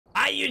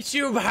Hi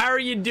YouTube, how are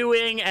you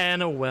doing?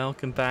 And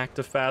welcome back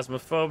to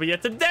Phasmophobia.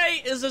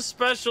 Today is a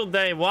special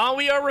day. While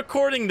we are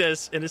recording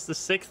this, it is the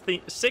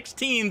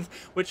 16th,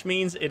 which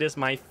means it is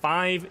my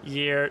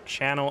 5-year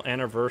channel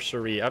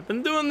anniversary. I've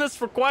been doing this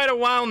for quite a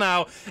while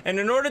now, and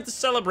in order to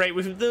celebrate,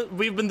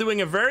 we've been doing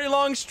a very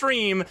long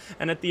stream,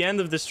 and at the end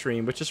of the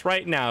stream, which is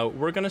right now,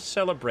 we're gonna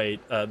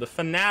celebrate the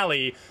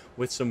finale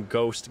with some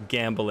ghost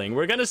gambling.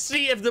 We're gonna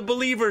see if the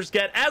believers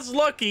get as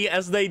lucky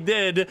as they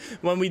did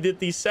when we did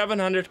the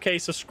 700k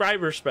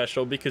subscriber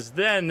special, because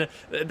then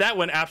that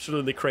went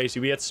absolutely crazy.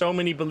 We had so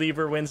many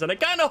believer wins, and I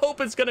kind of hope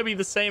it's gonna be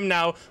the same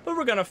now, but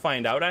we're gonna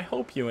find out. I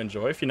hope you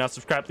enjoy. If you're not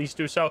subscribed, please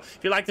do so. If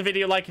you like the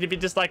video, like it. If you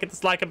dislike it,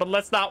 dislike it. But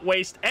let's not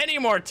waste any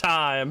more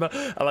time.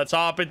 Let's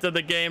hop into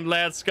the game.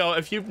 Let's go.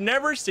 If you've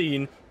never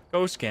seen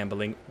ghost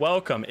gambling,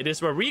 welcome. It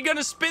is where we're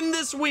gonna spin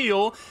this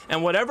wheel,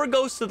 and whatever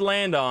ghost it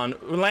lands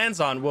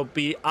on will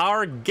be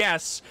our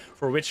guess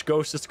for which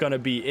ghost it's gonna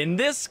be. In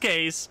this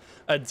case,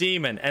 a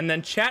demon, and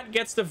then chat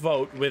gets to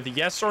vote with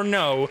yes or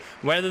no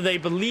whether they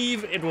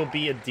believe it will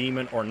be a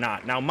demon or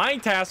not. Now my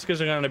task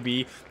is gonna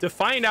be to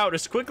find out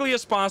as quickly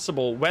as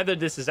possible whether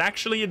this is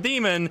actually a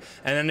demon,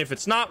 and then if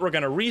it's not, we're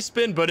gonna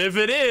respin, but if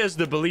it is,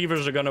 the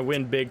believers are gonna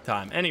win big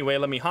time. Anyway,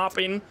 let me hop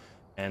in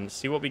and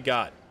see what we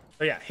got.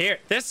 So yeah, here,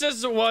 this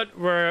is what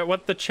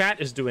the chat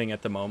is doing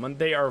at the moment.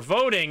 They are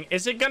voting.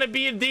 Is it gonna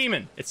be a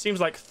demon? It seems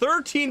like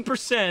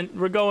 13%.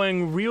 We're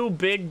going real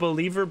big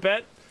believer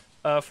bet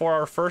for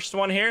our first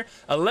one here.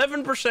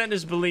 11%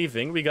 is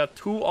believing. We got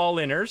 2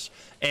 all-inners,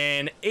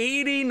 and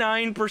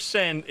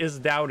 89% is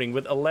doubting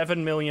with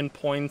 11 million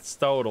points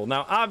total.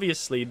 Now,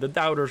 obviously, the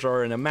doubters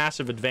are in a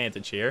massive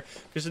advantage here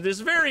because it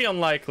is very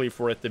unlikely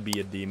for it to be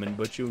a demon,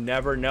 but you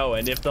never know.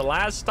 And if the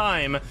last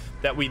time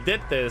that we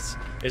did this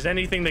is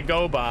anything to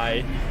go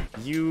by,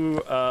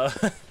 you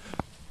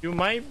you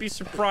might be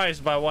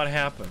surprised by what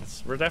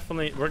happens. We're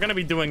gonna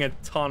be doing a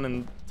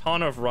ton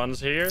of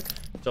runs here,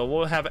 so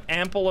we'll have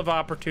ample of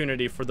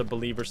opportunity for the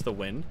believers to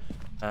win.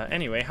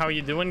 Anyway, how are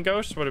you doing,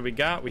 Ghost? What do we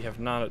got? We have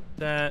not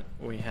that.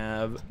 We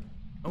have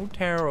no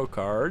tarot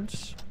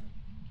cards,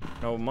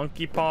 no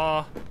monkey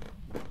paw.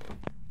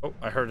 Oh,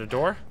 I heard a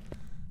door.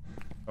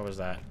 What was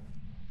that?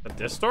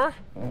 This door?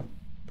 It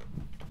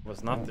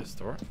was not this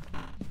door.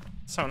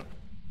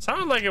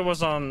 Sounded like it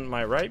was on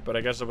my right, but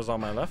I guess it was on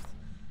my left.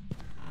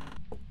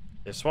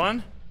 This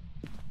one?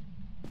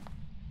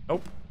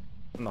 Nope.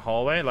 In the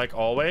hallway, like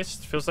always.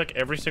 It feels like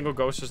every single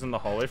ghost is in the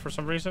hallway for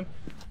some reason.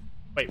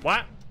 Wait,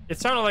 what? It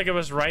sounded like it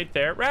was right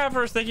there.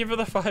 Ravers, thank you for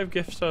the 5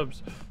 gift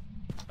subs.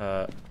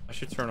 I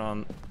should turn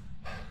on...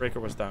 Breaker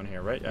was down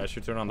here, right? Yeah, I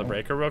should turn on the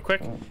breaker real quick.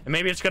 And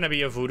maybe it's gonna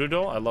be a voodoo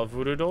doll. I love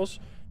voodoo dolls.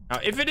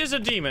 Now, if it is a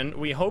demon,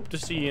 we hope to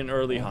see an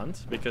early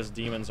hunt, because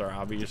demons are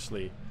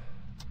obviously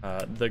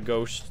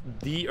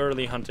the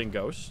early hunting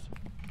ghost.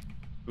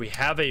 We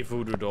have a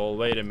voodoo doll.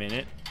 Wait a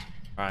minute.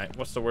 All right,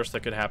 what's the worst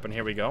that could happen?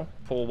 Here we go.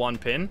 Pull 1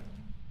 pin.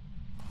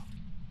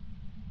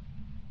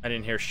 I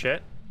didn't hear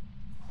shit.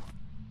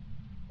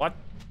 What?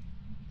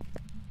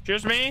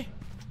 Excuse me?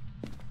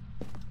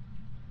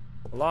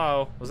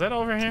 Hello? Was that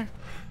over here?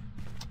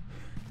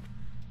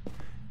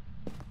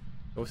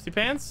 Ghosty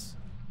pants?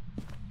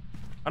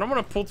 I don't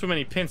want to pull too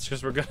many pins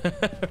because we're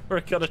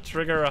gonna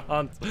trigger a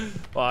hunt.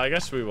 Well, I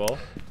guess we will.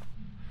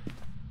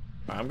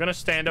 I'm gonna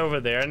stand over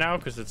there now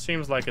because it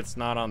seems like it's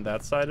not on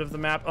that side of the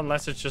map,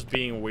 unless it's just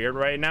being weird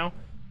right now.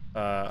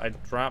 I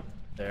dropped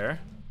there.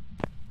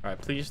 All right,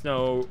 please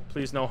no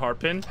hard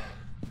pin.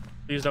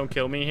 Please don't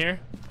kill me here,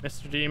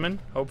 Mr. Demon.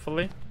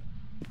 Hopefully.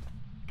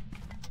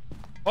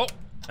 Oh,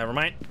 never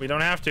mind. We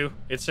don't have to.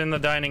 It's in the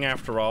dining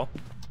after all.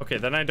 Okay,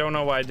 then I don't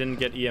know why I didn't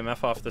get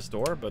EMF off this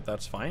door, but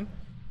that's fine.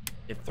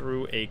 It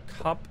threw a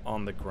cup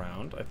on the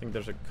ground. I think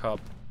there's a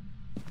cup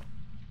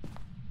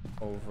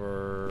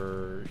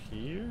over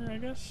here, I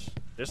guess.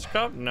 This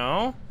cup?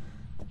 No.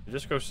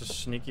 This ghost is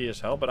sneaky as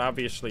hell, but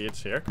obviously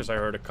it's here because I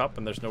heard a cup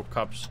and there's no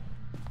cups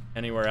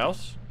anywhere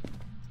else.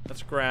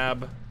 Let's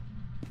grab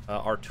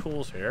our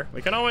tools here.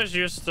 We can always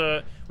use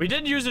the... We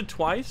did use it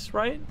twice,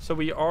 right? So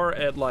we are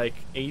at like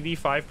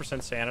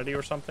 85% sanity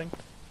or something,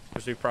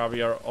 because we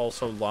probably are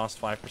also lost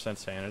 5%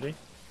 sanity.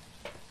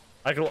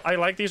 I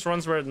like these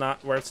runs where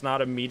it's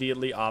not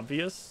immediately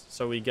obvious,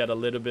 so we get a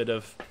little bit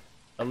of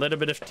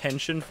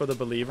tension for the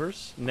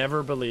believers.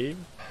 Never believe.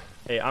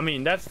 Hey, I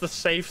mean, that's the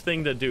safe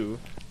thing to do.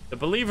 The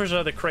believers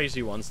are the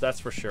crazy ones,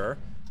 that's for sure.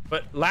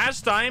 But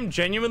last time,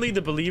 genuinely,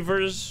 the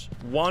believers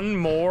won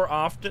more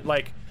often.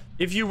 Like,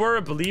 if you were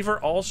a believer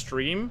all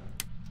stream,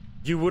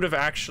 you would have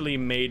actually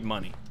made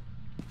money,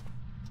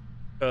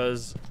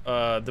 because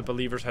the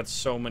believers had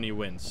so many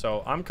wins.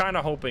 So I'm kind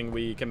of hoping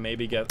we can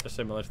maybe get a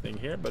similar thing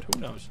here, but who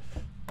knows?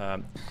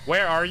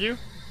 Where are you?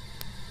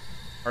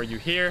 Are you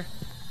here?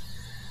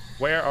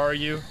 Where are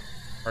you?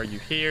 Are you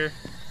here?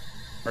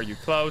 Are you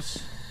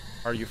close?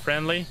 Are you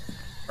friendly?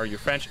 Are you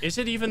French? Is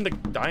it even the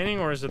dining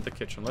or is it the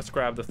kitchen? Let's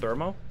grab the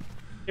thermo.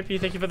 Hippie,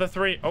 thank you for the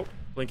 3. Oh,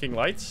 blinking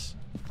lights.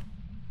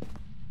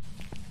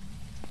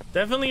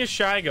 Definitely a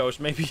shy ghost.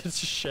 Maybe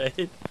it's a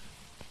shade.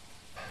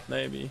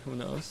 Maybe. Who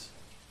knows?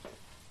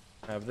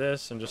 I have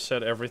this and just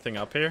set everything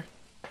up here.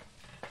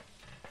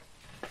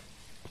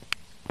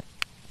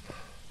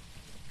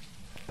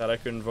 that I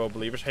couldn't vote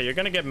believers. Hey, you're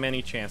gonna get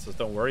many chances,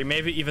 don't worry.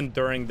 Maybe even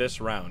during this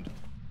round.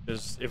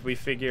 Because if we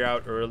figure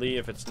out early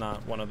if it's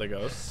not one of the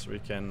ghosts, we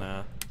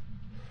can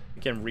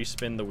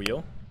respin the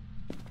wheel.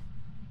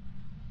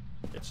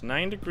 It's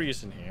 9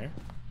 degrees in here.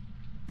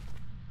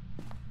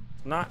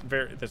 It's not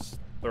very... That's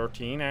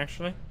 13,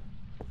 actually.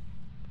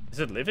 Is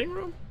it living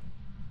room?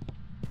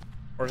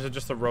 Or is it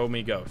just a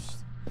roamy ghost?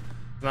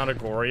 It's not a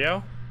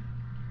Goryo?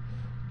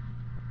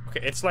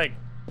 Okay, it's like...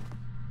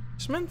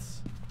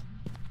 basements?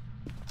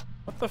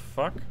 What the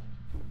fuck?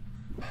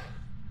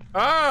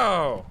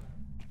 Oh!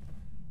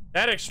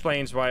 That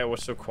explains why it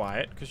was so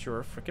quiet. Because you're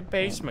a freaking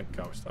basement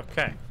ghost.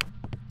 Okay.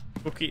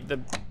 Spooky,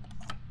 the...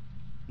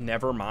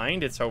 Never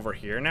mind, it's over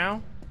here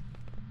now.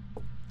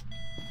 What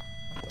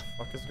the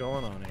fuck is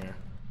going on here?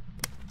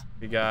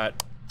 We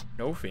got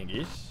no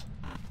fingies.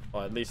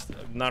 Well, at least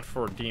not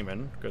for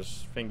demon,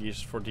 because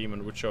fingies for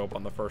demon would show up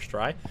on the first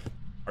try.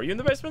 Are you in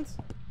the basement?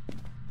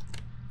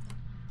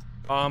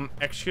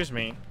 Excuse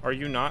me. Are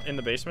you not in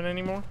the basement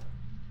anymore?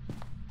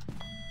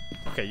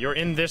 Okay, you're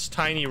in this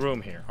tiny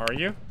room here, are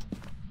you?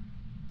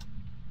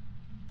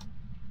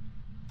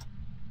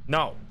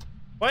 No.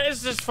 What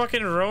is this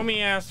fucking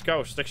roamy ass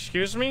ghost?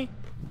 Excuse me?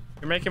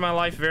 You're making my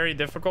life very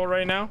difficult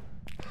right now.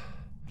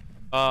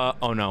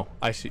 Oh no.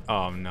 I see.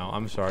 Oh no.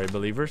 I'm sorry,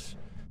 believers.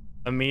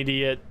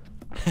 Immediate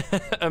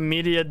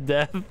immediate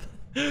death.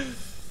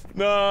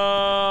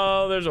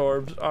 No, there's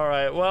orbs. All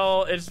right.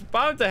 Well, it's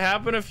about to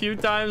happen a few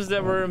times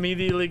that we're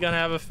immediately gonna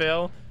have a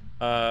fail.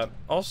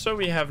 Also,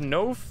 we have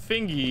no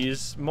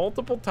fingies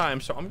multiple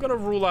times, so I'm gonna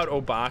rule out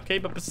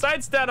Obake. But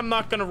besides that, I'm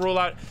gonna rule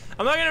out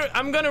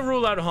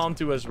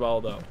Hantu as well,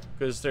 though,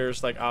 because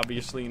there's like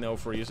obviously no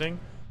freezing,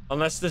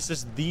 unless this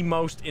is the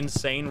most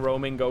insane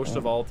roaming ghost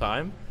of all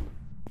time,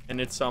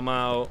 and it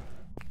somehow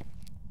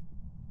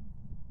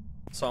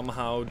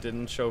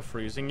didn't show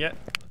freezing yet.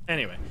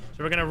 Anyway,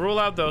 so we're gonna rule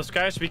out those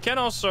guys. We can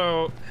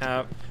also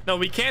have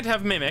we can't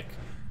have Mimic,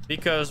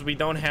 because we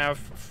don't have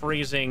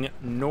freezing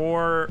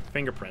nor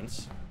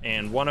fingerprints,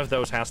 and one of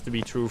those has to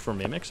be true for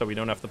Mimic, so we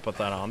don't have to put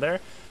that on there.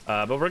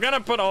 But we're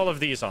gonna put all of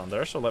these on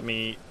there, so let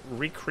me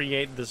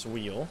recreate this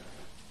wheel.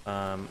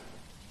 Here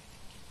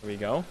we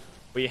go.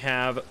 We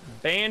have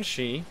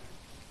Banshee,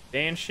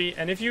 and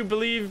if you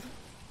believe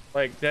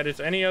like that it's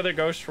any other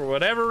ghost for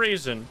whatever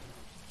reason,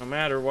 no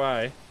matter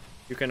why,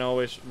 you can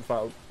always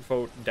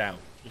vote doubt.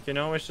 You can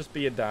always just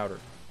be a doubter.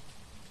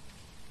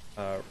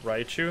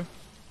 Raichu.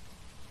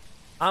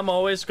 I'm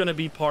always gonna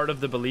be part of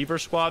the believer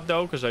squad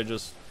though, because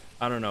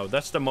I don't know.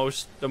 That's the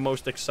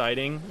most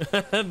exciting,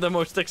 the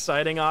most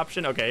exciting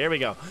option. Okay, here we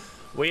go.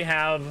 We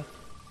have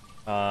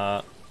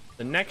the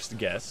next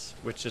guess,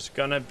 which is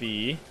gonna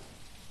be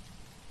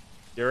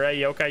Yurei,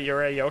 Yokai,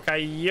 Yurei,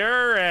 Yokai,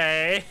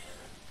 Yurei.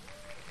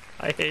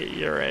 I hate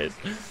Yureis.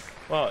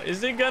 Well,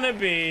 is it gonna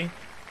be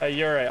a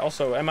Yurei?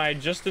 Also, am I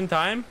just in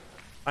time?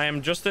 I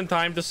am just in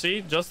time to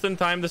see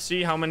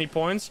how many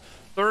points.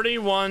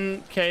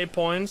 31k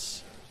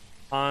points.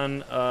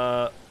 On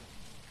oh,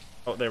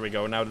 there we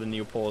go. Now the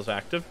new poll is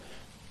active.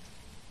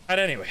 But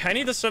anyway, I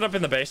need to set up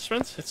in the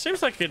basement. It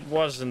seems like it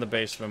was in the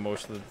basement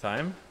most of the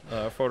time.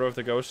 Photo of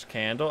the ghost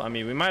candle. I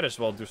mean, we might as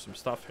well do some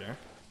stuff here.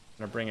 I'm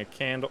gonna bring a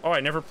candle. Oh,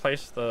 I never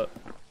placed the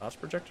glass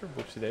projector.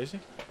 Whoopsie daisy.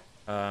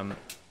 I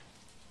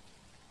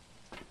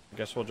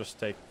guess we'll just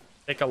take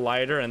a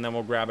lighter and then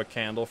we'll grab a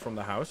candle from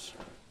the house.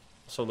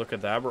 So look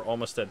at that. We're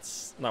almost at...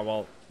 No,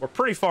 well, we're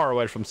pretty far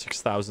away from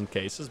 6,000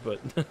 cases, but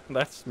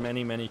that's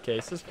many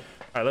cases.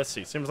 All right, let's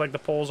see. Seems like the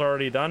poll's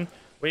already done.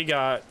 We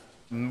got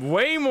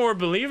way more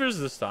believers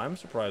this time,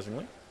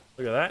 surprisingly.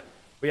 Look at that.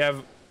 We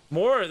have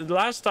more...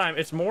 Last time,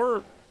 it's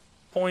more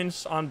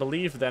points on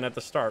belief than at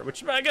the start,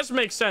 which I guess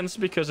makes sense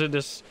because it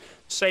is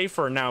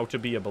safer now to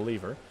be a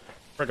believer.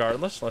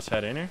 Regardless, let's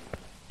head in here.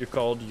 You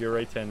called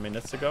Yurei 10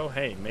 minutes ago.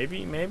 Hey,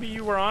 maybe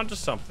you were onto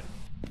something.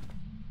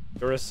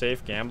 You're a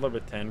safe gambler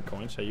with 10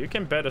 coins, so you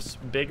can bet as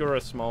big or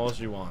as small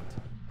as you want,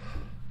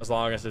 as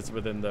long as it's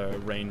within the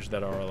range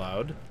that are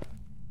allowed.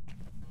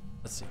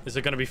 Let's see. Is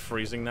it gonna be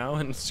freezing now,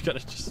 and it's gonna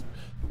just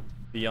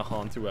be a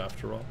Hantu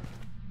after all?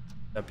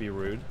 That'd be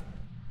rude.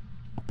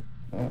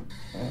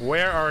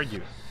 Where are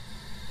you?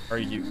 Are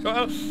you?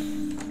 Oh,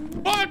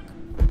 fuck!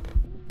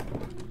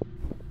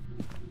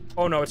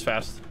 Oh no, it's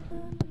fast.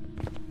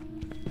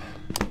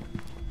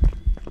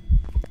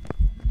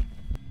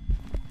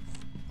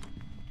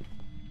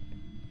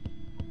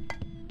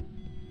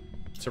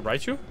 Is it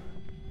Raichu?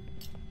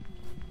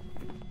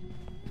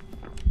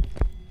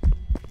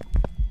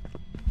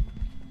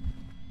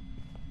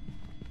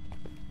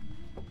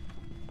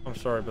 I'm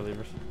sorry,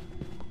 believers.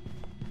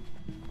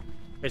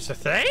 It's a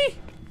Thay?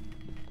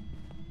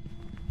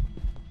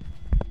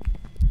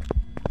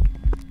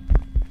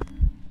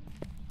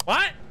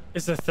 What?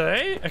 It's a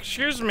Thay?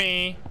 Excuse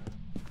me.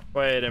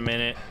 Wait a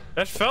minute.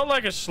 That felt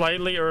like a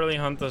slightly early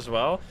hunt as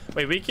well.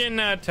 Wait, we can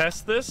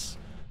test this.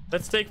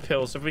 Let's take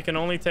pills. If we can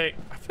only take...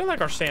 I feel like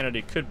our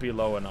sanity could be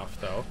low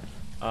enough, though.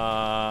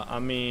 I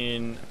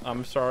mean,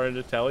 I'm sorry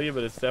to tell you,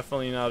 but it's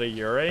definitely not a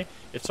Yurei.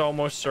 It's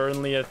almost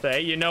certainly a Thay.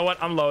 You know what?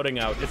 I'm loading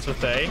out. It's a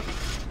Thay.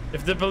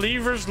 If the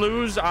believers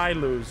lose, I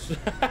lose.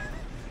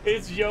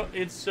 It's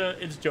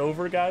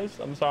Jover, guys.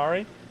 I'm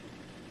sorry.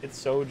 It's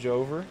so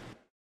Jover.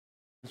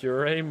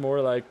 Jure,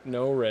 more like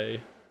no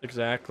Ray.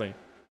 Exactly.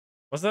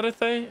 Was that a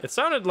thing? It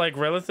sounded like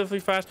relatively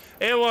fast.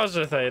 It was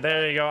a thing.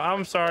 There you go.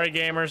 I'm sorry,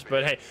 gamers,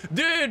 but hey,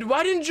 dude,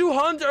 why didn't you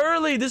hunt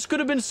early? This could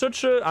have been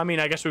such a... I mean,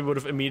 I guess we would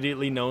have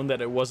immediately known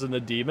that it wasn't a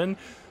demon,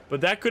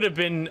 but that could have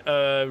been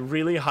a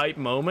really hype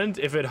moment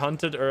if it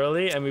hunted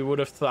early and we would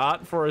have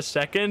thought for a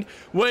second,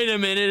 wait a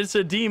minute, it's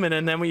a demon,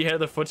 and then we hear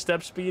the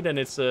footstep speed and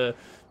it's a...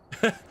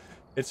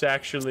 it's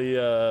actually...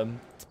 Oh,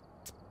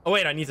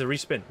 wait, I need to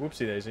respin.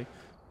 Whoopsie daisy.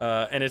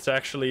 And it's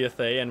actually a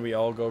Thay, and we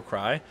all go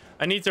cry.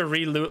 I need to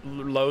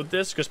reload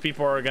this because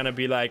people are gonna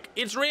be like,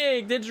 it's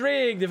rigged,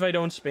 if I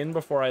don't spin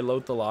before I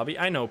load the lobby.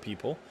 I know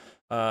people.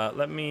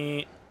 Let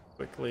me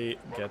quickly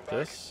get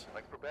this.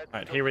 All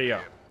right, here we go.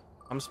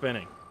 I'm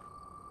spinning.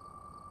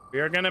 We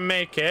are gonna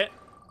make it.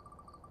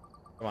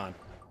 Come on.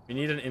 We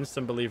need an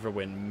instant believer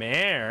win.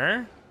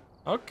 Mare.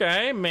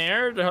 Okay,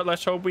 mare.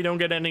 Let's hope we don't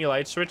get any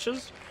light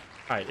switches.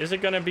 All right, is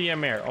it gonna be a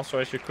mare? Also,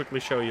 I should quickly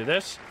show you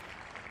this.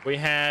 We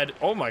had,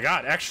 oh my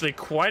god, actually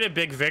quite a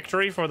big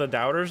victory for the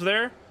doubters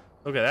there.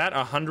 Look at that,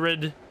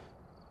 100,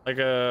 like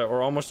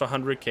or almost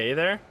 100k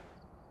there.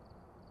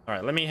 All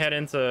right, let me head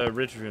into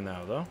Ridgeview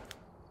now, though.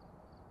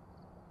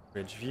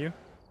 Ridgeview.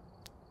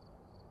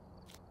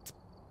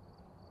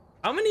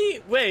 How many,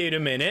 wait a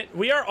minute.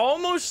 We are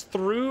almost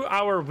through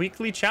our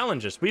weekly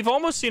challenges. We've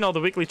almost seen all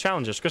the weekly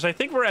challenges because I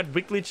think we're at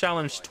weekly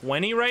challenge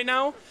 20 right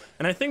now.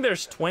 And I think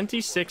there's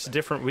 26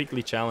 different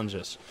weekly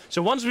challenges.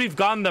 So once we've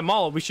gotten them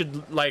all, we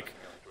should like...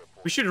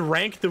 we should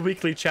rank the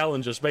weekly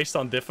challenges based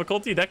on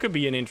difficulty. That could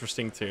be an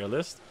interesting tier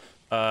list.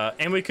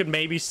 And we could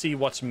maybe see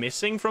what's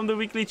missing from the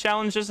weekly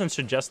challenges and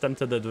suggest them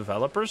to the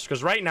developers.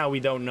 Because right now we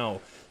don't know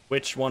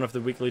which one of the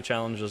weekly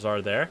challenges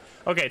are there.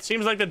 Okay, it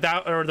seems like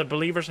the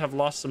believers have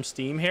lost some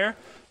steam here.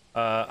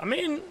 I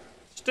mean,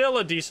 still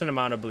a decent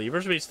amount of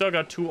believers. We still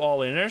got 2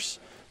 all-inners.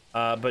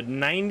 But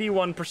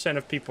 91%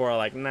 of people are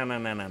like,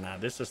 nah.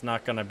 This is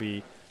not gonna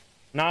be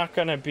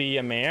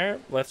a mare.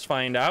 Let's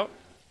find out.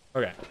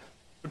 Okay.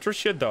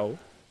 Patricia, though,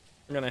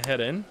 I'm gonna head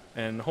in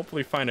and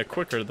hopefully find it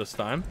quicker this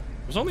time.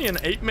 It was only an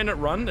 8-minute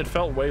run. It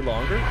felt way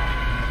longer.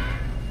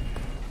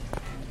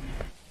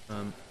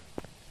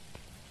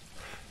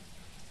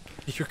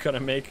 You're gonna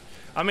make...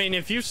 I mean,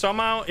 if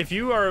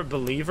you are a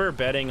believer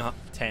betting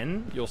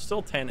 10, you'll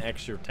still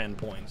 10x your 10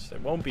 points.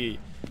 It won't be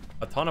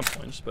a ton of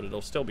points, but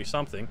it'll still be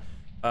something.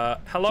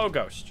 Hello,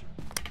 Ghost.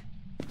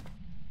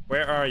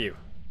 Where are you?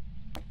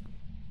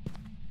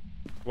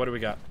 What do we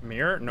got?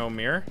 Mirror? No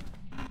mirror.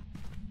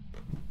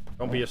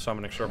 Don't be a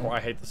summoning circle. I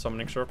hate the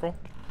summoning circle.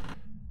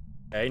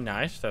 Okay,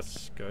 nice.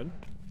 That's good.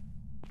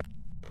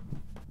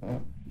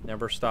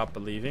 Never stop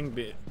believing.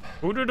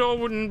 Voodoo doll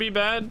wouldn't be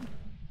bad.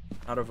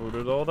 Not a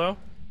voodoo doll, though.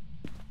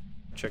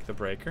 Check the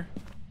breaker.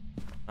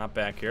 Not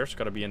back here. It's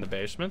got to be in the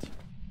basement.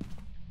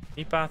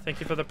 Nipa, thank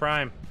you for the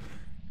prime.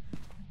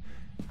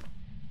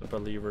 The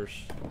believers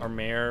are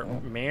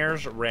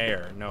mare's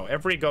rare. No,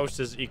 every ghost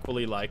is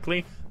equally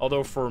likely.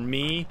 Although for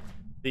me,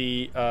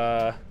 the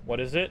what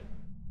is it?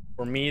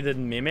 For me, the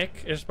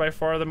mimic is by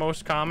far the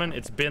most common.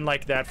 It's been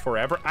like that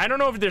forever. I don't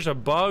know if there's a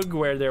bug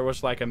where there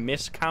was like a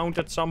miscount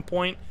at some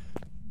point.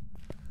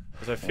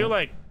 Because I feel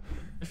like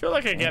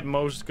I get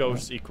most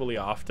ghosts equally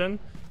often.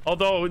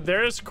 Although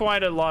there is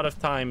quite a lot of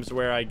times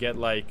where I get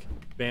like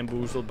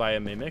bamboozled by a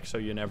mimic, so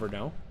you never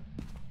know.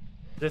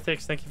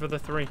 Zithix, thank you for the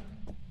 3.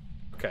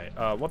 Okay,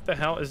 what the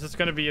hell? Is this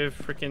gonna be a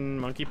freaking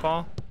monkey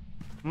paw?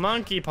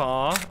 Monkey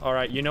paw. All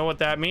right, you know what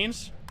that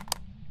means?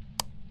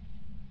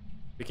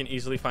 We can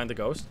easily find the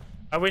ghost.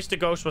 I wish the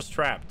ghost was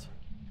trapped.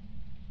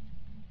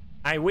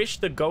 I wish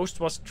the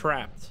ghost was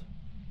trapped.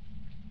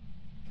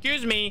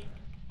 Excuse me.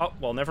 Oh,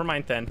 well, never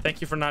mind then.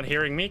 Thank you for not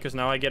hearing me, because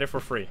now I get it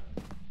for free.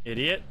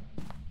 Idiot.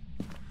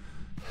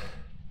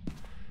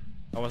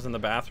 I was in the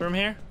bathroom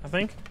here, I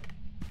think.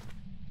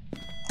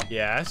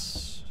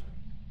 Yes.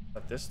 Is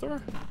that this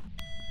door?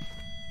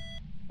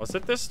 Was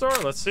it this door?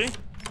 Let's see.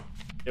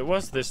 It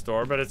was this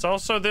door, but it's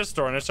also this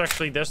door, and it's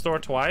actually this door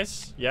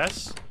twice.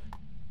 Yes.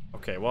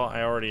 Okay, well,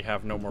 I already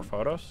have no more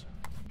photos.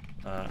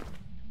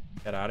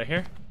 Get out of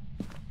here.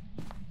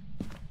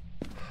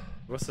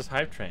 What's this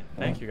hype train?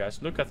 Thank you,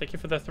 guys. Luca, thank you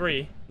for the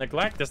 3.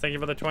 Neglectus, thank you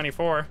for the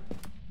 24.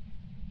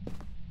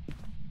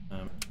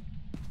 On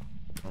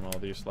all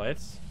these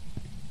lights.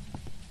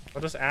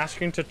 What does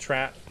asking to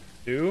trap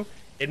do?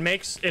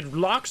 It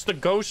locks the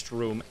ghost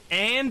room,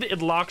 and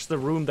it locks the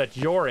room that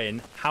you're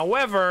in.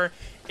 However,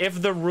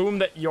 if the room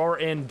that you're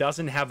in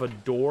doesn't have a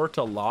door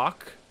to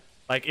lock,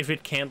 like if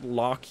it can't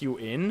lock you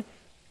in,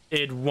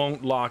 it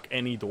won't lock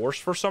any doors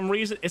for some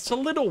reason. It's a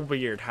little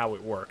weird how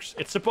it works.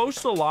 It's supposed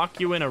to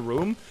lock you in a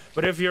room,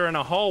 but if you're in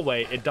a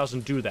hallway, it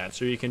doesn't do that.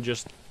 So you can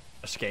just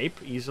escape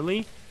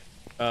easily.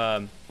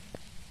 And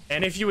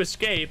if you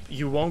escape,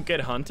 you won't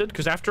get hunted.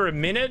 Because after a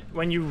minute,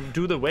 when you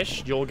do the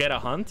wish, you'll get a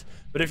hunt.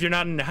 But if you're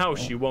not in the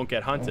house, you won't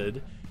get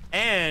hunted.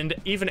 And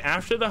even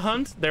after the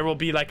hunt, there will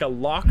be like a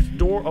locked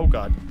door. Oh,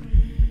 God.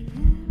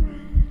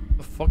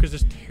 The fuck is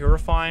this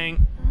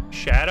terrifying?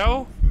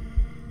 Shadow?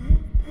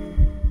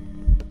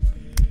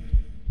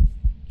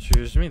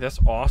 Excuse me, that's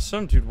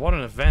awesome. Dude, what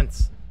an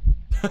event.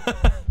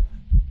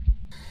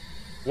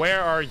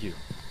 Where are you?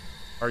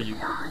 Are you...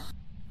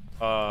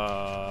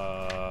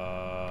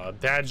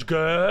 That's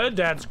good.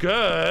 That's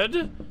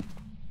good.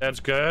 That's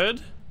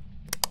good.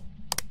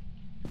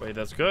 Wait,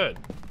 that's good.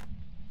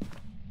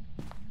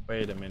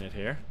 Wait a minute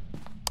here.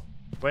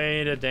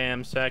 Wait a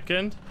damn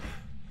second.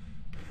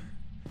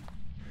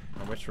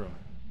 Oh, which room?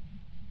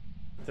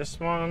 This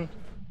one.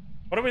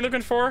 What are we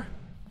looking for?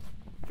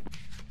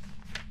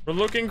 We're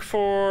looking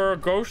for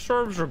ghost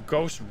orbs or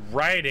ghost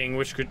writing,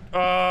 which could...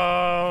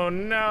 Oh,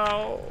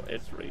 no.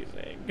 It's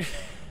freezing.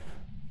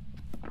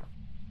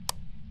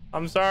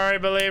 I'm sorry,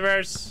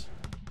 believers.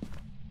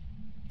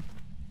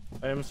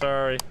 I am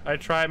sorry. I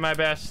tried my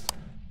best.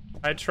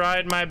 I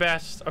tried my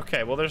best.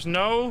 Okay, well, there's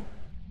no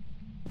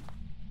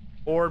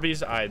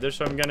Orbeez either,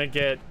 so I'm gonna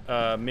get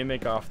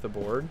Mimic off the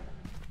board.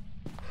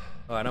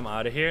 All right, I'm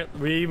out of here.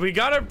 We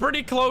got a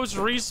pretty close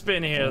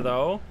respin here,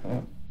 though.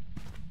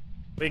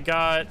 We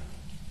got...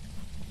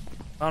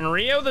 On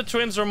Rio, the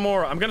twins are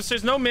Moro. I'm gonna say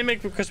there's no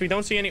Mimic because we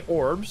don't see any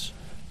orbs.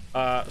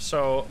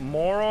 So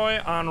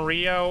Moroi on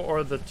Rio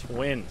or the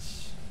twins.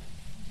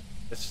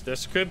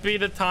 This could be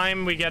the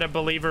time we get a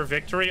believer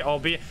victory,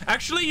 albeit...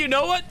 Actually, you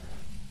know what?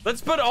 Let's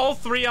put all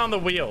three on the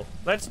wheel.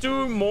 Let's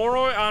do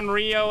Moroi on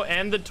Rio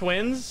and the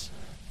twins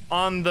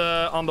on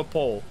the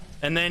pole.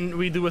 And then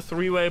we do a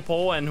three-way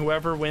poll, and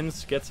whoever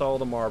wins gets all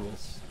the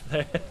marbles.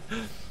 All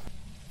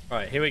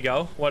right, here we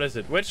go. What is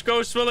it? Which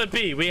ghost will it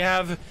be? We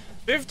have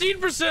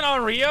 15%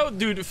 on Rio.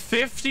 Dude,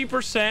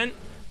 50%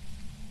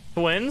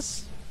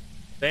 twins?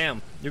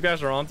 Damn, you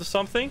guys are onto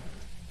something.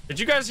 Did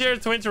you guys hear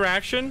the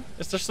interaction?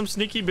 Is there some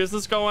sneaky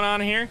business going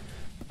on here?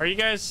 Are you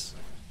guys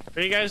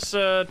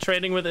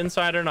trading with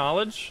insider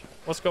knowledge?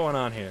 What's going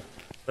on here?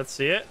 Let's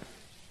see it.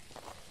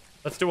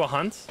 Let's do a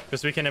hunt,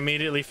 because we can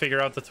immediately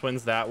figure out the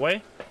twins that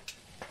way.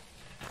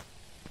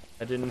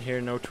 I didn't hear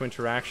no twin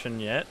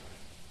interaction yet.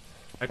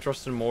 I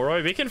trust in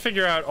Moroi. We can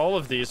figure out all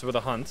of these with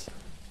a hunt.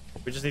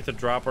 We just need to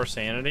drop our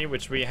sanity,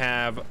 which we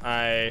have.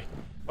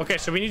 Okay,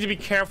 so we need to be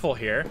careful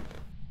here.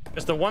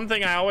 Because the one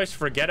thing I always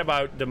forget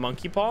about the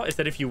monkey paw is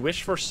that if you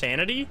wish for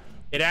sanity,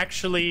 it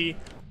actually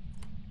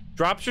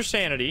drops your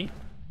sanity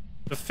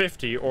to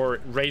 50 or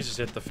raises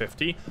it to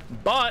 50,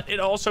 but it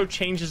also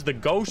changes the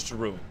ghost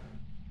room.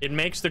 It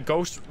makes the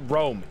ghost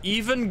roam.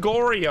 Even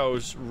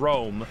Gorio's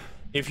roam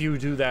if you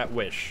do that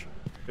wish.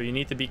 So you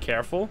need to be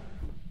careful.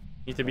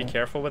 You need to be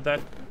careful with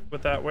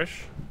that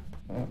wish.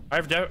 I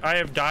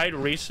have died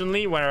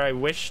recently where I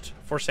wished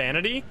for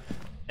sanity,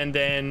 and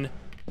then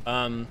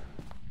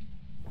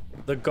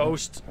the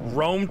ghost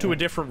roamed to a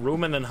different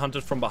room and then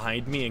hunted from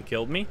behind me and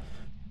killed me.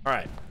 All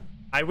right,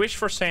 I wish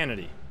for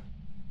sanity.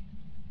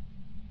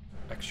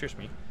 Excuse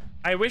me.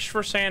 I wish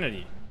for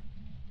sanity.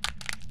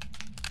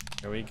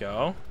 There we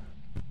go.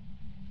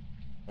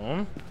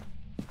 Boom.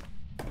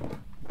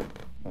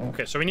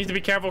 Okay, so we need to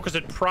be careful because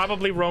it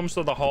probably roams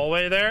through the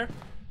hallway there.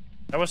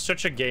 That was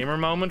such a gamer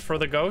moment for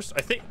the ghost.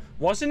 I think,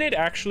 wasn't it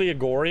actually a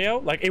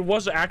Gorio? Like, it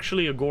was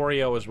actually a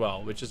Gorio as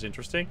well, which is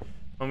interesting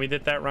when we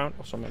did that round.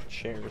 Also, my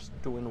chair is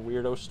doing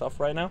weirdo stuff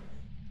right now.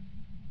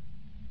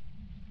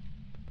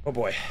 Oh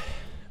boy.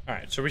 All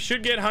right, so we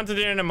should get hunted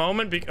in a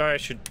moment. I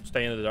should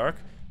stay in the dark.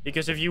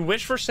 Because if you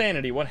wish for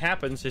sanity, what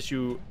happens is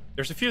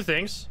there's a few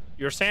things.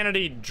 Your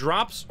sanity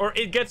drops, or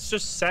it gets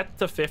just set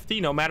to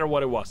 50 no matter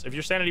what it was. If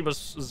your sanity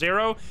was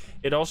 0,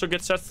 it also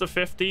gets set to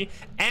 50.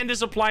 And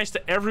this applies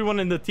to everyone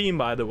in the team,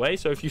 by the way.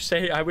 So if you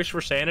say, I wish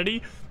for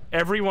sanity,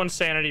 everyone's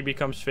sanity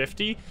becomes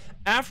 50.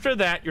 After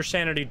that, your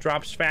sanity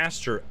drops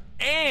faster.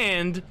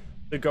 And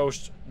the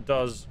ghost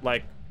does,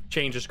 like,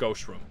 changes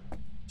ghost room.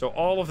 So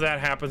all of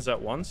that happens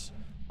at once.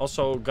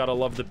 Also, gotta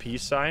love the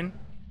peace sign.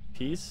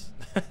 Peace?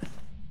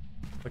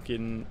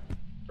 Fucking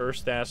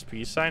first ass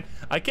peace sign.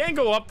 I can't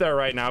go up there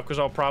right now because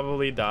I'll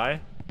probably die.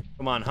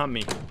 Come on, hunt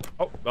me.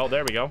 Oh, well,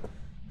 there we go.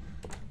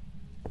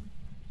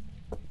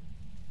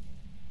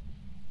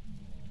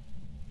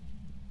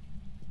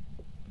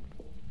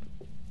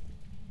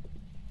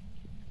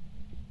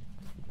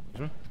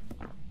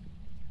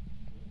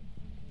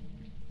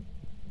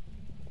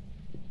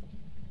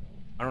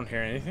 I don't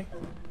hear anything.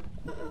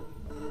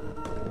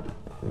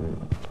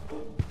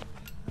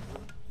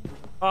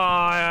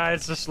 Oh, yeah,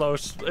 it's a slow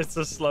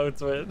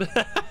twin.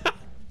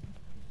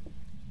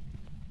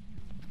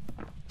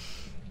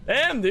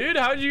 Damn, dude,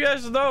 how'd you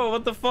guys know?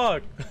 What the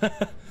fuck?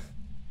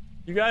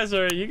 you guys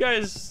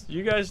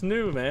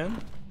knew,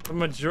 man.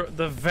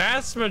 The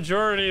vast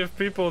majority of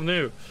people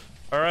knew.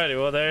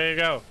 Alrighty, well, there you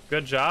go.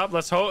 Good job.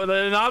 Let's hope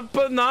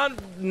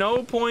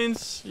no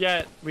points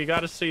yet. We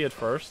gotta see it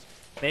first.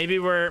 Maybe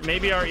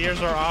our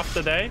ears are off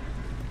today.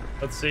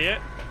 Let's see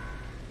it.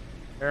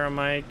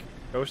 Paramike.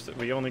 Ghost.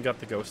 We only got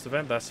the ghost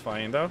event. That's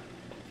fine though.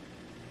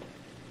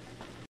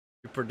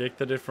 You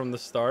predicted it from the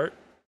start.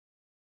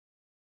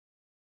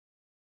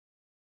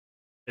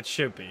 It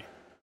should be.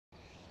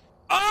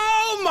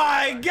 Oh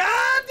my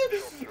god!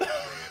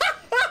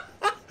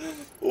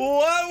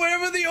 What? Where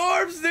were the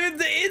orbs, dude?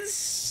 The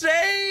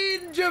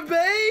insane a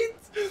bait?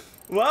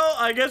 Well,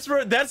 I guess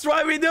that's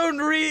why we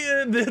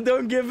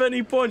don't give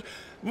any points.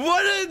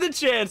 What are the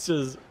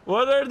chances?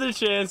 What are the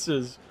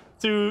chances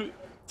to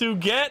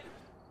get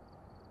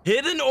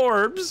hidden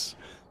orbs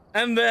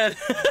and then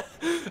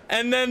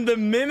and then the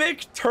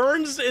mimic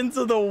turns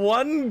into the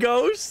one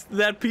ghost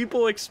that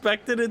people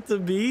expected it to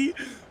be?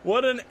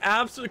 What an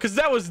absolute, because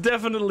that was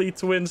definitely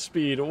twin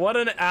speed. What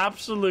an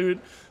absolute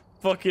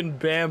fucking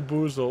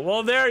bamboozle.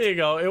 Well, there you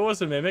go. It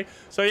was a mimic.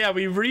 So yeah,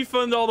 we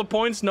refund all the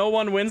points. No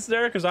one wins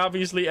there because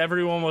obviously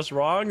everyone was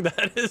wrong.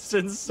 That is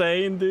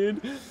insane,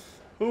 dude.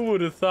 Who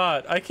would have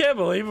thought? I can't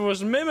believe it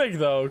was mimic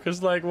though,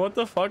 because like, what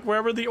the fuck?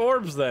 Where were the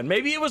orbs then?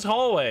 Maybe it was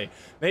hallway.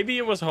 Maybe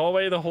it was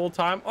hallway the whole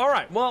time. All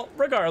right, well,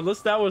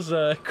 regardless, that was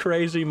a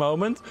crazy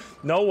moment.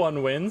 No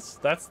one wins.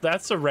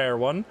 That's a rare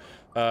one.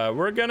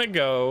 We're gonna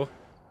go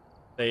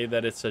say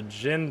that it's a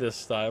Jinn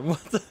this time.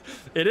 What the?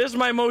 It is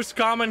my most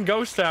common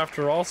ghost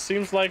after all.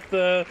 Seems like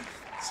the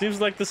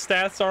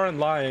stats aren't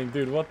lying,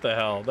 dude. What the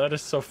hell? That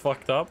is so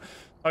fucked up.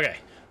 Okay.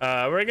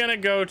 We're gonna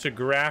go to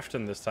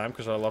Grafton this time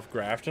because I love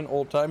Grafton,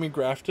 old-timey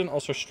Grafton.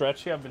 Also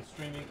stretchy. I've been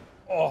streaming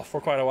for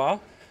quite a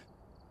while.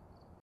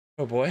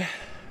 Oh boy.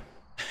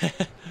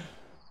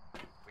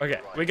 Okay,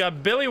 we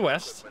got Billy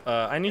West.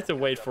 I need to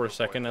wait for a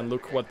second and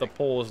look what the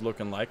poll is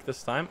looking like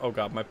this time. Oh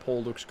god, my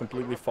poll looks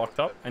completely fucked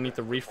up. I need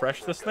to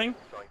refresh this thing.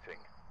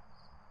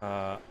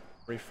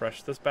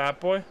 Refresh this bad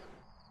boy.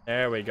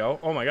 There we go.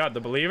 Oh my god, the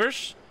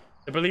believers.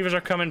 The believers are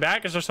coming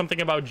back. Is there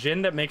something about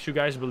Jinn that makes you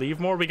guys believe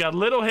more? We got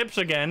Little Hips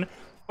again.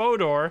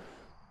 Fodor,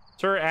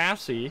 Sir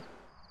Assy. You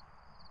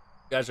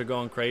guys are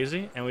going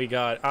crazy. And we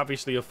got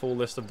obviously a full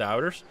list of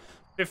doubters.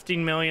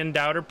 15 million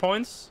doubter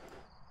points.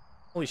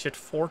 Holy shit,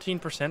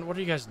 14%. What are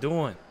you guys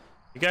doing?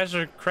 You guys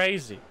are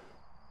crazy.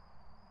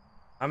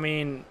 I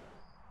mean,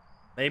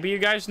 maybe you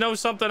guys know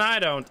something I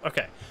don't.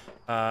 Okay,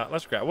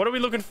 let's grab. What are we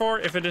looking for?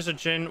 If it is a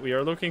Jinn, we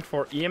are looking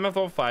for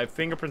EMF 05,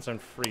 fingerprints,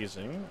 and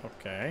freezing.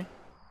 Okay.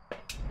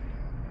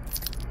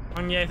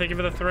 Yeah, thank you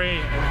for the 3.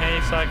 And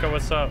hey, Psycho,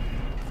 what's up?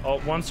 Oh,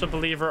 once a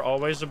believer,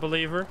 always a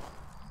believer.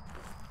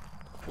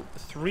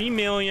 3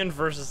 million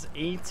versus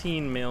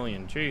 18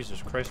 million.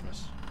 Jesus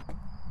Christmas. You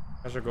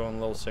guys are going a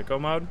little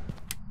sicko mode.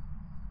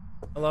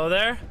 Hello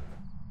there.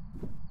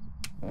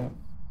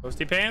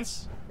 Ghosty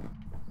pants.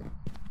 I'm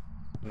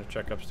gonna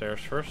check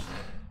upstairs first.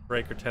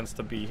 Breaker tends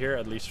to be here,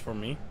 at least for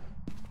me.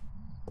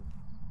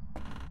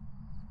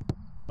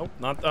 Nope,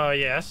 not.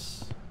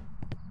 Yes.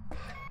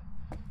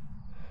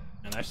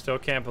 And I still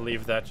can't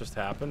believe that just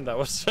happened. That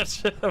was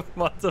such a...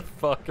 What the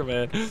fuck,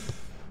 man?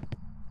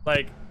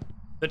 Like,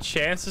 the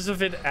chances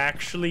of it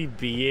actually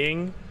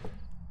being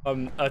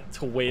a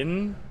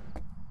twin...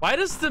 Why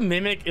does the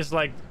mimic is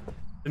like...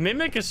 The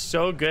mimic is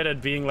so good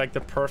at being like the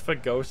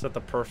perfect ghost at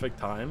the perfect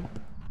time.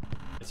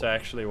 It's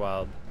actually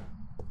wild.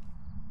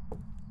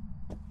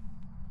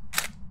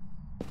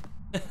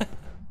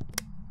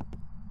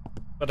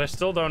 But I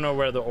still don't know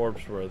where the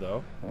orbs were,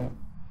 though.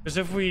 Because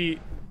if we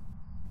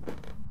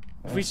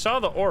saw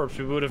the orbs,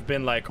 we would have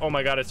been like, oh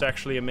my god, it's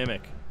actually a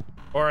mimic.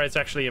 Or it's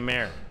actually a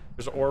mare.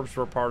 Because orbs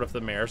were part of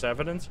the mare's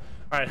evidence.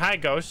 Alright, hi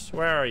ghosts,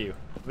 where are you?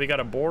 We got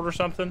a board or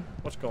something?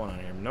 What's going on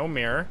here? No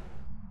mirror.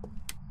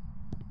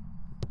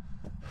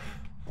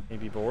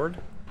 Maybe board?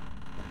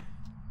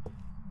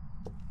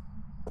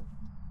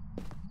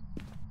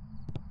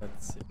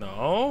 Let's see.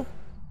 No?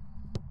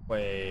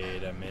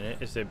 Wait a minute.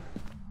 Is it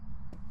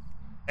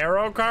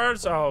tarot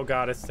cards? Oh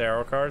god, it's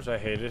tarot cards. I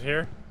hate it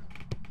here.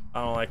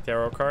 I don't like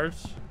tarot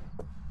cards.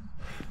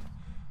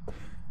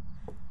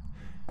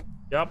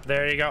 Yup,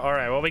 there you go.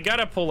 Alright, well, we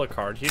gotta pull a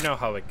card. You know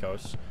how it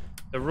goes.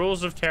 The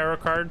rules of tarot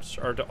cards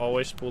are to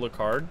always pull a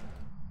card.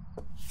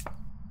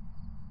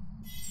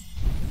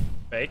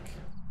 Fake.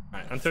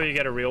 Alright, until you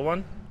get a real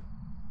one.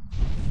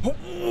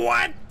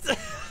 What?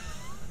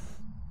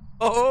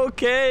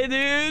 Okay,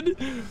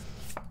 dude.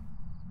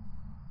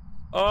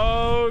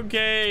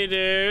 Okay,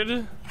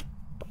 dude.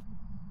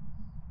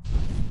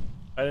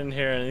 I didn't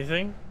hear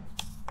anything.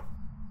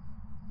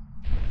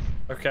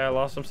 Okay, I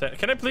lost some sand.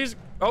 Can I please...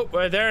 Oh,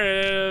 right there.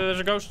 There's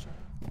a ghost.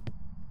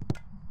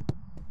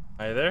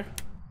 Hi there.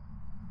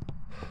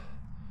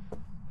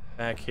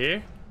 Back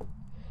here.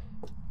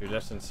 Dude,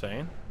 that's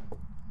insane.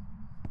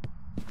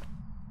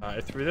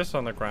 I threw this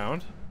on the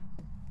ground.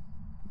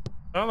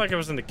 Not like it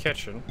was in the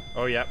kitchen.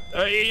 Oh, yeah.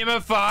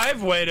 EMF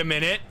 5. Wait a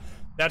minute.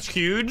 That's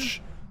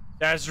huge.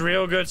 That's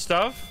real good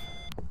stuff.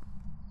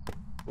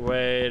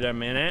 Wait a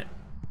minute.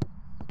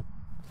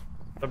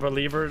 The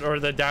believers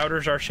or the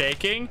doubters are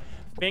shaking.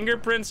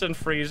 Fingerprints and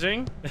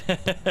freezing.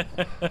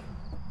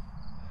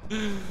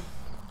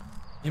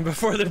 And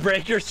before the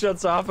breaker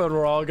shuts off and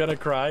we're all gonna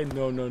cry.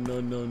 No, no,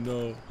 no, no,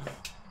 no.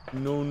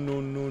 No,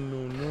 no, no,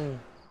 no, no.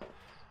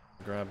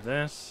 Grab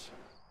this.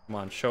 Come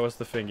on, show us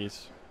the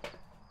fingies.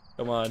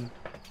 Come on.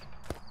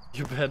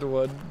 You bet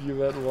one. You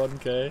bet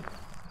 1K.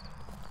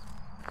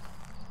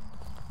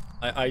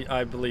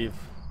 I believe.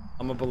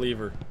 I'm a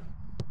believer.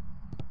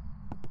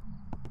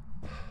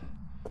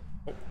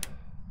 Oh.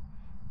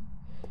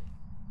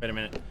 Wait a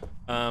minute.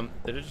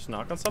 Did it just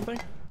knock on something?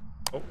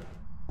 Oh.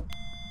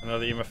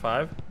 Another EMF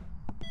 5.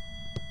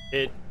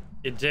 It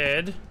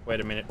did. Wait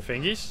a minute.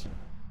 Fingies?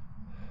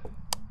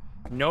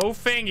 No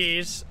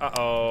fingies.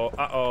 Uh-oh.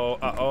 Uh-oh.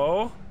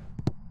 Uh-oh.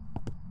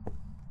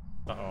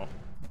 Uh-oh.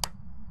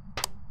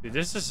 Dude,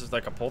 this is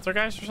like a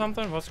poltergeist or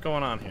something? What's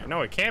going on here?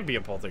 No, it can't be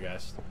a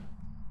poltergeist.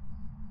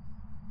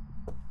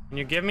 Can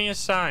you give me a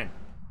sign?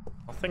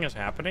 Nothing is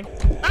happening.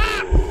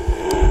 Ah!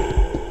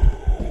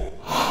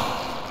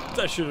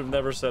 I should have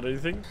never said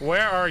anything.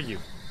 Where are you?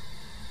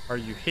 Are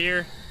you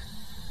here?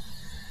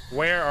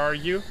 Where are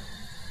you?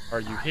 Are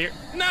you here?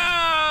 No!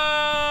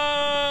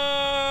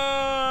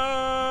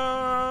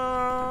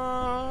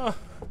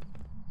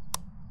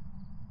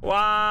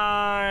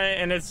 Why?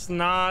 And it's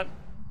not.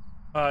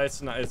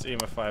 It's not. It's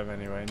EMF 5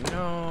 anyway.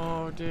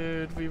 No,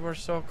 dude, we were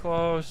so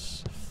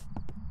close.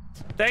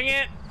 Dang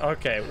it.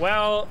 Okay,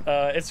 well,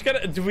 it's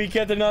gonna. Do we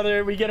get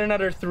another? We get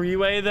another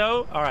three-way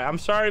though. All right. I'm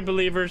sorry,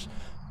 believers.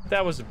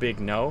 That was a big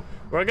no.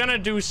 We're gonna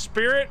do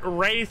Spirit,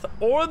 Wraith,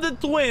 or the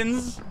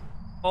Twins,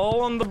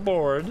 all on the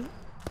board,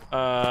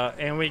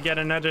 and we get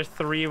another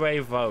three-way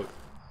vote.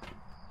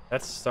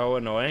 That's so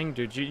annoying,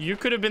 dude. You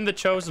could have been the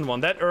chosen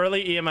one. That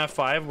early EMF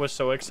 5 was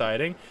so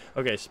exciting.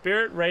 Okay,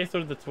 Spirit, Wraith,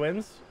 or the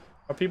Twins.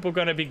 Are people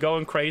gonna be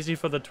going crazy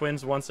for the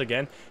Twins once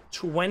again?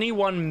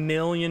 21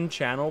 million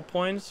channel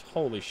points.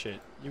 Holy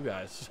shit, you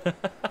guys.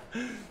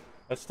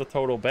 That's the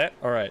total bet.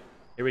 All right,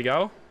 here we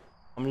go.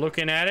 I'm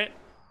looking at it.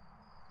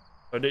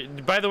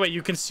 By the way,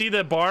 you can see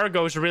the bar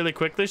goes really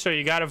quickly, so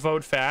you gotta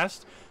vote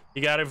fast.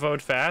 You gotta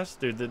vote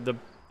fast, dude.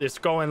 It's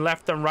going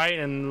left and right,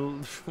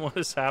 and what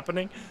is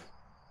happening?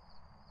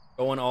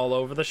 Going all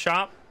over the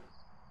shop.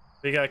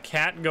 We got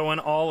Cat going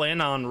all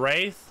in on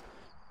Wraith.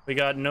 We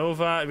got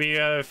Nova. We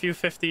got a few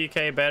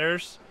 50k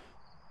betters.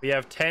 We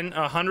have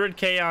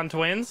 100k on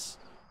Twins.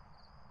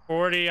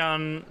 40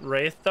 on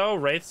Wraith though.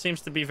 Wraith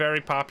seems to be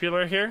very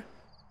popular here.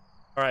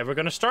 All right, we're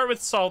gonna start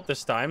with Salt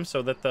this time,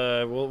 so that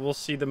we'll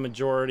see the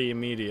majority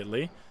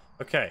immediately.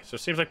 Okay, so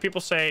it seems like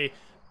people say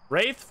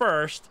Wraith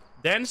first,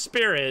 then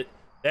Spirit,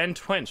 then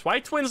Twins.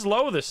 Why Twins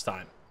low this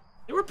time?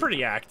 They were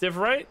pretty active,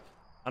 right?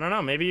 I don't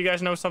know. Maybe you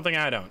guys know something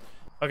I don't.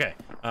 Okay,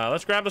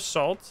 let's grab the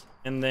Salt,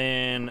 and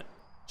then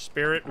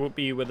Spirit will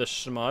be with a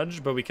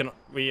smudge, but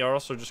we are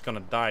also just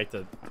gonna die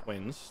to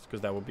Twins because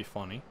that would be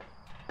funny.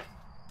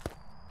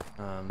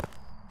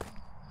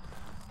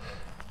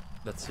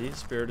 Let's see.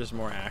 Spirit is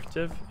more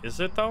active. Is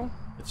it though?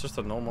 It's just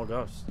a normal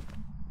ghost.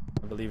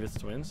 I believe it's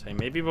Twins. Hey,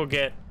 maybe we'll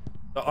get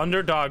the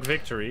underdog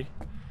victory,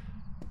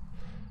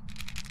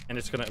 and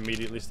it's gonna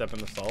immediately step in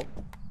the Salt.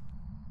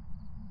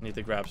 Need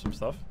to grab some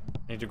stuff.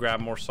 Need to grab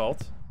more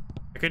Salt.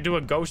 I could do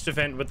a ghost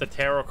event with the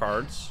tarot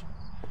cards.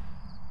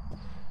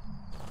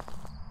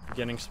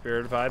 Getting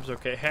Spirit vibes.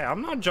 Okay, hey,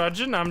 I'm not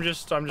judging. I'm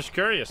just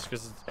curious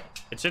because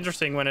it's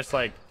interesting when it's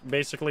like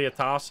basically a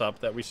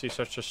toss-up that we see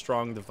such a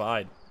strong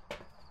divide.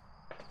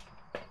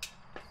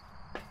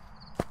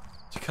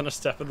 It's gonna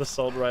step in the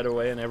Salt right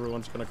away and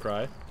everyone's gonna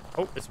cry.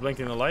 Oh, it's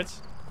blinking the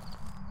lights.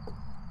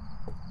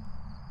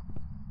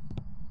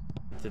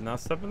 Did not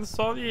step in the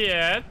Salt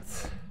yet.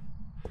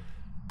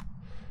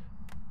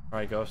 All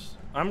right, ghost.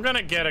 I'm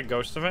gonna get a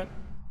ghost event,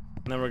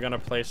 and then we're gonna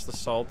place the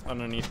Salt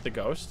underneath the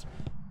ghost.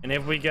 And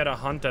if we get a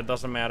hunt, that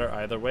doesn't matter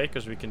either way,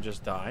 because we can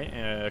just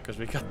die. Because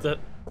we got the...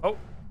 Oh,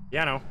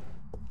 yeah, no.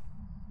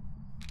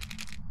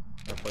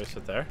 I'll place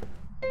it there.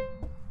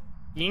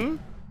 Ying?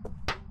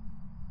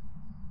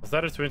 Was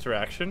that a two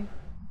interaction?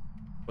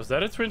 Was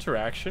that a two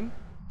interaction?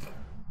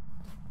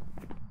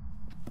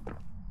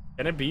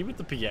 Can it be with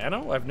the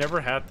piano? I've never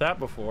had that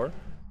before.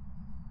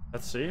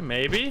 Let's see,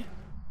 maybe?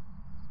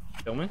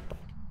 Kill me.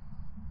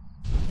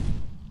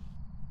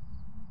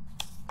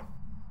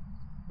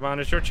 Come on,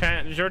 it's your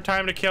chance. It's your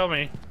time to kill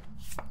me.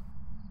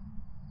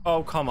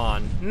 Oh, come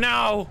on.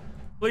 No!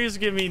 Please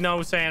give me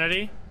no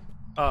sanity.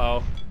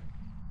 Uh-oh.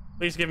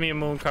 Please give me a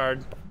moon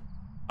card.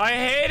 I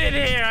hate it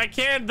here. I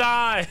can't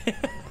die.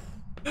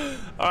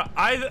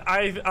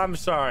 I'm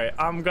sorry.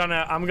 I'm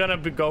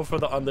gonna go for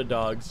the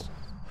underdogs.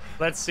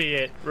 Let's see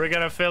it. We're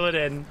gonna fill it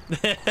in.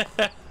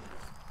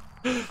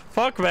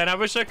 Fuck, man. I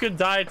wish I could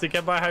die to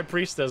get my High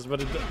Priestess,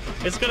 but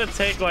it's gonna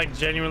take like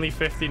genuinely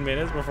 15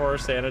 minutes before our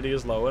sanity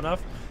is low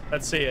enough.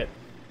 Let's see it.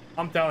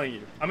 I'm telling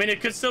you. I mean, it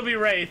could still be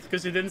Wraith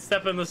because he didn't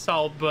step in the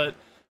Salt, but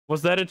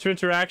was that a true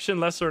interaction?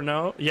 Yes or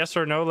no? Yes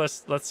or no?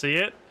 Let's see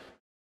it.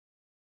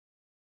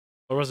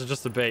 Or was it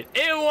just a bait?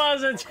 It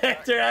was an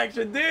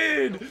interaction,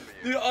 dude.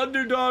 The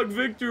underdog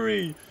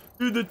victory,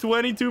 dude. The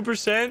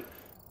 22%.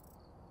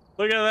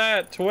 Look at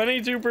that.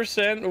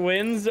 22%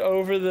 wins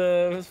over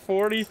the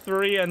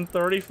 43 and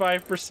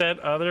 35%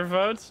 other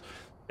votes.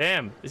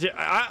 Damn.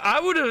 I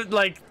would have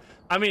like.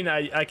 I mean,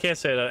 I can't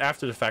say that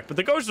after the fact, but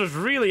the ghost was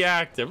really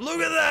active. Look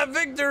at that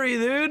victory,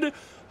 dude.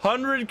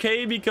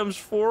 100k becomes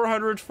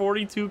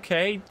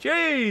 442k.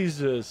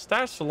 Jesus,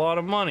 that's a lot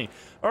of money.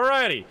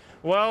 Alrighty.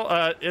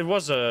 Well, it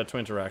was a twin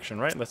interaction,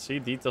 right? Let's see.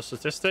 Detailed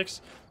statistics.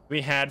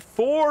 We had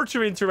 4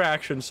 twin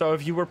interactions, so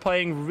if you were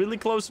paying really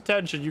close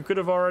attention, you could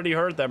have already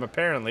heard them,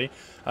 apparently.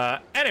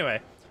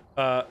 Anyway,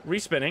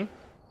 respinning.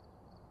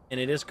 And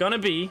it is gonna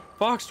be...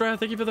 Foxtrot,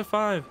 thank you for the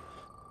 5.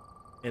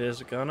 It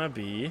is gonna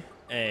be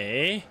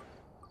a...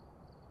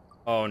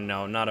 Oh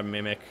no, not a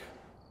mimic.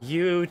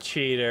 You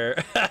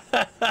cheater.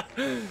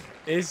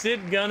 Is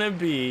it gonna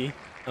be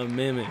a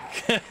mimic?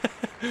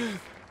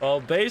 Well,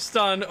 based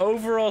on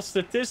overall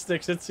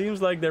statistics, it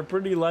seems like they're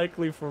pretty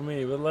likely for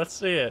me, but let's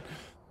see it.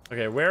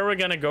 Okay, where are we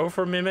gonna go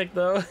for mimic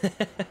though?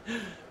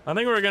 I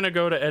think we're gonna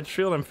go to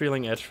Edgefield. I'm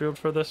feeling Edgefield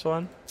for this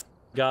one.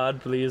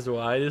 God, please,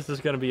 why? This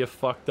is gonna be a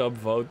fucked up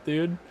vote,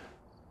 dude.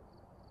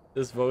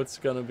 This vote's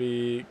gonna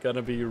be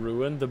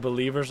ruined. The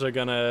believers are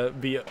gonna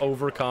be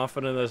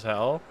overconfident as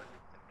hell.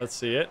 Let's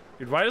see it.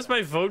 Dude, why does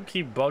my vote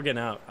keep bugging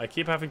out? I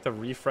keep having to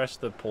refresh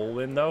the poll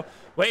window.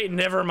 Wait,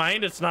 never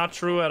mind. It's not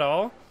true at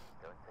all.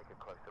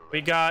 We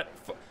got...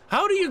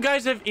 How do you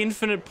guys have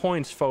infinite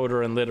points,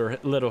 Fodor and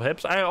Little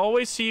Hips? I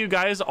always see you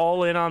guys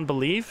all in on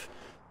belief,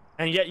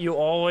 and yet you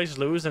always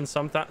lose, and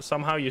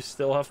somehow you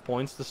still have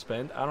points to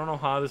spend. I don't know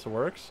how this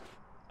works.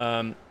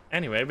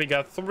 Anyway, we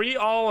got 3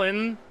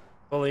 all-in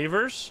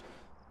believers.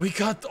 We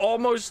got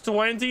almost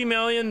 20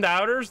 million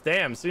doubters.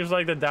 Damn, seems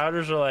like the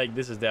doubters are like,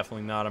 this is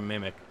definitely not a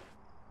mimic.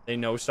 They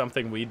know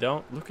something we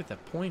don't. Look at the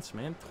points,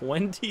 man.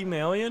 20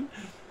 million?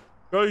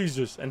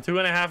 Jesus. And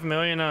 2.5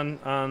 million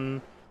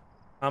on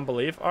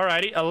belief.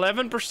 Alrighty,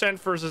 11%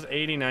 versus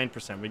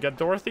 89%. We got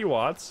Dorothy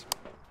Watts.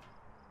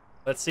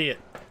 Let's see it.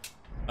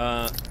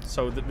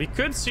 So we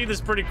could see this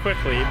pretty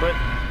quickly, but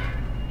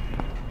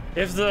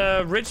if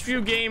the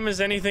Richview game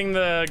is anything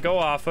to go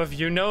off of,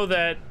 you know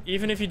that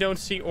even if you don't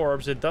see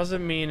orbs, it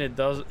doesn't mean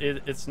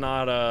it's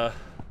not a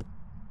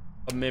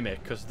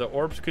mimic, because the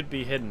orbs could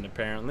be hidden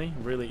apparently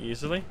really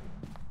easily.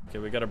 Okay,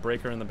 we got a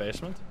breaker in the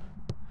basement.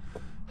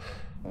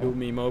 Do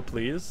Mimo,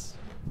 please.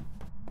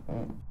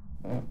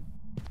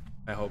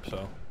 I hope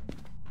so.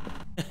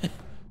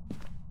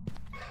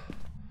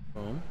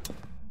 Boom.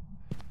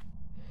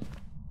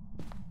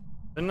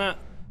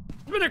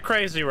 It's been a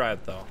crazy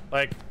ride though.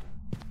 Like,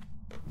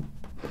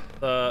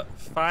 the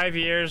 5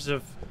 years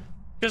of...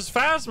 Because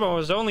Phasmo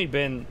has only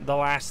been the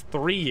last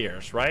 3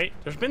 years, right?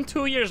 There's been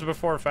 2 years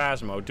before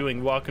Phasmo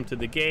doing Welcome to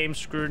the Game,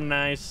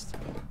 Scrutinized,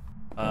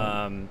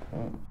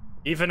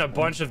 even a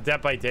bunch of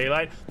Dead by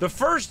Daylight. The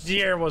first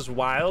year was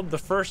wild. The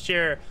first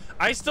year...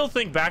 I still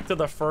think back to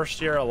the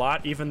first year a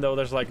lot, even though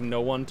there's like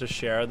no one to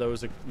share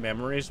those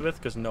memories with,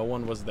 because no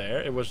one was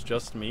there. It was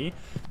just me.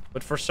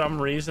 But for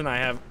some reason, I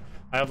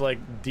have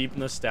like deep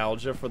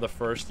nostalgia for the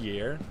first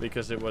year,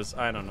 because it was,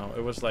 I don't know,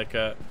 it was like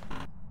a...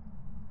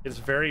 It's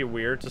very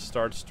weird to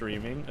start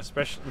streaming,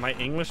 especially... My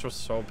English was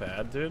so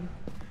bad, dude.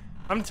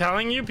 I'm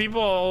telling you, people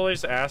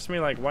always ask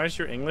me, like, why is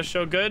your English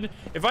so good?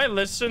 If I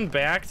listen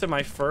back to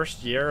my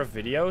first year of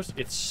videos,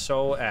 it's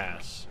so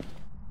ass.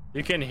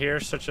 You can hear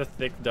such a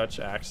thick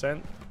Dutch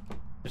accent.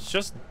 It's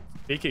just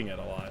speaking it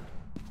a lot.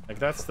 Like,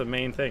 that's the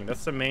main thing.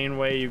 That's the main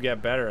way you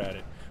get better at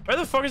it. Where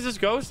the fuck is this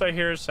ghost? I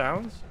hear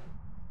sounds.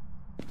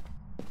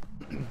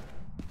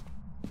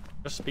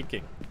 Just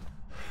speaking.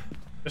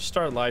 Just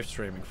start live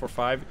streaming for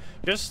 5.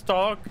 Just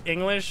talk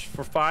English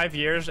for 5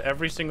 years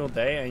every single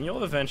day, and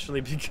you'll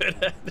eventually be good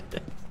at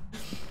it.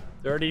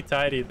 Dirty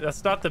tidy.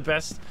 That's not the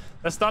best.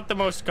 That's not the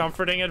most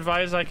comforting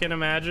advice I can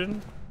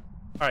imagine.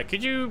 All right,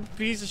 could you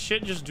piece of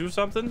shit just do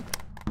something?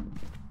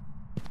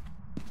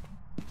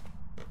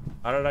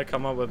 How did I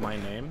come up with my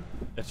name?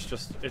 It's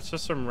just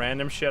some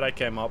random shit I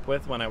came up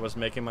with when I was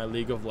making my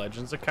League of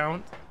Legends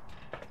account.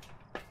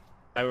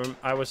 I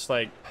was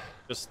like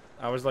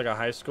a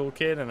high school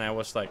kid, and I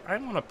was like, I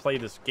want to play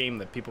this game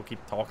that people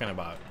keep talking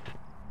about.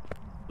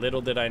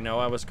 Little did I know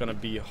I was gonna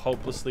be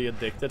hopelessly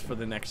addicted for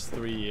the next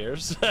 3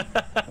 years.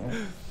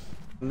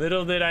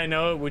 Little did I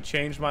know it would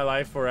change my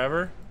life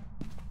forever.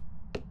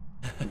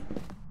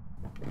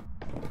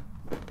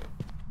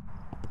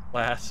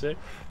 Classic.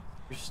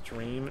 You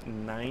streamed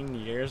 9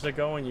 years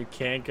ago and you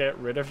can't get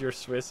rid of your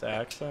Swiss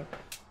accent.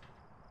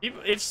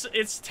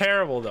 It's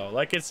terrible though.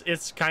 Like,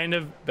 it's kind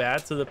of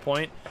bad to the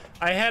point.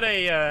 I had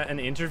an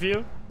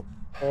interview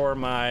for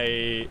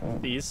my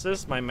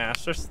thesis, my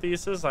master's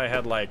thesis. I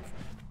had like,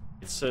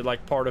 it's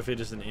like part of it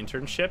is an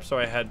internship, so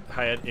I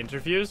had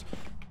interviews,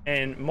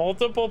 and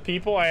multiple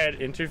people I had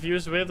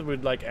interviews with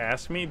would like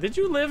ask me, did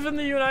you live in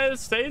the United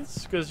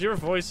States? Because your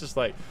voice is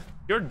like,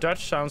 your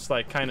Dutch sounds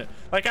like kind of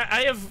like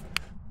I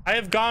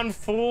have gone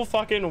full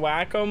fucking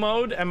wacko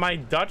mode, and my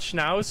Dutch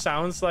now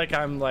sounds like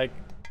I'm like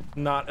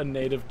not a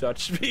native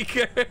Dutch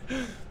speaker.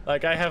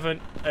 Like, I have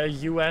a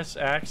US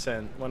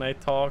accent when I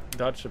talk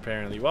Dutch,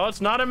 apparently. Well, it's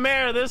not a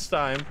mare this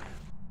time.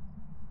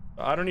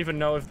 I don't even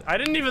know if... I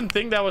didn't even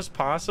think that was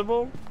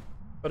possible,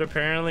 but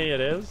apparently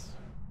it is.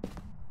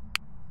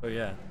 So,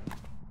 yeah.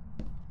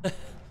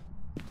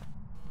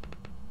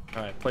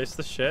 Alright, place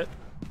the shit.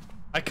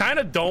 I kind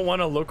of don't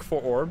want to look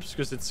for orbs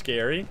because it's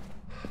scary.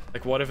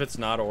 Like, what if it's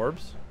not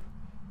orbs?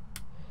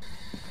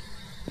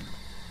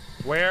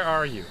 Where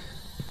are you?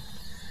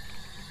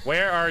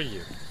 Where are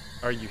you?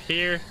 Are you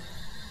here?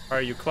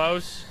 Are you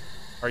close?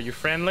 Are you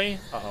friendly?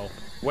 Uh-oh.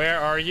 Where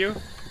are you?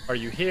 Are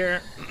you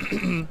here?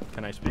 Can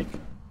I speak?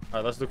 All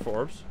right, let's look for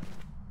orbs.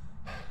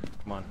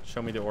 Come on,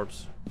 show me the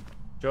orbs.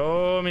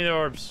 Show me the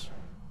orbs.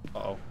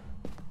 Uh-oh.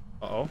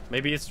 Uh-oh.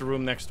 Maybe it's the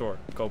room next door.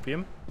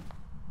 Copium?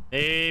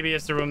 Maybe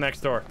it's the room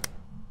next door.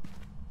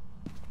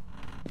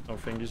 No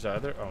fingies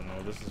either. Oh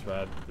no, this is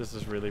bad. This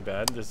is really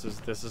bad. This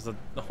is a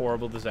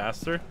horrible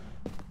disaster.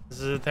 This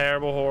is a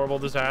terrible, horrible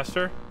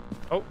disaster.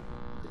 Oh.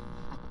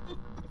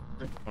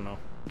 Oh no.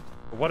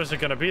 What is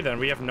it gonna be then?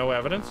 We have no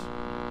evidence.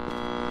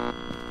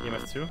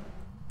 EMF 2.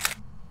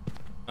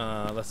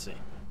 Let's see.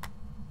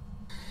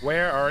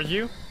 Where are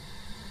you?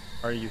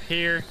 Are you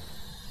here?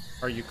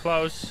 Are you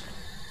close?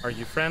 Are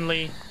you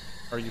friendly?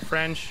 Are you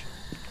French?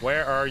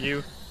 Where are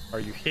you? Are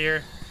you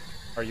here?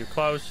 Are you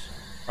close?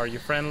 Are you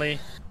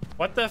friendly?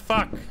 What the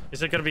fuck?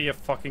 Is it gonna be a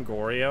fucking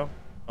Goryo?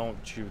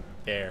 Don't you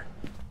dare.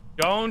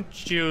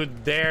 Don't you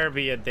dare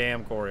be a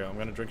damn Goryo. I'm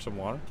gonna drink some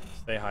water.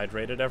 Stay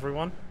hydrated,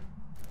 everyone.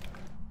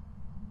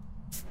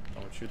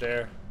 Don't you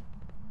dare.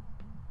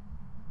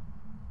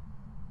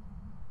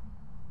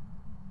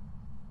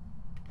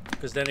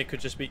 Because then it could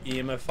just be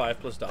EMF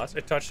 5 plus dots.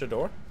 It touched the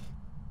door.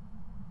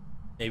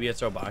 Maybe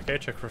it's Obake.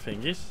 Check for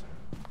fingies.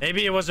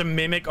 Maybe it was a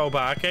mimic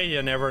Obake.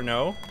 You never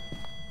know.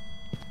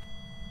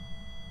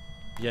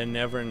 You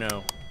never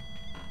know.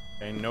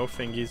 Okay, no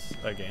fingies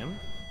again.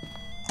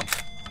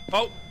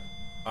 Oh!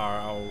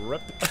 I'll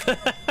rip.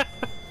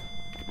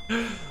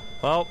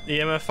 Well,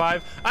 EMF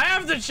 5. I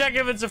have to check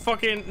if it's a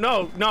fucking...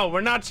 No, we're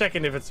not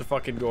checking if it's a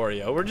fucking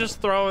Goryo. We're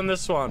just throwing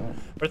this one.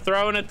 We're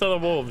throwing it to the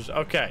wolves.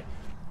 Okay.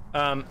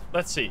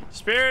 Let's see.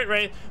 Spirit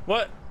Wraith.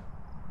 What?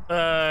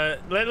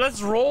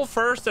 Let's roll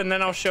first, and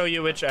then I'll show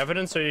you which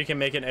evidence so you can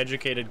make an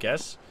educated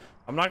guess.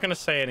 I'm not gonna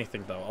say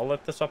anything, though. I'll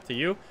let this up to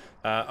you.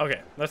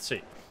 Okay, let's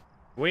see.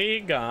 We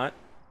got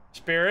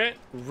Spirit.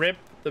 Rip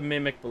the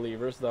Mimic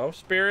Believers, though.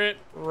 Spirit,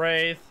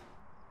 Wraith,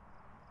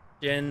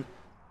 Jin.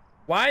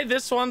 Why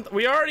this one?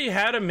 We already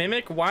had a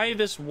Mimic. Why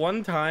this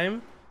one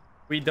time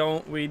we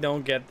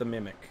don't get the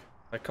Mimic?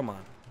 Like, come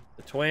on.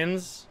 The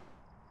twins.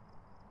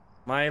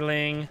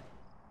 Myling.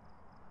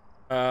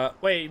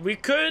 Wait, we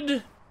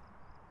could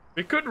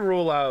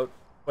rule out...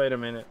 Wait a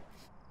minute.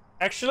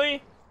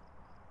 Actually,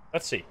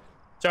 let's see.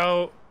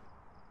 So,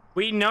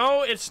 we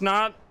know it's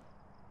not...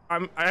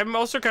 I'm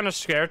also kind of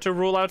scared to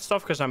rule out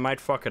stuff because I might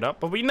fuck it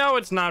up. But we know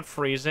it's not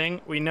freezing.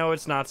 We know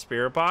it's not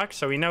Spirit Box.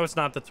 So we know it's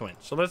not the twins.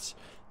 So let's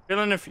fill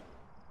in a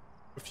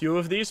few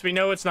of these. We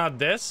know it's not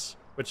this,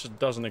 which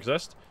doesn't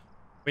exist.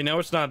 We know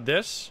it's not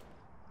this,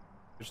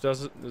 which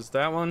doesn't... Is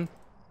that one?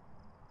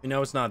 We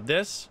know it's not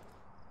this.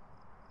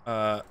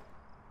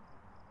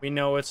 We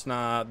know it's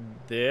not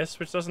this,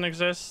 which doesn't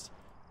exist.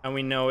 And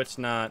we know it's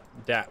not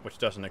that, which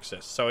doesn't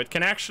exist. So it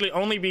can actually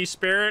only be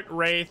Spirit,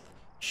 Wraith,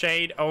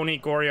 Shade, Oni,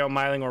 Goryo,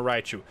 Myling, or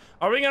Raichu.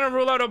 Are we gonna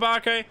rule out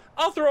Obake?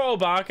 I'll throw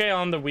Obake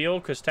on the wheel,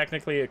 because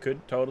technically it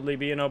could totally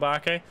be an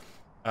Obake.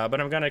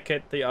 But I'm gonna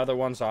get the other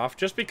ones off,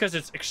 just because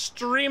it's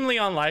extremely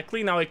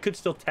unlikely. Now, it could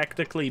still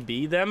technically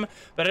be them,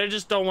 but I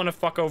just don't want to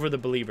fuck over the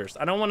believers.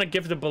 I don't want to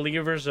give the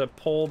believers a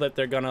pull that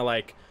they're gonna,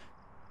 like...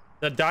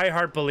 The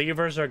diehard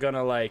believers are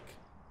gonna, like...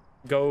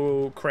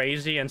 go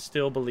crazy and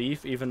still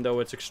believe, even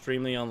though it's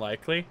extremely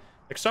unlikely.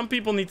 Like, some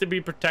people need to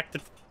be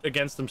protected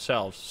against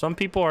themselves. Some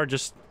people are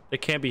just... They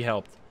can't be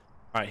helped.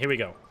 All right, here we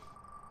go.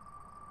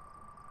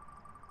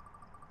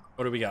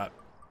 What do we got?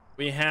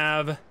 We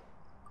have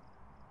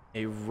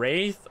a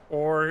Wraith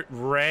or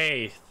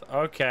Wraith.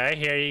 Okay,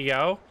 here you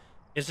go.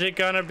 Is it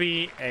gonna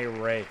be a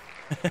Wraith?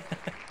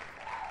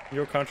 In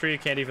your country, you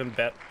can't even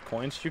bet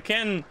coins. You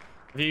can,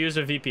 if you use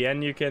a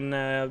VPN, you can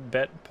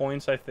bet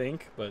points, I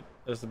think, but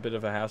there's a bit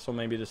of a hassle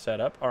maybe to set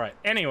up. All right,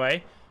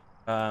 anyway,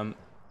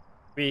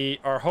 we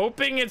are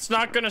hoping it's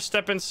not going to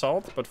step in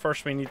salt, but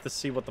first we need to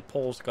see what the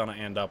poll's going to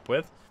end up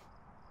with.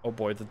 Oh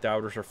boy, the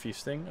doubters are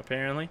feasting,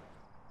 apparently.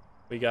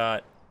 We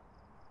got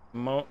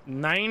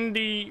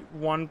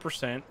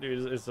 91%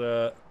 is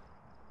a...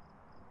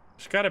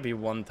 There's got to be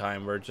one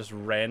time where it just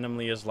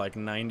randomly is like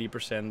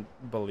 90%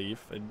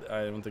 belief.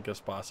 I don't think that's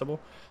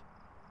possible.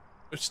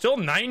 It's still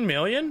 9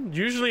 million.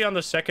 Usually on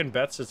the second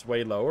bets it's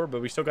way lower,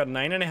 but we still got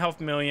 9.5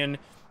 million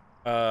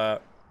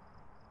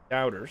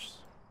doubters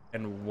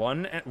and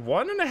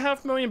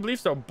 1.5 million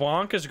beliefs. So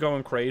Bonk is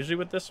going crazy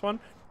with this one.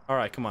 All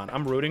right, come on,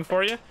 I'm rooting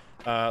for you.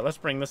 Let's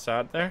bring this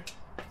out there.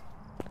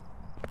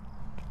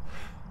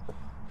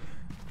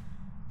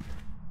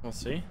 We'll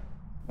see.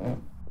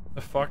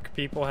 The fuck,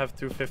 people have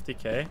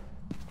 250k.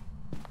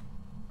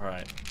 All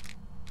right,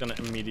 gonna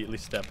immediately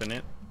step in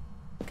it.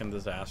 Fucking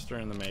disaster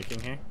in the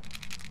making here.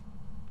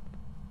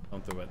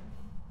 Don't do it.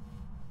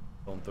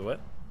 Don't do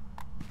it.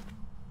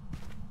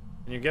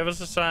 Can you give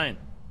us a sign?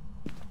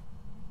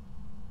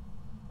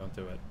 Don't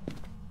do it.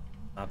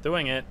 Not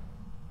doing it.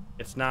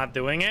 It's not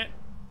doing it.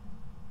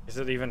 Is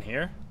it even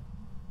here?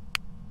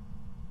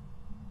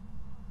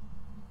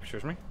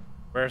 Excuse me?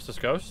 Where's this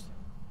ghost?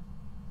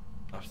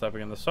 Stop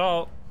stepping in the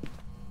salt.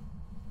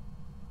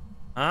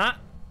 Huh?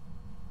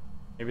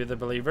 Maybe the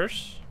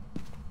believers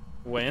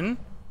win.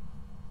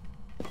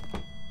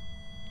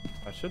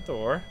 Touch the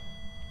door.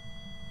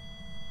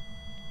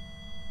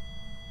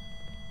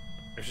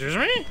 Excuse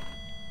me?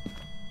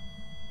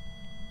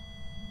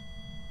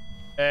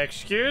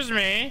 Excuse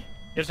me?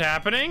 It's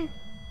happening?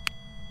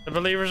 The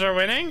believers are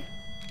winning?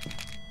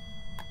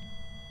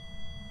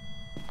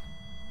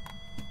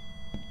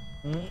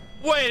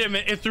 Wait a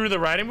minute, it threw the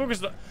writing book?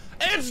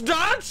 It's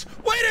dots?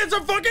 Wait, it's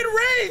a fucking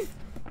wraith!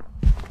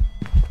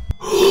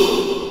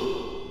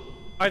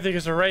 I think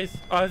it's a wraith.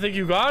 I think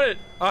you got it.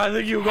 I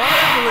think you got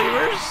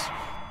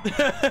it,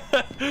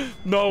 believers.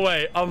 No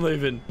way. I'm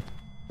leaving.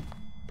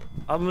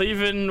 I'm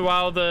leaving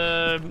while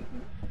the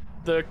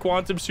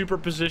quantum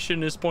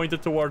superposition is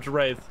pointed towards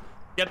wraith.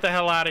 Get the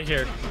hell out of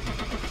here.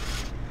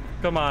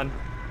 Come on.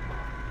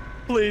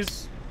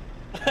 Please.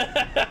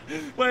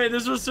 Wait,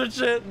 this was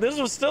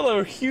still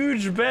a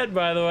huge bet,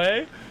 by the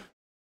way.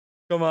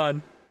 Come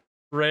on.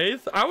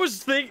 Wraith? I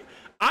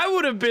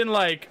would have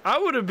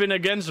been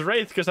against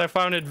wraith because I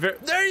found it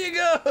there you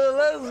go.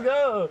 Let's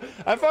go.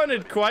 I found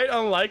it quite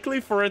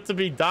unlikely for it to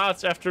be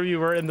dots after you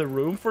were in the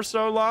room for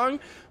so long,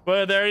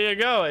 but there you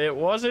go. It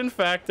was in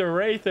fact a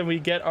wraith, and we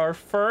get our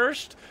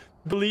first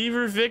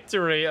believer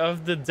victory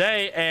of the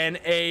day, and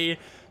a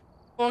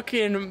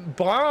fucking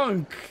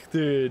bonk,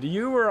 dude.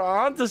 You were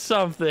onto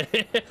something.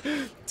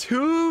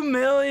 2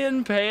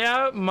 million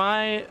payout,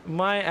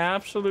 my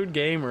absolute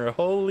gamer.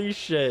 Holy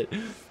shit.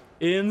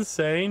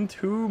 Insane.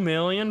 2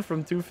 million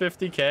from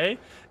 250k,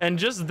 and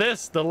just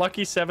this, the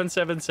lucky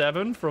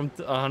 777 from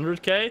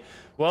 100k.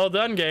 Well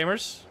done,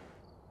 gamers.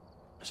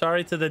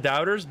 Sorry to the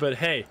doubters, but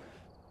hey,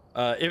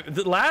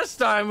 the last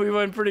time we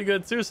went pretty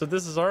good too, so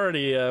this is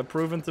already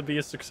proven to be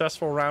a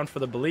successful round for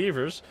the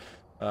believers.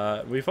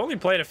 We've only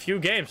played a few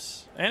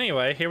games.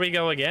 Anyway, here we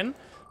go again.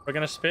 We're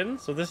gonna spin.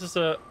 So this is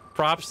a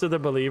props to the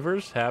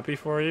believers. Happy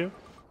for you.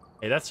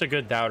 Hey, that's a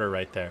good doubter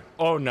right there.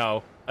 Oh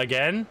no,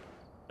 again?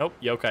 Nope,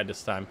 yokai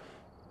this time.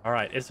 All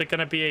right, is it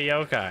gonna be a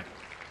yokai?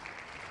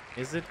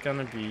 Is it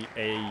gonna be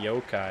a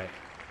yokai?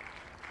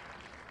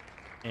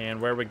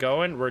 And where are we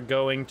going? We're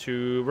going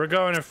to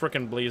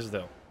frickin'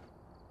 Bleasdale,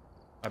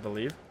 I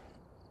believe.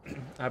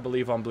 I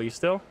believe on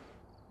Bleasdale.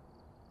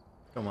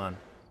 Come on.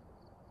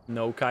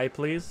 No Kai,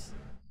 please.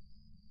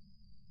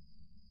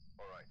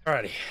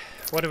 Alrighty,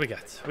 what do we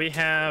got? We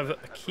have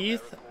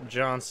Keith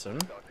Johnson.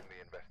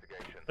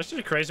 That's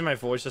just crazy. My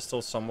voice is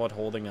still somewhat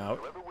holding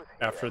out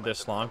after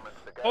this long.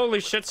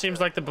 Holy shit! Seems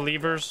like the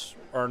believers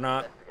are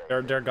not.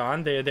 They're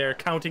gone. They're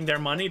counting their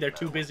money. They're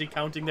too busy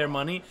counting their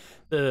money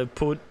to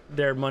put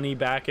their money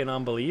back in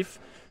unbelief.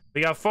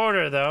 We got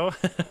Forder though,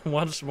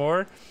 once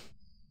more,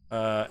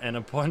 and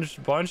a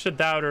bunch of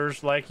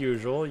doubters like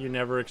usual. You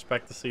never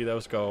expect to see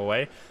those go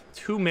away.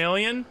 2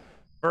 million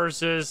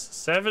versus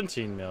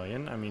 17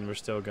 million. I mean, we're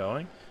still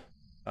going.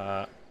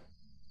 I'll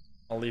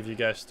leave you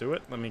guys to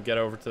it. Let me get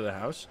over to the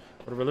house.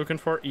 What are we looking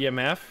for?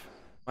 EMF,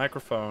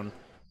 microphone,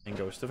 and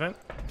ghost event.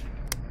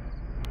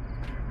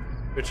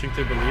 Switching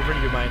to believer,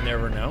 you might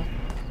never know.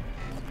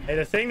 Hey,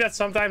 the thing that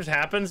sometimes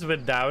happens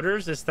with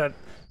doubters is that,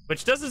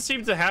 which doesn't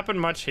seem to happen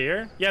much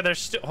here. Yeah, there's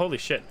still, holy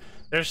shit,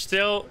 there's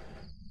still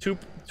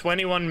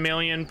 21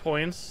 million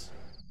points,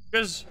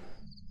 because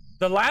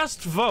the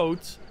last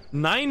vote,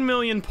 9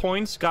 million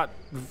points got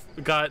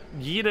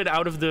yeeted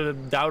out of the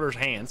doubters'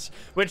 hands,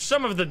 which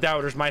some of the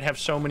doubters might have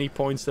so many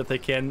points that they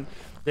can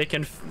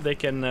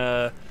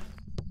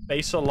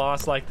face a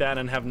loss like that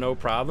and have no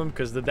problem,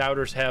 because the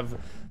doubters have,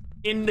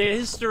 in the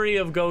history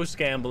of ghost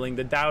gambling,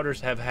 the doubters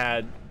have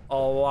had a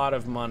lot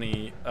of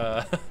money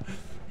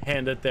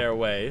handed their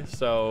way,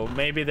 so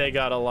maybe they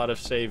got a lot of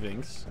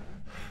savings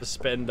to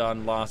spend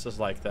on losses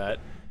like that.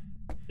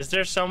 Is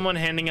there someone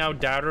handing out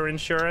doubter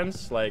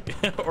insurance, like,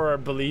 or a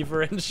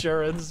believer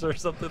insurance or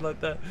something like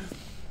that?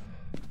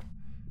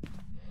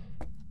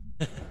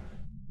 Like,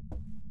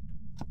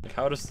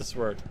 how does this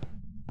work?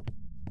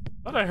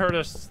 Thought I heard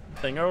a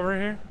thing over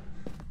here.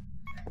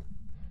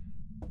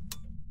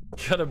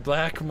 Got a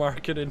black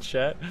market in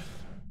chat.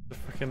 The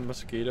freaking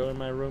mosquito in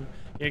my room.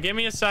 Here, give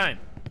me a sign.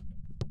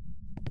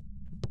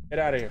 Get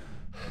out of here.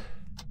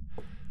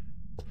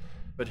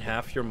 Put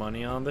half your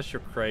money on this.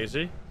 You're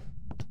crazy.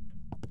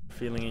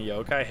 Feeling a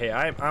yokai? Hey,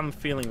 I'm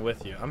feeling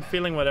with you. I'm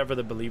feeling whatever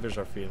the believers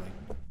are feeling.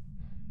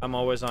 I'm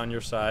always on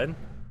your side.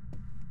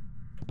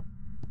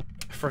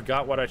 I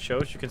forgot what I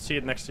chose. You can see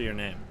it next to your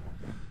name.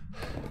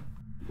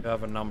 You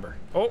have a number.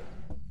 Oh.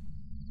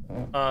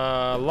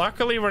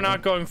 Luckily we're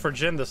not going for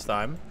Jin this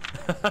time.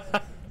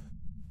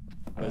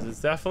 Because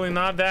it's definitely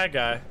not that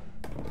guy.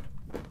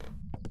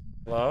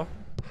 Hello?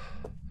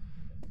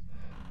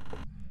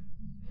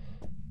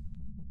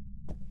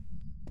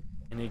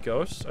 Any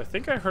ghosts? I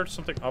think I heard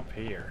something up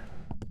here.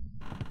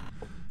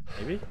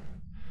 Maybe?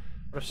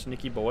 What a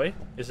sneaky boy.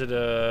 Is it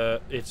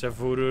a... It's a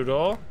voodoo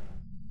doll?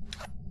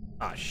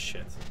 Ah,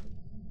 shit.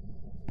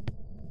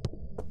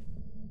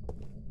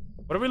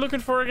 What are we looking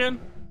for again?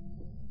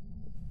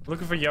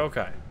 Looking for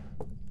yokai.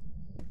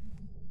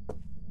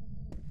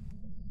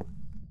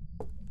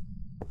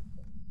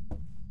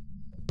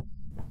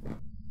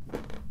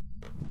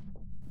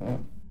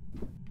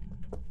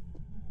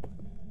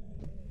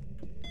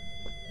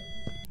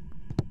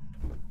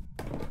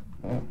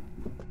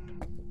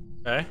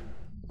 Okay.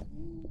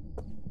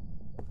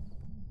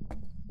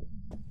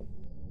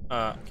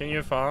 Can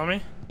you follow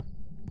me?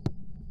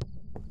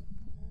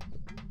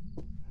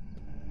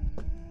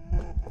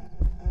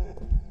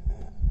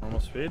 Normal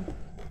speed?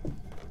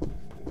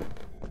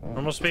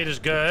 Normal speed is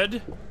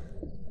good.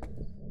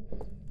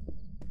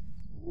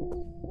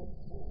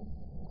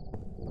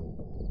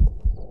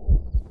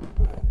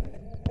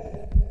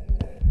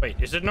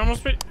 Is it normal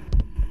speed?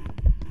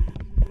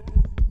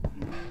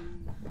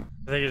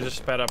 I think it just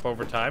sped up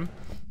over time.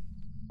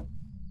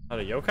 Not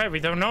a yokai? We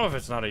don't know if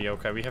it's not a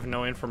yokai. We have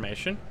no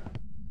information.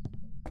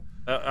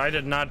 I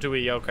did not do a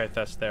yokai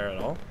test there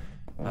at all.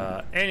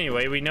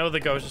 Anyway, we know the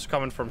ghost is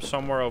coming from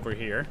somewhere over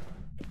here.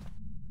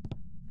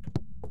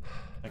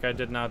 Like, I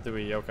did not do a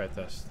yokai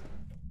test.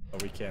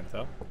 But we can't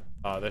tell.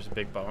 Oh, there's a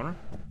big boner.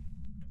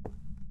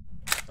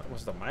 That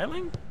was the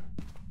Myling?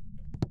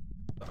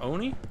 The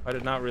Oni? I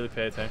did not really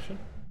pay attention.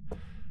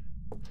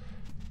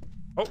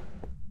 Oh.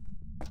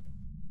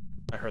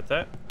 I heard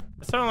that.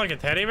 It sounded like a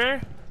teddy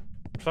bear?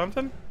 Or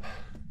something?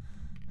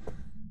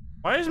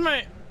 Why is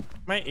my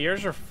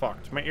ears are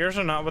fucked? My ears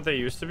are not what they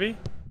used to be.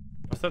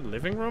 Was that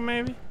living room,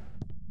 maybe?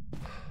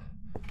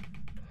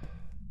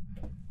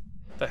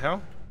 What the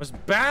hell? Was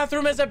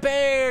bathroom as a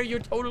bear? You're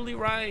totally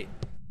right.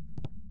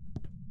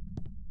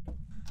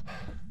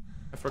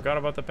 I forgot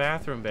about the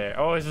bathroom bear.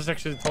 Oh, is this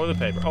actually the toilet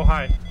paper? Oh,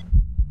 hi.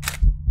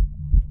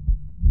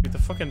 Dude, the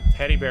fucking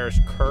teddy bear is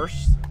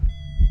cursed.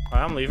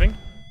 Alright, I'm leaving.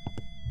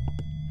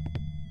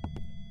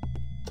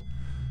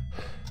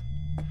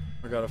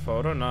 We got a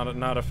photo,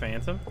 not a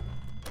phantom.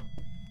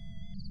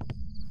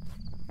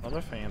 Not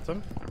a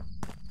phantom.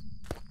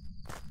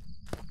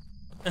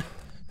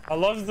 I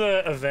love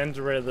the event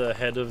where the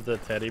head of the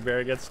teddy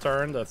bear gets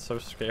turned. That's so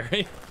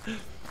scary.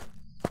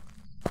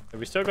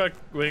 we still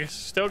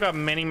got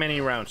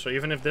many rounds. So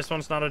even if this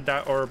one's not a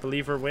doubt or a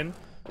believer win,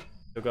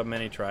 still got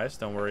many tries.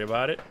 Don't worry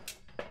about it.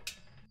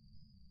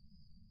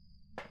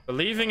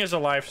 Believing is a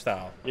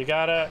lifestyle. You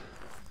gotta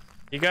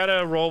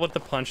roll with the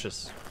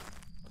punches.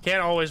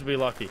 Can't always be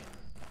lucky.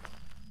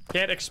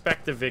 Can't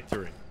expect a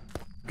victory.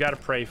 You gotta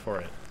pray for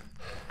it.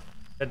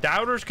 The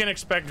doubters can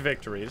expect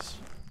victories,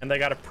 and they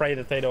gotta pray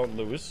that they don't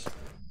lose.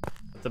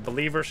 But the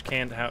believers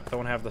don't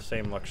have the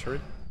same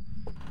luxury.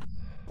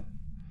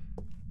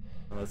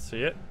 Let's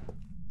see it.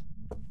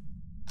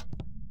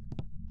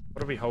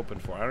 What are we hoping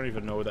for? I don't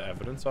even know the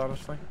evidence,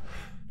 honestly.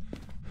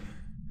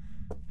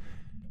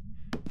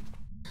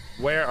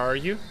 Where are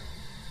you?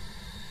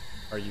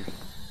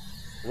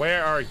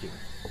 Where are you?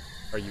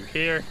 Are you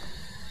here?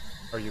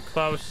 Are you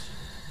close?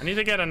 I need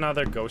to get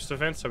another ghost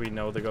event so we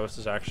know the ghost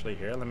is actually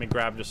here. Let me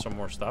grab just some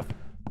more stuff.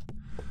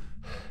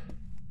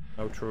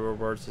 No truer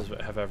words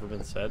have ever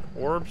been said.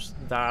 Orbs,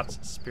 dots,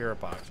 spirit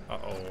box.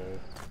 Uh-oh.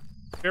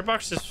 Spirit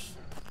box is...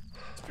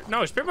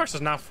 No, spirit box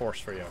is not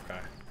forced for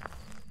yokai.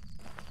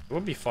 It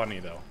would be funny,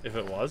 though, if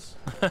it was.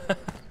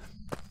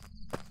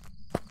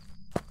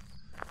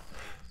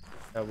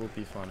 That would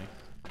be funny.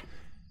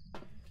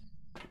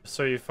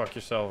 So you fuck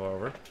yourself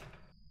over.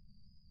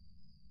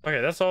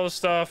 Okay, that's all the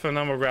stuff, and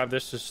then we'll grab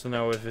this just to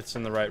know if it's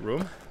in the right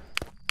room.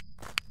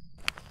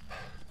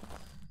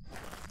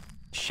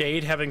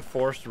 Shade having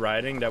forced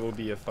riding, that would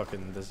be a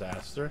fucking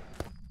disaster.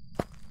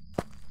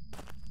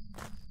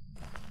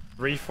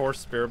 3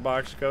 forced spirit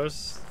box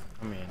ghosts.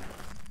 I mean,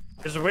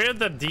 it's weird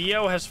that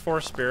Dio has 4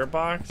 spirit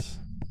box.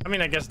 I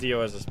mean, I guess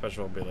Dio has a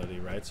special ability,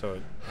 right?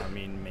 So, I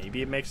mean,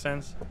 maybe it makes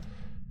sense.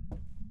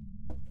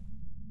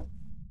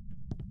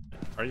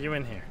 Are you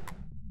in here?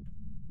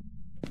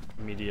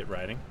 Immediate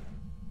riding.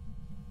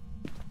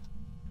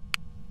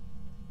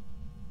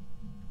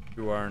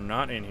 You are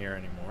not in here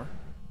anymore.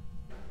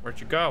 Where'd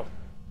you go?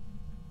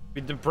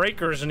 The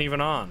breaker isn't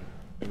even on.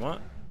 Wait,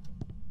 what?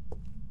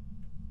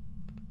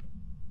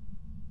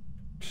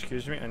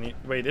 Excuse me, I need...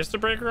 Wait, is the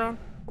breaker on?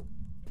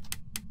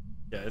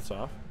 Yeah, it's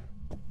off.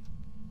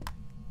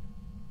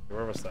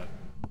 Where was that?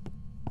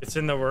 It's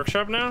in the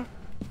workshop now?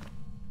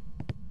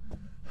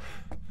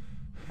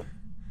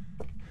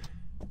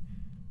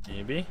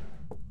 Maybe.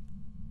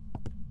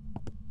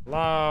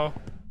 Hello?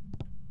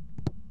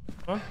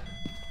 Huh?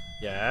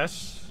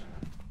 Yes.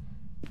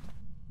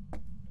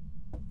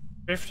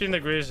 15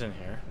 degrees in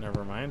here.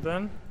 Never mind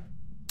then.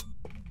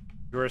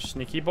 You're a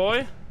sneaky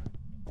boy.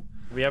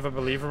 Do we have a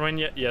believer win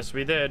yet? Yes,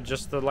 we did.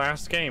 Just the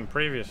last game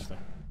previously.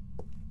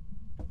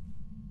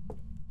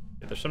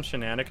 Yeah, there's some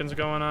shenanigans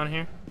going on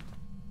here.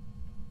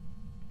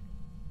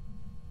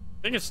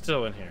 I think it's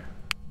still in here.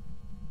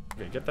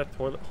 Okay, get that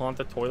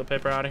haunted toilet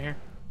paper out of here.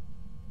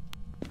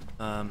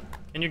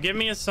 Can you give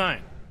me a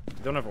sign?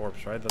 You don't have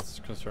orbs, right? That's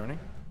concerning.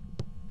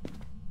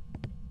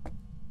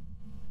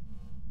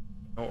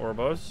 No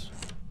orbos.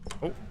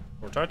 Oh,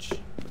 or touch.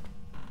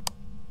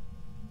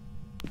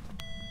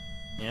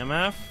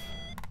 EMF.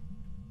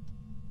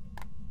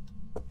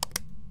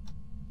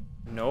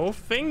 No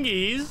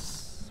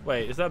fingies.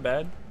 Wait, is that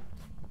bad?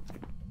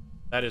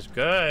 That is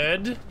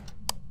good.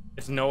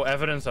 It's no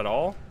evidence at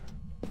all.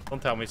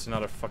 Don't tell me it's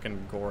not a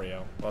fucking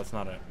Goryo. Well, it's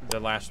not a... The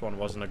last one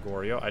wasn't a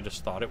Goryo. I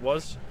just thought it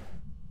was.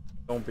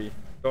 Don't be.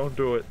 Don't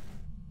do it.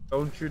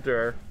 Don't you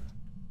dare.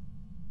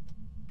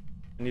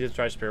 I need to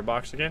try spirit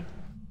box again.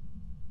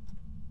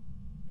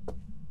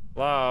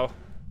 Hello?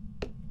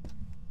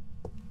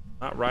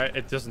 Not right.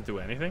 It doesn't do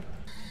anything.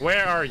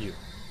 Where are you?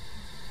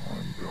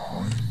 I'm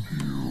behind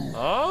you.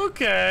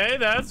 Okay,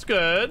 that's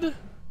good.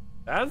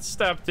 That's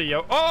step to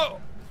yo.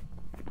 Oh!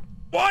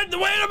 What? Wait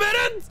a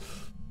minute!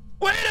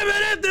 Wait a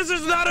minute! This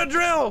is not a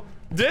drill!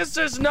 This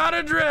is not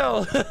a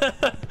drill.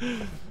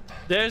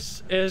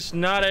 This is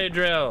not a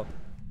drill.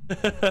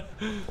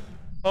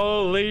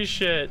 Holy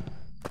shit.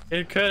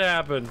 It could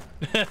happen.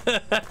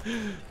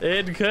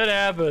 It could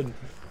happen.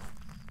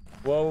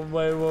 Whoa,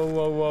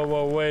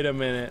 wait a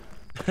minute.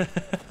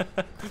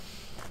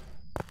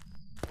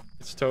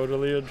 It's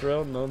totally a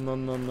drill. No.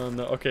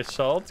 Okay,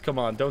 Salt, come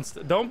on.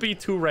 Don't be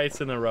 2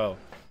 wraiths in a row.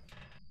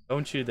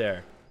 Don't you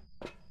dare.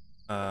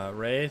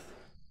 Wraith.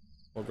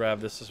 We'll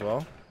grab this as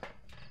well.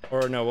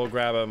 Or no, we'll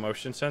grab a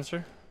motion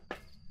sensor.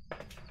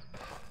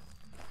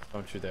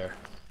 Don't you dare.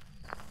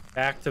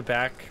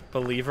 Back-to-back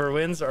believer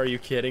wins? Are you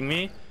kidding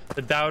me?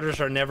 The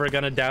doubters are never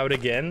gonna doubt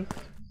again.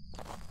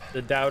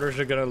 The doubters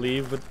are gonna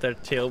leave with their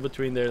tail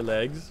between their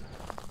legs.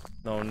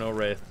 No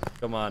Wraith.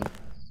 Come on.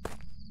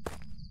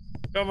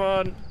 Come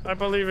on. I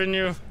believe in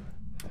you.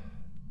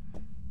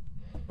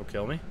 Don't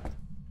kill me.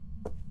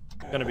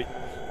 I'm gonna be...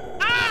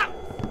 Ah!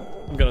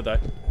 I'm gonna die.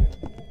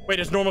 Wait,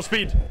 it's normal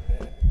speed.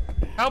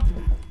 Help!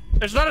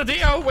 It's not a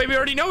Dio! Wait, we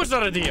already know it's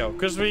not a Dio,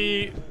 because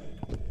we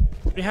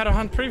had a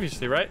hunt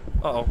previously, right?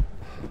 Uh-oh.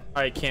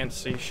 I can't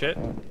see shit.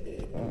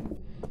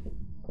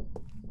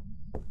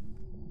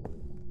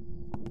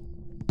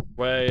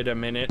 Wait a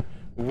minute.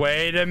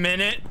 Wait a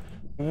minute.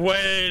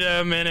 Wait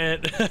a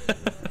minute.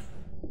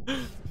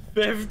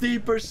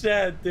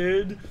 50%,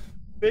 dude.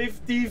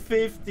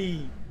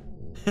 50-50.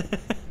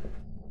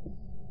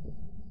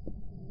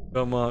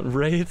 Come on,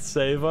 Wraith,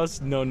 save us.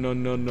 No.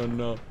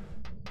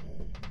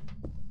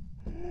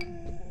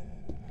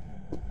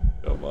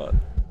 Come on.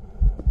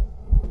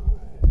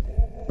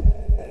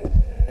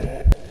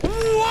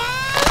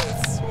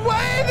 What?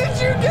 Why did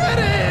you get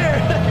here?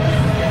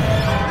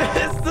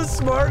 It's the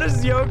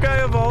smartest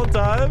yokai of all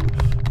time.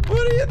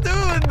 What are you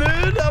doing,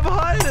 dude? I'm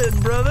hiding,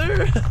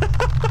 brother.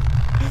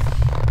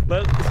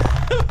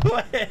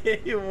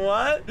 Wait,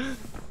 what?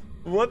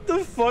 What the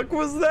fuck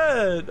was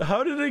that?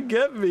 How did it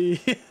get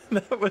me?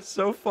 That was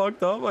so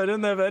fucked up. I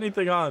didn't have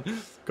anything on.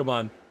 Come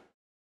on.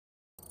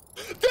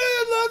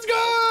 Dude, let's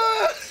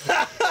go!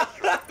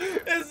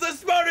 It's the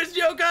smartest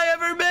yokai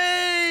ever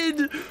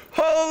made!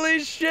 Holy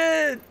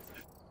shit!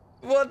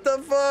 What the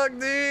fuck,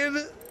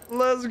 dude?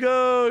 Let's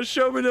go.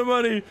 Show me the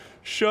money.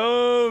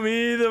 Show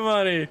me the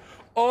money.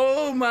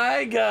 Oh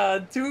my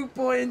god.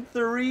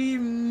 2.3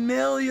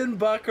 million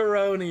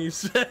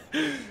buckaronis.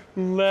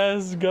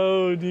 Let's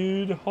go,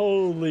 dude.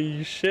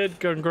 Holy shit.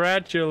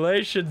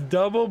 Congratulations.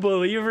 Double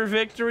believer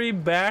victory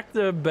back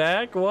to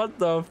back. What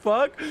the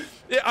fuck?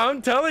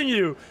 I'm telling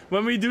you,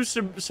 when we do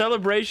some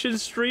celebration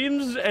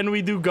streams and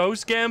we do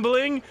ghost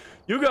gambling,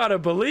 you gotta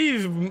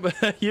believe.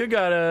 You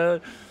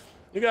gotta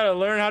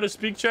learn how to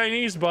speak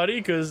Chinese, buddy,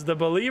 because the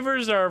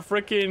believers are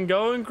freaking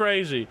going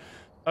crazy.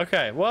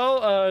 Okay,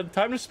 well,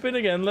 time to spin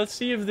again. Let's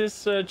see if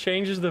this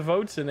changes the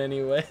votes in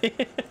any way.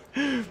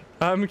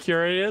 I'm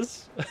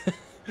curious.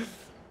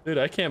 Dude,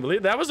 I can't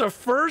believe that was a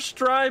first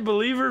try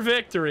believer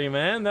victory,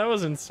 man. That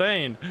was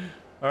insane.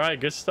 All right,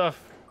 good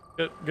stuff.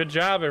 Good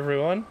job,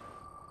 everyone.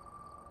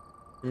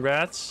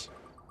 Congrats.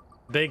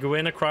 Big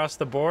win across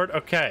the board.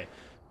 Okay,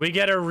 we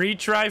get a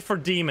retry for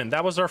Demon.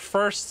 That was our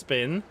first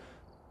spin.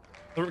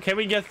 Can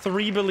we get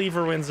 3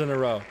 believer wins in a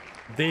row?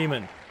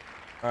 Demon.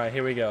 All right,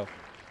 here we go.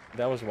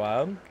 That was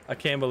wild. I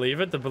can't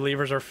believe it. The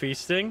believers are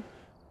feasting.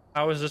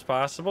 How is this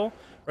possible?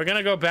 We're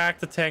gonna go back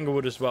to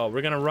Tanglewood as well.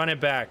 We're gonna run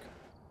it back.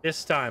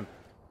 This time.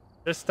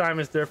 This time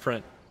is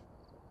different.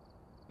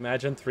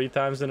 Imagine 3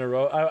 times in a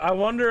row. I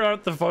wonder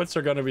what the votes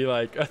are gonna be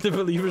like. Are the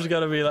believers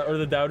gonna be like, or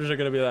the doubters are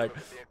gonna be like,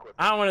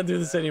 I don't want to do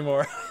this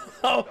anymore.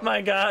 Oh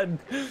my god.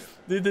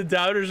 Dude, the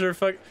doubters are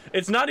fuck.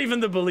 It's not even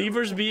the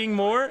believers being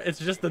more. It's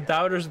just the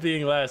doubters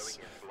being less.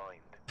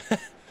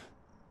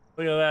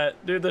 Look at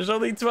that. Dude, there's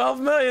only 12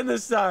 million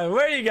this time.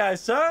 Where are you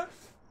guys, huh?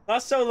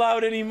 Not so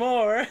loud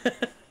anymore.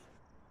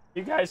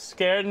 You guys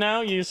scared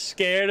now? You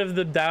scared of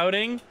the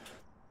doubting?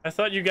 I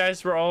thought you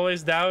guys were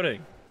always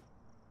doubting.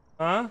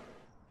 Huh?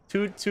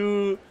 Two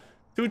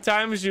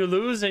times you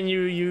lose and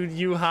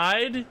you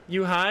hide?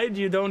 You hide?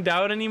 You don't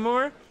doubt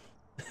anymore?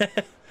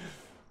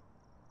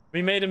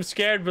 We made him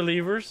scared,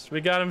 believers.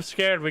 We got him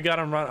scared. We got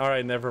him run. All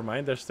right, never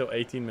mind. There's still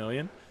 18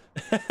 million.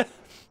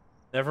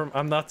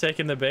 I'm not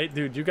taking the bait.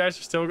 Dude, you guys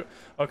are still...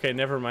 Okay,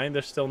 never mind.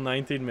 There's still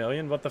 19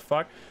 million. What the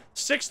fuck?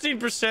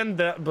 16%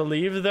 that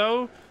believe,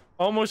 though.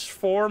 Almost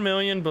 4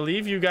 million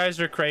believe. You guys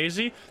are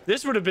crazy.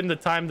 This would have been the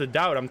time to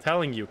doubt, I'm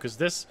telling you. Because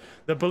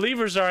the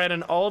believers are at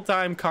an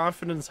all-time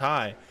confidence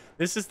high.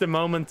 This is the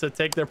moment to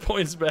take their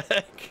points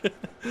back.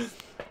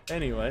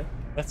 Anyway,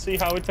 let's see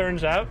how it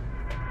turns out.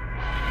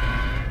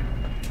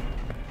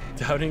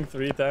 Doubting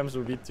 3 times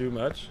would be too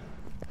much.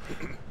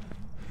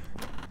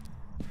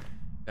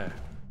 Okay.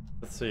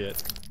 Let's see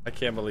it. I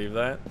can't believe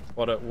that.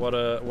 What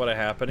a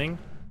happening.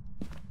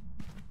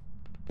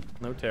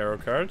 No tarot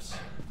cards.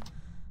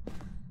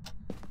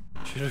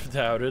 Should have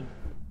doubted.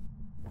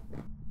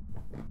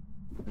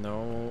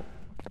 No.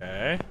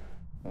 Okay.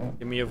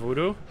 Give me a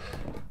voodoo.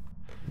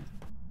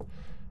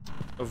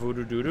 A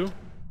voodoo doodoo.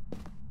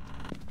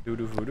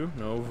 Doodoo voodoo.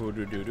 No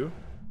voodoo doodoo.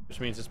 Which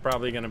means it's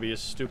probably gonna be a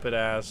stupid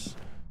ass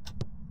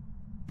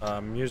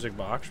music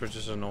box, which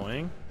is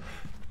annoying.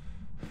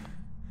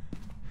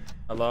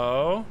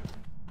 Hello?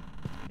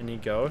 Any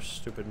ghost?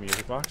 Stupid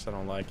music box. I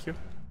don't like you.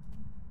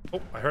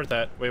 Oh, I heard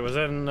that. Wait, was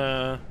that in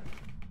the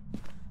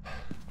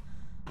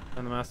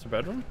master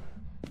bedroom?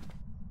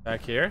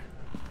 Back here?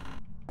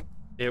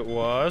 It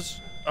was.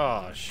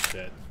 Oh,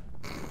 shit.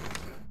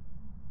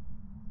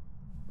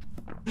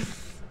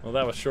 Well,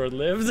 that was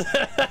short-lived.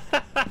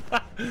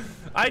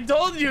 I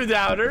told you,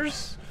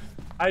 doubters.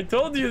 I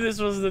told you this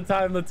was the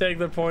time to take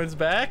the points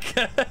back.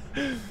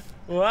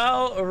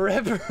 Well,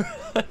 rip.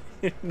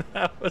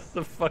 That was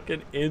the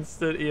fucking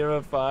instant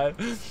EMF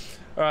 5.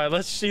 All right,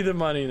 let's see the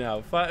money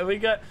now. We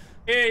got.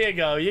 Here you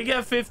go. You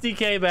get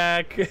 50K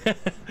back.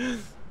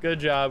 Good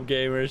job,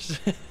 gamers.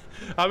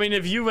 I mean,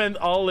 if you went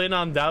all in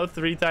on doubt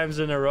 3 times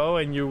in a row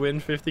and you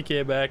win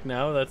 50K back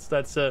now,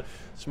 that's a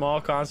small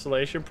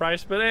consolation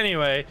prize. But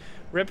anyway,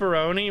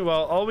 Ripperoni.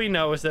 Well, all we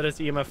know is that it's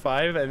EMF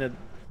 5, and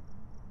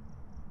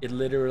it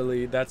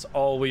literally, that's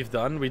all we've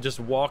done. We just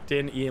walked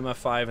in EMF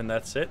 5 and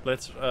that's it.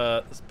 Let's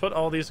put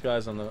all these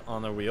guys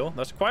on the wheel.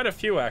 That's quite a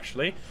few,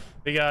 actually.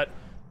 We got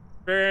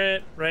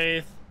Spirit,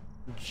 Wraith,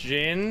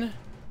 Jin,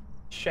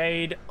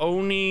 Shade,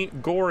 Oni,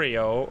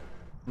 Goryo,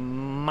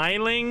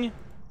 Myling,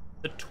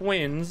 the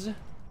twins,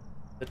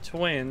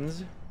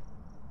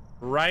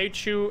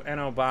 Raichu, and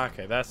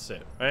Obake. That's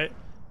it, right?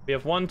 We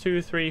have 1,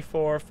 2, 3,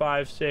 4,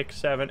 5, 6,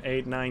 7,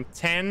 8, 9,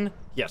 10.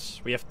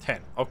 Yes, we have 10.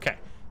 Okay,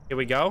 here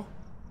we go.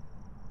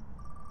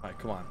 All right,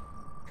 come on.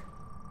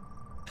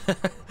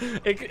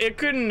 it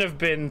couldn't have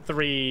been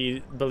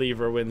 3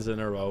 believer wins in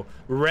a row.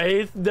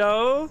 Wraith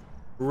though.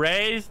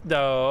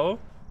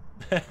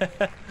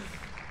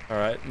 All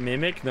right,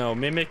 Mimic. No,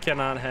 Mimic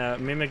cannot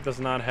have. Mimic does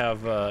not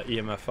have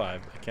EMF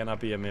 5. It cannot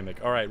be a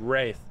Mimic. All right,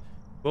 Wraith.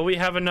 Will we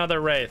have another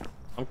Wraith?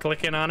 I'm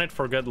clicking on it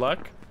for good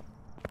luck.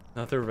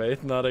 Another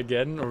Wraith, not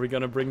again. Are we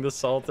gonna bring the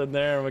salt in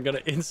there and we're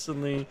gonna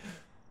instantly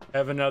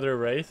have another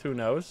Wraith? Who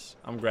knows?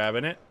 I'm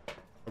grabbing it.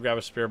 I'll grab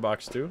a spear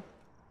box too.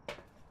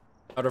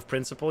 Out of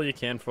principle, you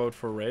can't vote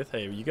for Wraith.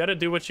 Hey, you gotta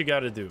do what you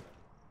gotta do.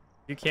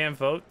 If you can't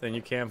vote, then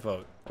you can't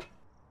vote.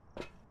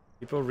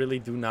 People really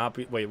do not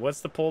be... Wait,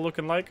 what's the poll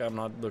looking like? I'm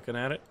not looking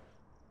at it.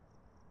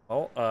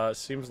 Well,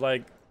 seems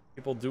like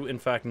people do, in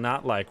fact,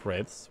 not like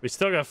Wraiths. We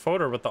still got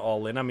Fodor with the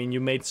all-in. I mean,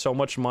 you made so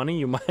much money,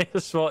 you might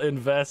as well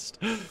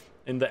invest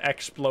in the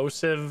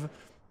explosive,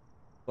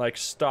 like,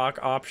 stock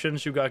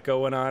options you got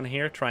going on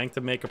here, trying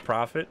to make a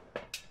profit.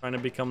 Trying to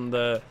become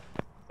the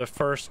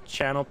first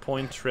channel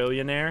point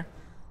trillionaire.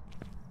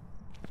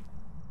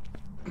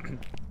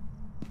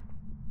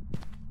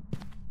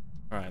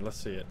 All right, let's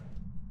see it.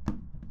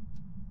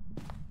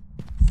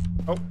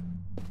 Oh,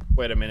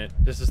 wait a minute.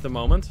 This is the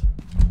moment.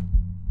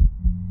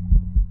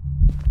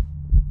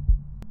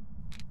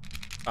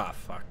 Ah,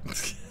 fuck.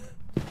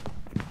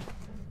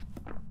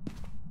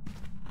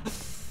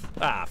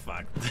 Ah,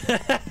 fuck.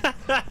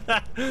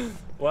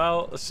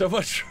 Well, so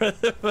much for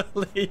the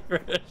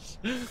believers.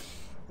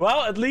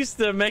 Well, at least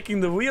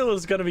making the wheel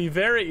is going to be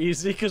very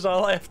easy, because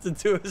all I have to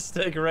do is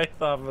take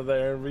Wraith off of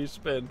there and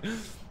respin.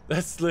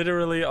 That's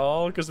literally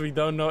all, because we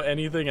don't know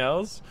anything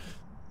else.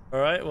 All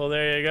right, well,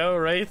 there you go.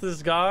 Wraith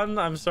is gone.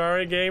 I'm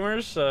sorry,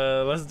 gamers.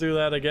 Let's do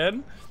that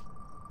again.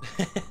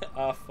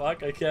 Oh,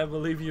 fuck. I can't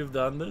believe you've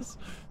done this.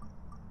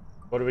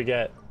 What do we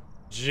get?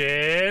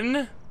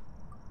 Jin.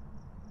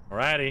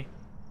 Alrighty.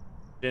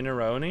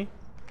 Jinneroni.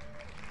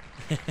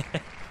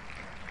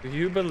 Do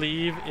you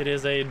believe it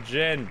is a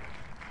Jin?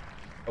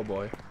 Oh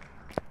boy.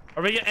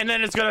 Are we? And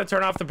then it's gonna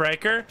turn off the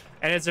breaker,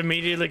 and it's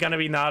immediately gonna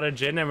be not a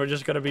Jin, and we're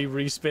just gonna be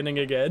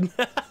respinning again.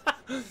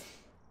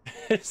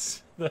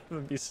 That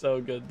would be so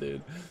good,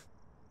 dude.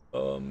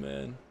 Oh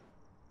man.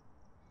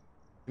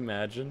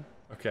 Imagine.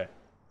 Okay.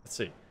 Let's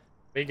see.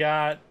 We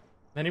got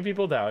many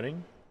people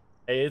doubting.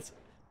 Hey,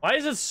 why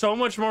is it so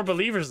much more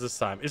believers this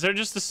time? Is there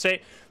just the same?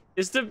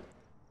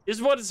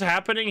 Is what is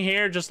happening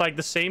here just like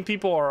the same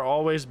people are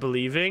always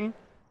believing?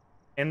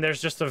 And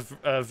there's just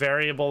a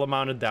variable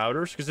amount of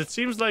doubters, because it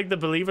seems like the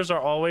believers are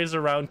always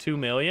around 2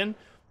 million.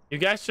 You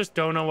guys just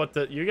don't know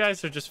what you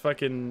guys are just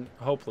fucking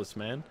hopeless,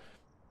 man.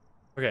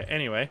 Okay,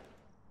 anyway,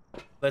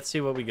 let's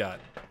see what we got.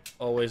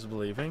 Always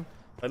believing.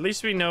 At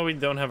least we know we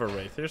don't have a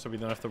Wraith here, so we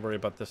don't have to worry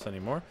about this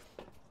anymore.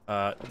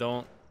 I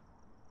don't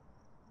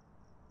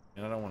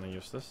want to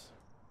use this.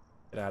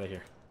 Get out of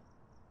here.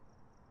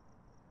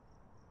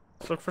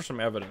 Let's look for some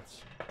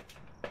evidence.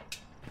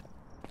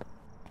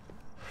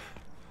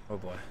 Oh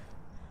boy.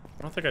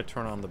 I don't think I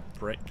turned on the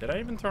brake. Did I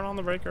even turn on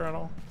the breaker at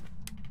all?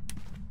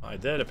 I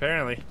did,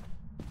 apparently.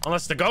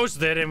 Unless the ghost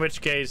did, in which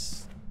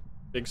case,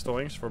 big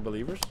stoings for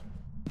believers.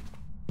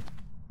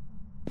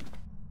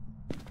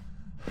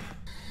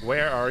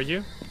 Where are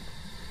you?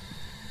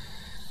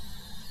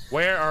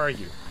 Where are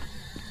you?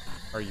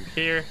 Are you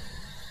here?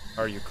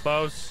 Are you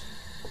close?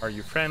 Are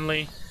you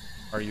friendly?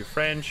 Are you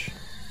French?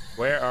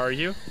 Where are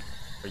you?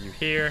 Are you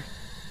here?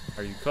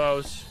 Are you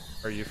close?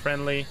 Are you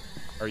friendly?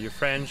 Are you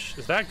French?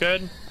 Is that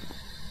good?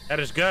 That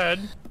is good.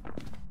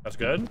 That's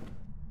good.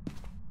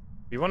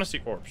 We want to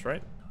see orbs,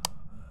 right?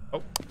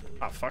 Oh.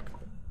 Ah, fuck.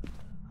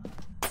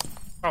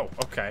 Oh,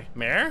 okay.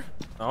 Mayor?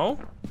 No?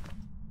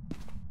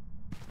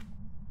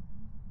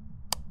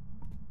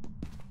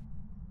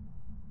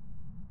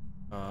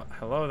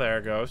 Hello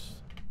there, ghost.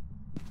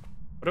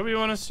 What do we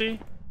want to see?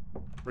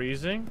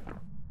 Freezing?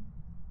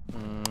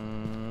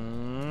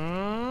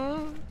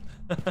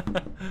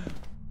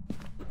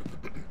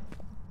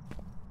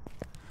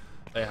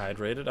 Stay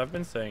hydrated. I've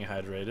been saying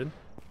hydrated.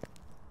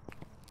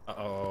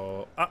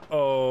 Uh-oh.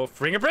 Uh-oh.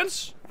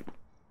 Fingerprints?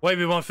 Wait,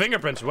 we want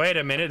fingerprints. Wait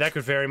a minute. That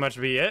could very much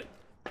be it.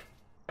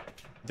 We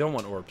don't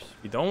want orbs.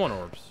 We don't want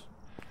orbs.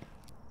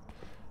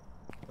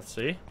 Let's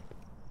see.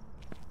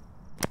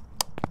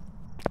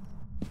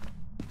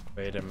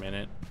 Wait a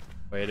minute.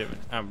 Wait a minute.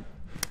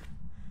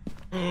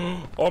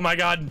 Oh my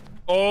god.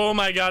 Oh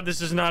my god,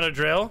 this is not a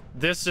drill.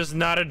 This is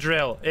not a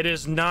drill. It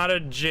is not a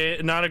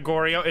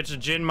Goryo. It's a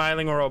Jin,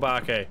 Myling, or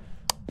Obake.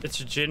 It's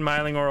a Jin,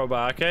 Myling, or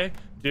Obake.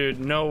 Dude,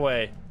 no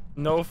way.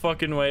 No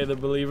fucking way the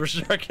believers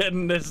are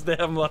getting this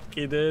damn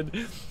lucky,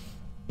 dude.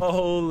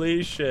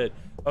 Holy shit.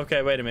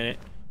 Okay, wait a minute.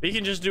 We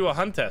can just do a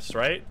hunt test,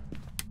 right?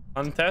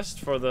 Hunt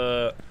test for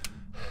the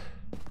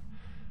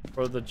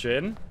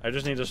Jin. I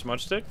just need a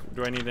smudge stick.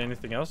 Do I need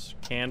anything else?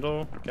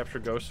 Candle, capture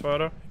ghost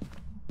photo.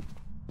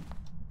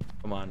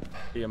 Come on,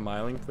 be a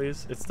Myling,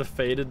 please. It's the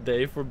fated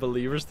day for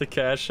believers to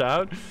cash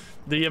out.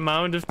 The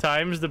amount of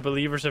times the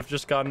believers have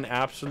just gotten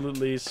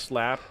absolutely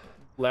slapped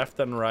left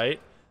and right.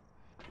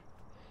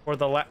 Or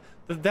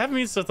that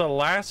means that the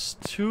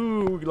last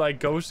two like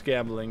ghost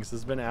gamblings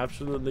has been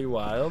absolutely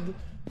wild.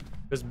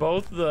 Because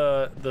both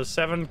the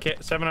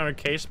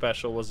 700k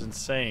special was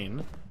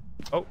insane.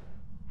 Oh.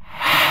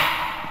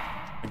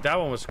 Like, that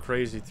one was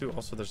crazy too.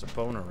 Also, there's a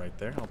boner right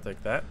there. I'll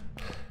take that.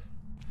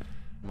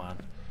 Come on.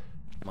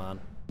 Come on.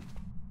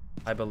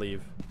 I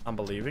believe. I'm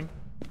believing.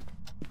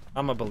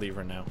 I'm a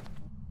believer now.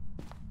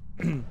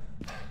 I'm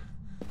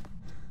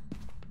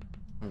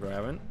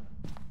grabbing.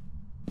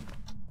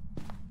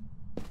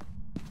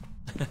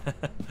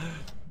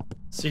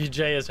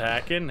 CJ is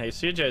hacking. Hey,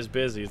 CJ is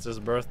busy. It's his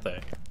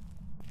birthday.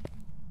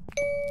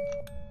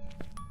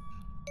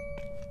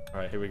 All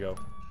right, here we go.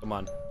 Come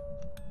on.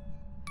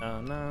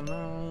 No, no,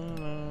 no,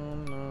 no,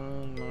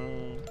 no,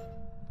 no.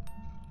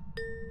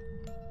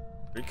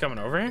 Are you coming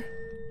over here?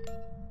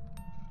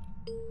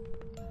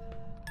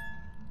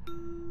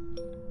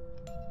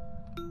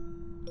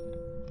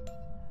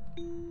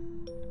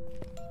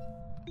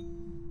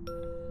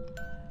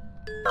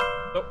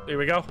 Oh, here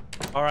we go.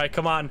 All right,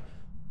 come on.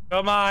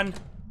 Come on.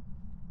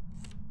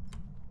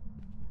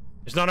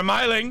 It's not a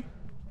Myling.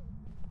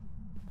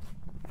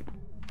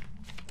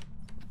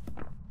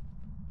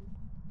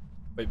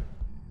 Wait.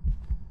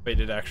 Wait,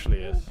 it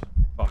actually is.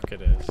 Fuck,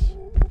 it is.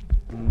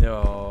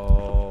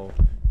 No.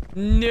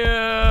 No.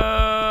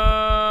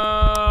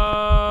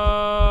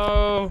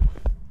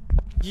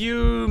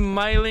 You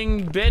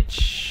Myling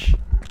bitch.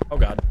 Oh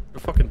god.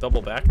 We're fucking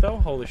double back though.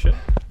 Holy shit.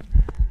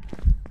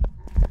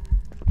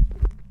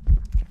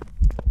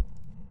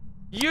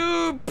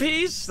 You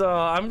piece.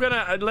 I'm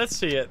gonna let's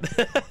see it.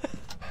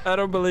 I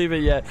don't believe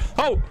it yet.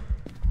 Oh,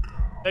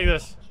 take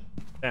this.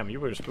 Damn, you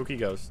were a spooky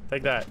ghost.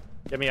 Take that.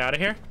 Get me out of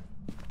here.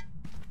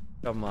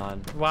 Come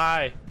on.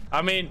 Why?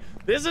 I mean,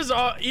 this is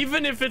all.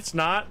 Even if it's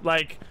not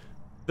like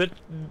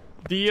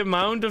the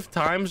amount of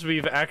times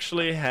we've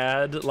actually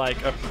had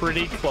like a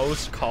pretty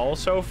close call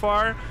so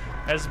far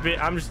has been.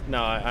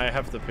 I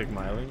have to pick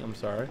Myling. I'm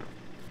sorry.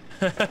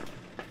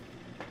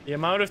 The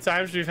amount of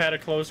times we've had a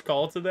close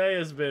call today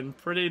has been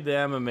pretty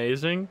damn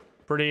amazing.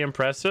 Pretty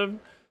impressive.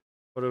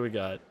 What do we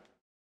got?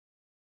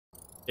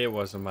 It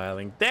wasn't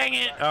Myling. Dang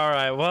it!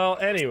 Alright, well,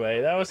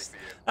 anyway, that was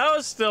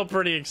still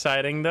pretty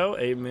exciting though.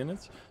 8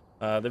 minutes.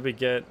 Did we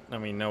get, I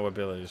mean, no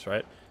abilities,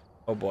 right?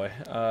 Oh boy.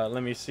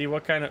 Let me see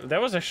what kind of,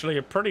 that was actually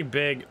a pretty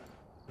big,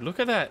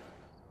 look at that.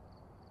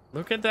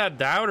 Look at that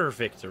doubter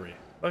victory.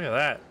 Look at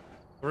that.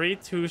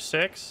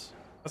 326.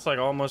 That's like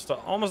almost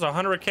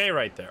 100k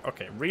right there.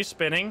 Okay,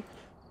 respinning.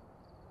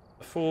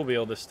 Full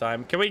wheel this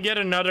time. Can we get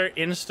another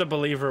insta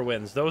believer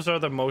wins? Those are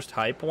the most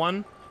hype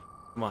one.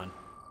 Come on,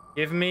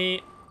 give me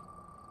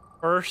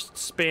first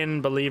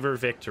spin believer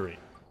victory.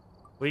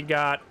 We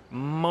got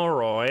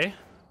Moroi.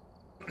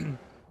 All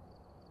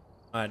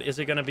right, is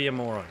it gonna be a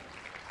Moroi?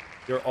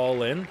 You're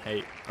all in.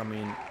 Hey, I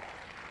mean,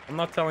 I'm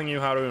not telling you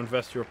how to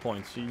invest your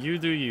points. You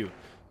do you.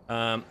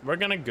 We're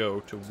gonna go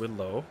to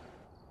Willow.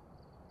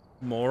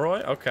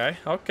 Moroi. Okay,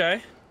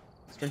 okay.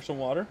 Let's drink some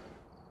water.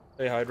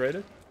 Stay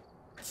hydrated.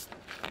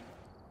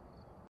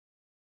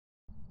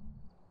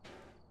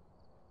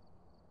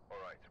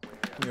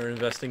 You're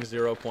investing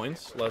 0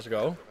 points. Let's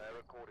go.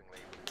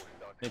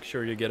 Make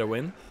sure you get a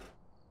win.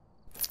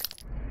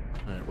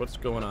 All right, what's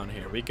going on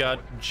here? We got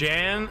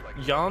Jan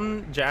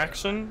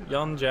Jackson.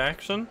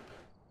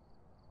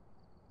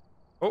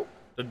 Oh,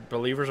 the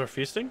believers are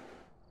feasting.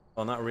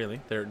 Well, not really.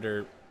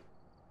 They're.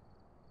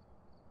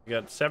 We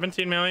got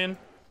 17 million.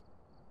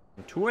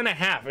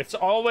 2.5. It's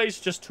always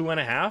just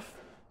 2.5.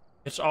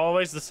 It's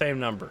always the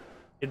same number.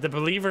 The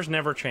believers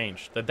never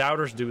change. The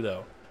doubters do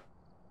though.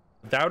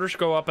 Doubters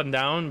go up and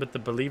down, but the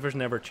believers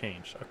never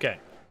change. Okay.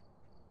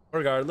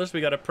 Regardless,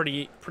 we got a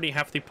pretty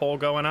hefty poll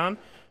going on.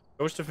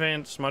 Ghost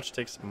event, smudge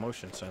takes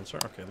motion sensor.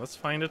 Okay, let's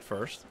find it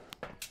first.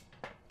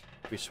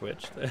 We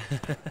switched.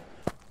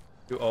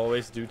 You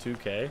always do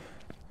 2K.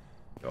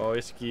 You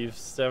always keep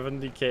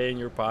 70K in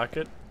your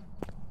pocket.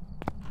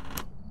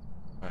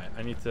 Alright,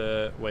 I need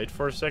to wait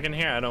for a second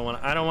here. I don't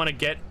want to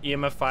get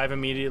EMF 5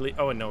 immediately.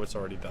 Oh no, it's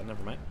already done.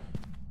 Never mind.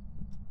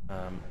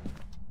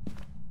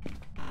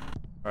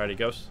 Alrighty,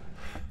 Ghost.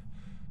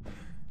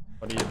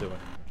 What are you doing?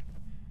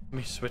 Let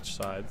me switch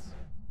sides.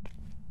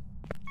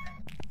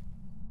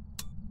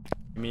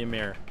 Give me a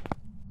mirror.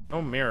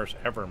 No mirrors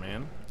ever,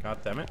 man. God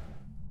damn it.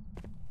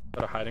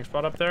 Got a hiding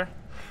spot up there.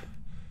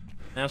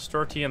 Now,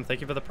 Store TM,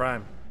 thank you for the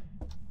prime.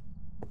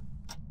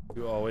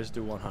 You always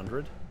do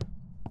 100.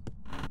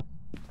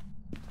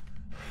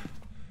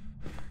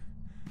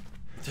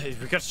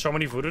 We got so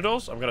many voodoo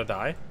dolls. I'm gonna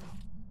die.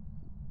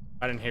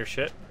 I didn't hear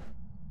shit.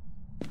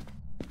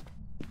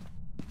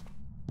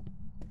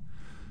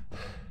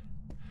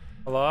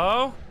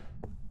 Hello?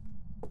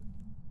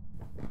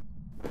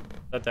 Is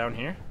that down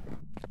here?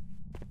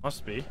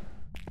 Must be.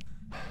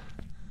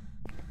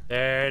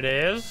 There it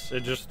is.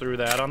 It just threw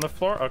that on the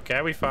floor.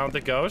 Okay, we found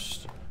the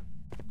ghost.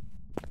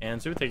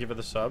 Anzu, thank you for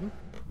the sub.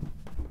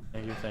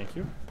 Thank you, thank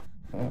you.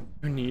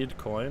 You need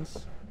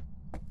coins.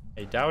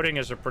 Hey, doubting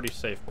is a pretty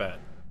safe bet.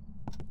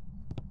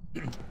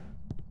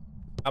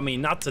 I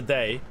mean, not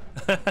today.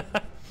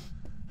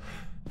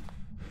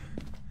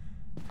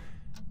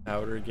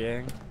 Outer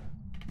gang.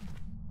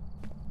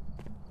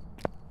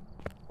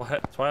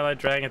 What? Twilight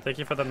Dragon, thank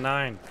you for the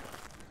 9.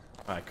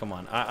 Alright, come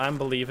on. I'm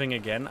believing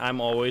again.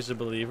 I'm always a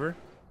believer.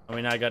 I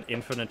mean, I got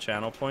infinite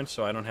channel points,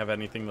 so I don't have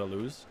anything to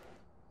lose.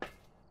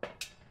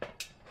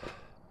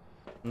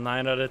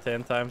 9 out of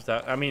 10 times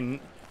doubt. I mean,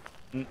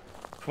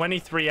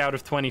 23 out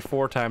of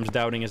 24 times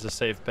doubting is a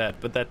safe bet,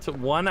 but that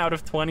 1 out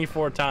of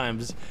 24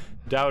 times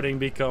doubting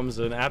becomes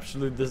an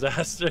absolute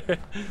disaster.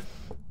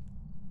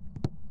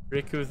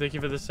 Riku, thank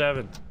you for the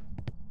 7.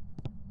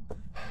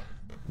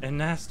 And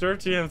Nastor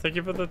TM, thank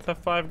you for the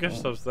top 5 gift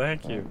subs.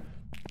 Thank you.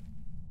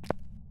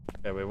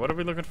 Okay, wait, what are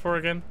we looking for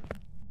again?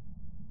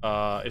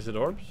 Is it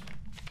orbs?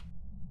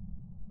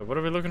 Wait, what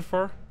are we looking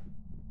for?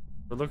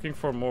 We're looking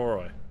for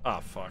Moroi. Ah,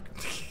 fuck.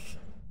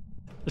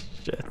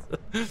 Shit.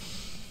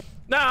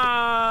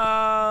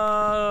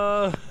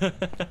 No!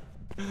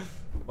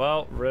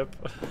 Well, rip.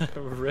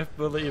 Rip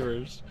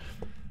believers.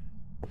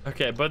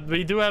 Okay, but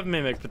we do have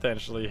Mimic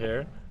potentially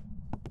here.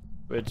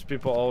 Which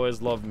people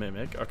always love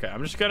Mimic. Okay,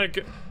 I'm just gonna...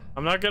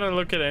 I'm not gonna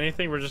look at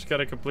anything. We're just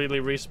gonna completely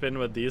respin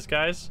with these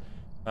guys.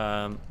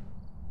 Let's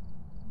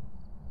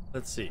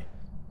see.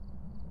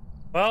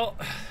 Well,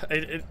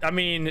 I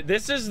mean,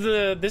 this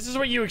is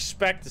what you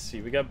expect to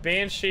see. We got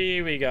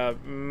Banshee, we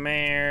got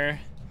Mare.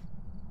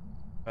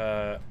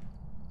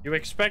 You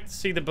expect to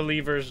see the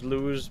believers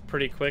lose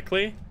pretty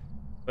quickly,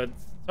 but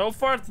so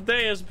far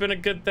today has been a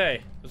good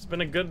day. It's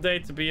been a good day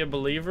to be a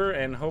believer,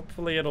 and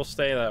hopefully it'll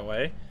stay that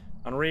way.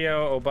 On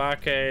Rio,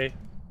 Obake,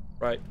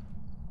 right.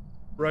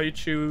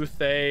 Raichu,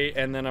 Thay,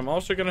 and then I'm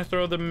also gonna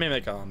throw the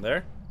Mimic on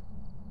there.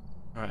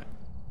 Alright.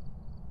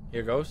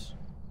 Here goes.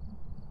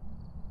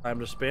 Time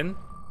to spin.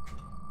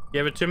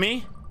 Give it to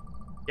me.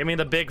 Give me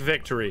the big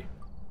victory.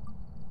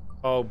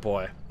 Oh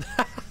boy.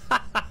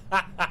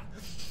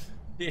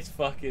 It's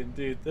fucking,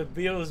 dude. The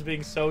wheel is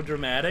being so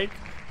dramatic.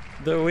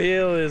 The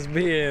wheel is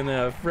being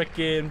a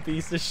freaking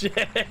piece of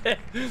shit.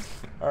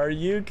 Are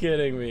you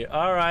kidding me?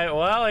 Alright,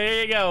 well,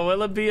 here you go.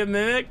 Will it be a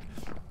Mimic?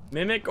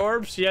 Mimic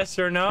orbs, yes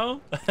or no?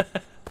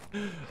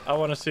 I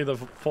want to see the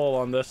poll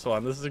on this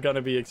one. This is going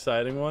to be an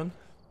exciting one.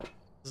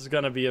 This is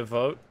going to be a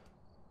vote.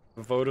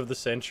 A vote of the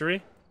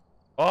century.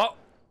 Oh!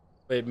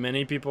 Wait,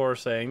 many people are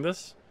saying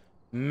this.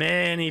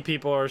 Many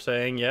people are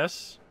saying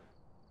yes.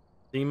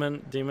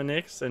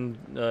 Demonix and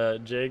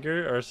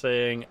Jaeger are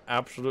saying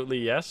absolutely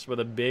yes with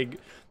a big...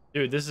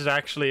 Dude, this is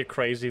actually a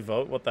crazy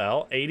vote. What the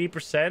hell?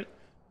 80%?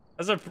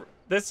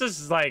 This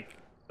is like...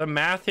 The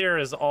math here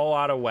is all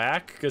out of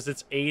whack because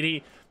it's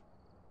 80...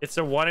 It's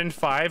a 1 in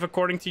 5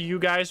 according to you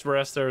guys,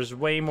 whereas there's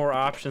way more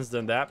options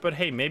than that. But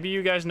hey, maybe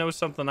you guys know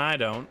something I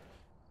don't.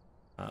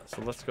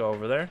 So let's go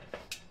over there.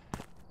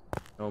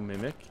 No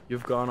Mimic.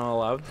 You've gone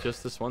all out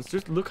just this once.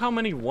 Just look how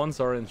many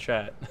ones are in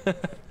chat.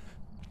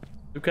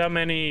 Look how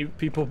many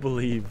people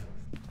believe.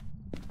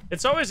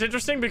 It's always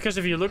interesting because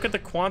if you look at the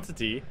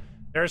quantity,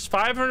 there's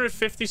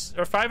 550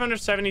 or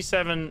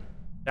 577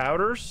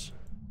 doubters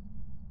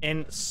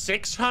and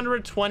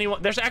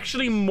 621. There's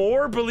actually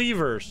more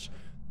believers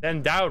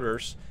than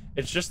doubters.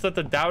 It's just that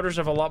the doubters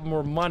have a lot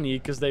more money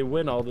because they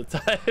win all the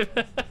time.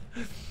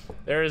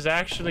 There is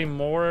actually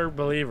more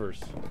believers.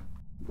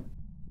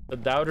 The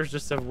doubters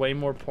just have way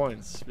more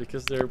points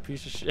because they're a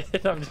piece of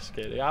shit. I'm just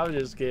kidding. I'm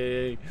just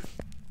kidding.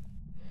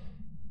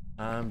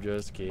 I'm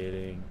just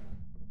kidding.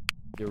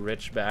 You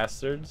rich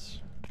bastards.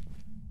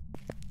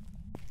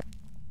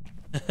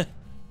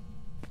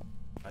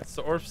 Is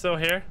the orb still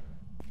here?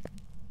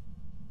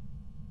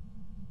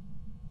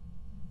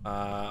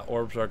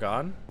 Orbs are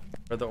gone.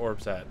 Where are the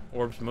orbs at?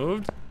 Orbs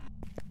moved?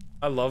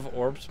 I love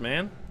orbs,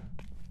 man.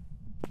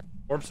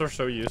 Orbs are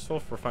so useful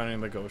for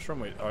finding the ghost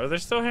room. Wait, are they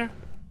still here?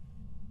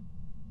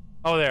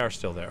 Oh, they are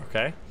still there.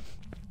 Okay.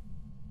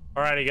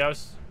 Alrighty,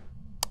 ghosts.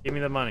 Give me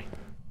the money.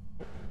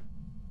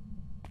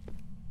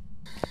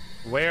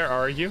 Where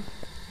are you?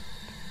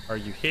 Are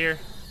you here?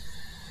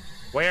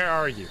 Where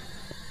are you?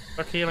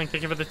 Book healing.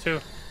 Thank you for the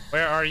 2.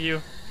 Where are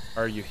you?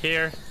 Are you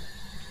here?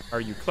 Are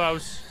you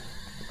close?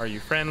 Are you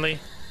friendly?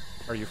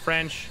 Are you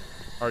French?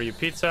 Are you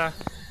pizza?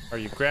 Are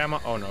you grandma?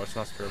 Oh no, it's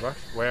not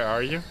Starbucks. Where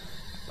are you?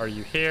 Are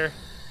you here?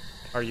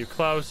 Are you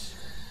close?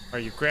 Are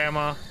you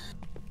grandma?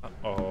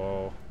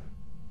 Uh-oh.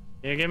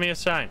 Can you give me a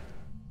sign?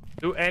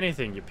 Do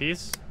anything, you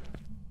piece.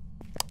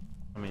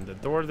 I mean, the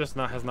door has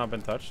not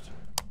been touched.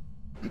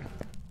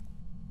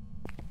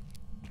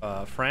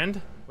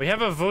 Friend? We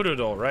have a voodoo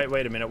doll, right?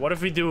 Wait a minute. What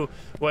if we do...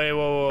 Wait,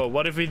 whoa.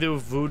 What if we do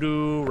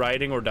voodoo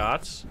writing or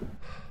dots?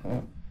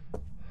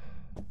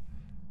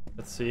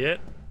 Let's see it.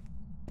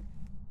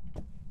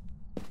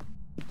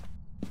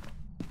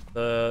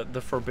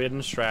 The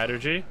forbidden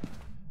strategy.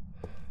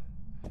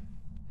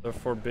 The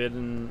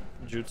forbidden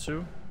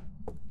jutsu.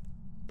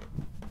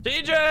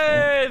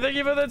 DJ! Thank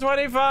you for the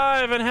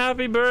 25 and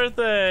happy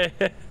birthday!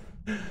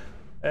 Hey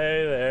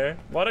there.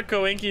 What a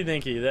coinky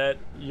dinky that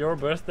your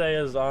birthday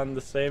is on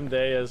the same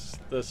day as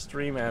the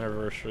stream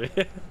anniversary.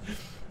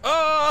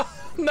 Oh,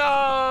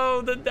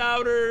 no! The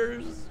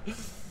doubters!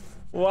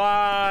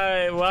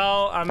 Why?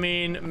 Well, I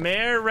mean,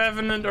 Mare,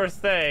 Revenant, or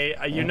Thay,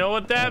 you know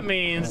what that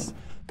means.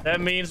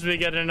 That means we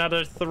get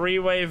another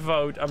 3-way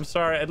vote. I'm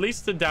sorry, at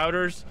least the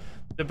doubters,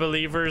 the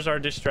believers are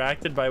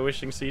distracted by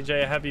wishing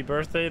CJ a happy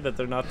birthday, that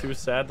they're not too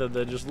sad that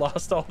they just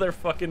lost all their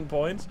fucking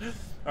points.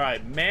 All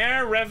right,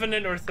 Mare,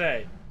 Revenant, or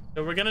Thay.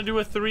 So we're gonna do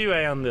a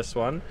 3-way on this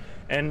one,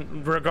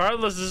 and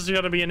regardless, this is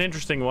gonna be an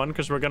interesting one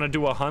because we're gonna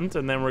do a hunt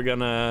and then we're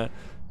gonna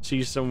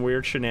see some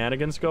weird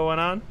shenanigans going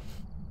on.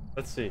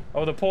 Let's see.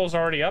 Oh, the poll's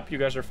already up. You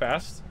guys are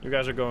fast. You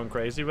guys are going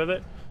crazy with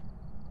it.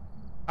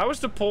 How is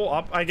the poll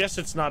up? I guess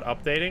it's not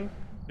updating.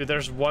 Dude,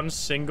 there's one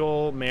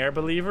single Mare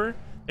believer.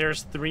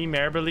 There's 3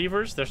 Mare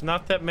believers. There's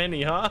not that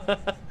many, huh?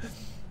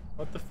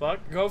 What the fuck?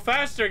 Go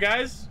faster,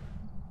 guys.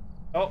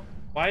 Oh.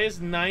 Why is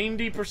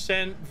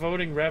 90%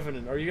 voting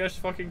Revenant? Are you guys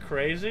fucking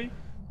crazy?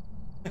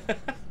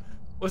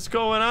 What's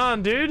going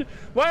on, dude?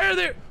 Why are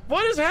there...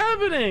 What is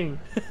happening?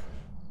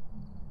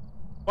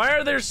 Why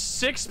are there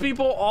 6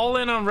 people all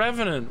in on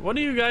Revenant? What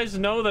do you guys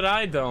know that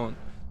I don't?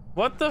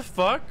 What the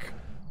fuck?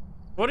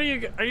 What are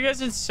you... Are you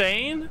guys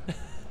insane?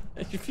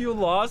 If you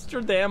lost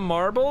your damn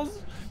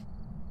marbles?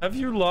 Have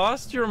you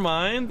lost your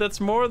mind?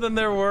 That's more than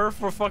there were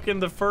for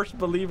fucking the first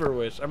believer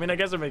wish. I mean, I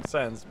guess it makes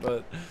sense,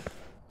 but...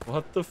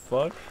 What the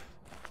fuck?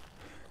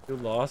 You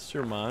lost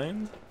your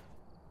mind?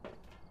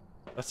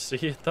 Let's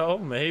see it though,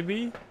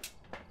 maybe?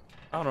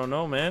 I don't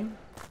know, man.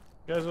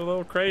 You guys are a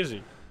little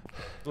crazy.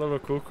 A little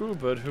cuckoo,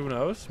 but who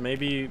knows?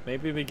 Maybe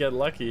we get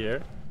lucky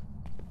here.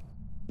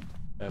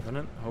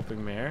 Revenant,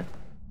 hoping Mare.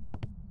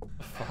 What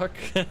the fuck?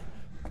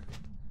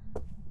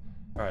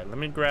 Alright, let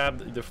me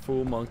grab the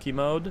full monkey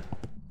mode.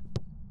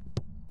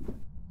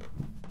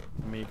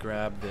 Let me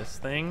grab this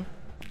thing.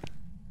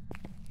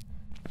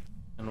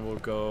 And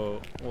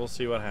we'll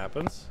see what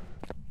happens.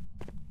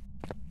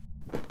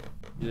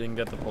 You didn't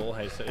get the poll.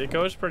 Hey, so it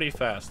goes pretty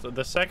fast.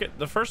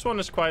 The first one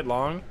is quite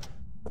long,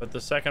 but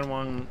the second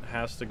one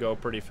has to go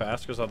pretty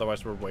fast because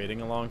otherwise we're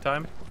waiting a long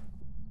time.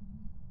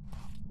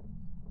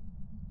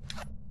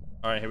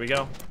 All right, here we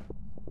go.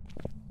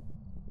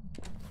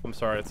 I'm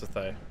sorry, it's a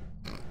Thay.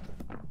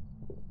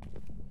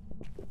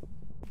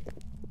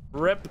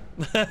 Rip.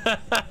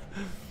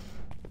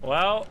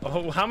 Well,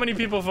 how many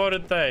people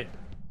voted Thay?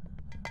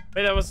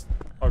 Wait, that was...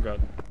 Oh, God.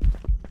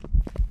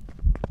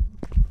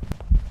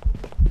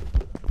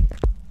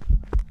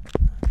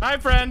 Hi,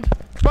 friend.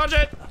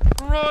 Budget.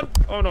 Run.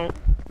 Oh, no.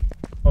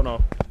 Oh,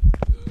 no.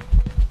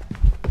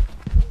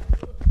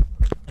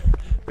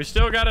 We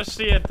still gotta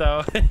see it,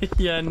 though.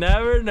 You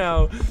never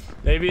know.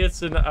 Maybe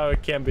it's an... Oh,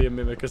 it can't be a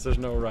mimic because there's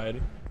no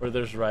writing. Or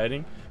there's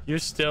writing. You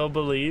still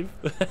believe?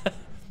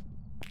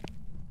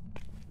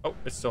 Oh,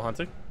 it's still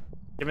hunting.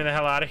 Get me the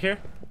hell out of here.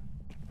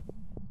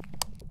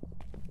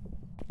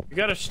 You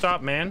gotta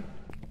stop, man.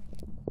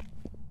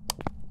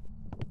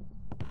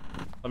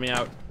 Let me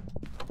out.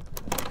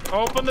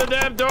 Open the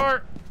damn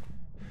door.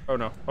 Oh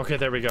no. Okay,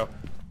 there we go.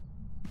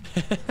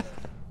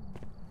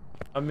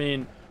 I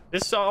mean,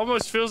 this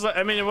almost feels like...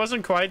 I mean, it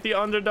wasn't quite the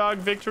underdog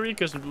victory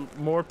because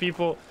more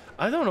people...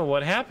 I don't know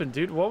what happened,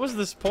 dude. What was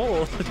this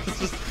poll?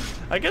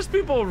 I guess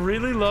people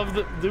really love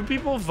the... Do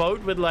people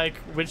vote with, like,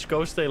 which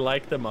ghost they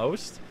like the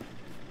most?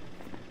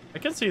 I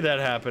can see that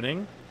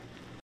happening.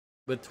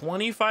 But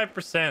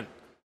 25%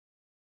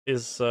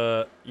 is,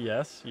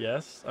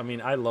 yes. I mean,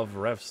 I love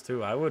refs,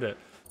 too. I would have...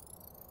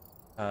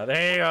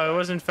 there you go. It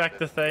was in fact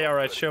the Thay. All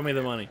right, show me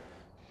the money.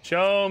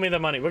 Show me the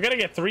money. We're gonna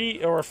get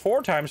 3 or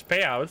 4 times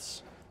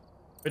payouts,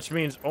 which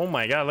means, oh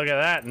my god, look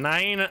at that,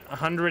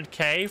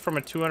 900k from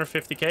a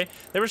 250k.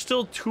 There were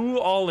still 2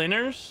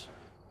 all-inners.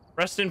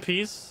 Rest in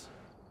peace,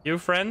 you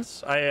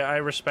friends. I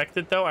respect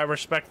it though. I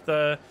respect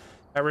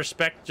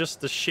just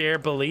the sheer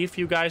belief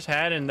you guys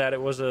had in that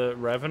it was a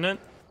Revenant.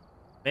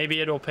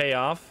 Maybe it'll pay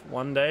off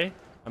one day.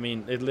 I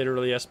mean, it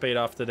literally has paid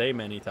off today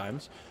many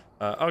times.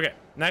 Okay,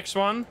 next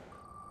one.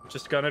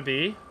 Just gonna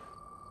be...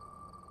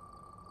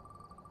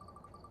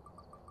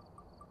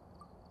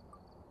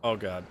 Oh,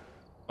 God.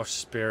 Oh,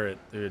 spirit,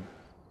 dude.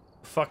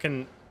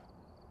 Fucking...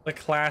 The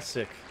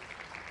classic.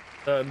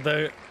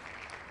 The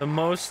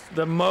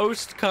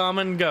most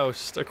common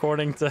ghost,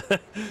 according to,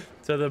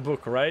 to the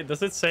book, right?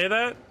 Does it say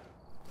that?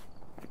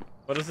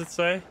 What does it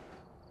say?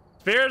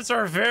 Spirits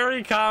are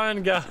very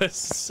common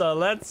ghosts, so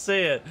let's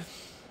see it.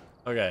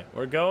 Okay,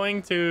 we're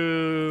going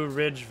to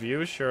Ridge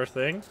View, sure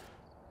thing.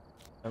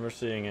 Never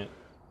seeing it.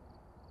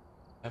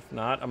 If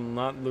not, I'm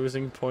not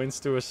losing points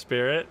to a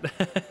spirit.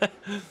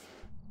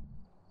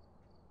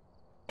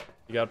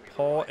 You got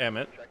Paul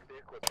Emmett.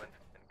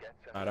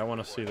 Alright, I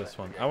want to see this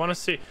one. I want to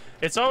see...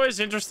 It's always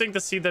interesting to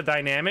see the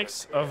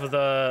dynamics of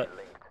the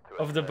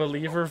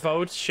believer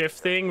votes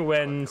shifting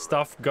when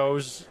stuff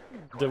goes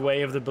the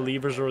way of the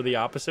believers or the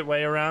opposite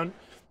way around.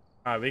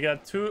 Alright, we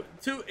got two...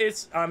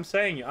 I'm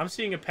seeing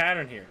a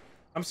pattern here.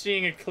 I'm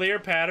seeing a clear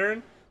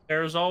pattern.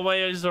 There's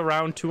always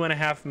around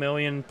 2.5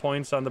 million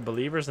points on the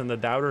believers, and the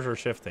doubters are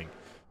shifting.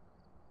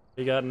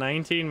 We got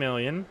 19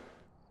 million.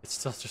 It's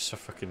still just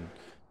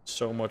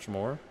so much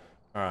more.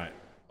 Alright,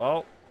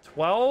 well...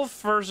 12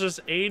 versus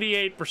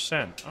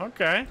 88%.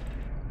 Okay.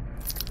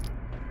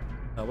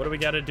 What do we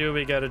gotta do?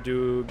 We gotta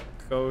do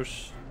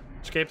ghost...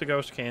 Escape the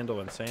ghost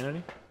candle.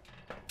 Insanity.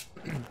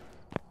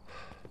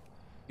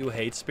 You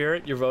hate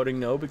spirit? You're voting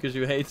no because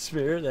you hate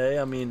spirit? Hey,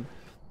 I mean...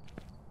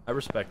 I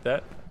respect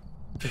that.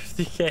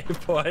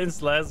 50k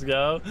points. Let's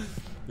go.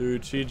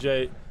 Dude,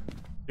 CJ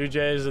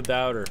is a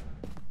doubter.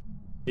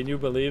 Can you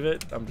believe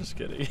it? I'm just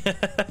kidding.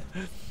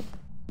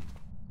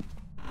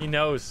 He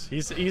knows.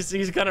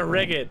 He's gonna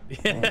rig it.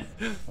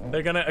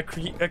 They're gonna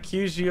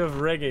accuse you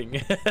of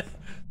rigging.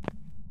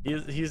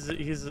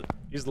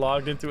 he's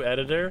logged into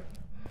editor.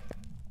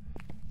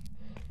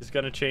 He's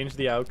gonna change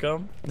the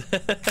outcome.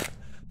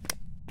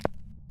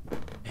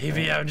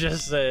 Maybe I'm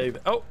just saying.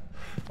 Oh,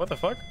 what the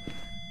fuck?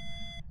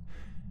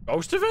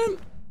 Ghost event?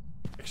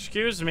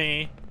 Excuse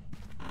me.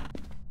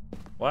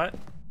 What?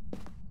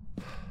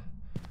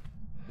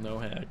 No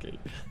hacking.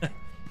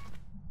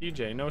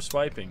 CJ, no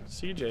swiping.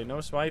 CJ,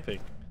 no swiping.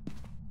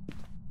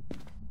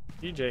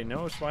 CJ,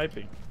 no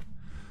swiping.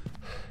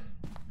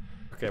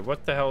 Okay,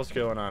 what the hell is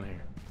going on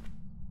here?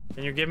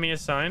 Can you give me a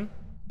sign?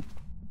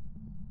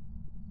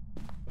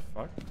 The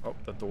fuck? Oh,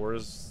 the door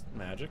is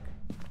magic.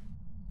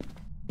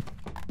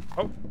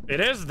 Oh,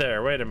 it is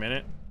there. Wait a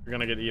minute. We're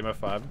gonna get EMF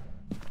 5.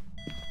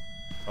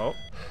 Oh.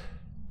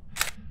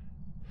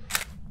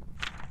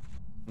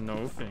 No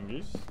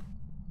thingies.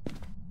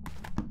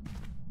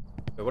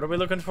 Wait, what are we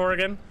looking for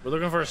again? We're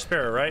looking for a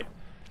spirit, right?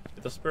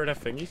 Did the spirit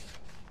have thingies?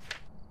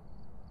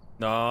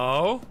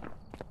 No.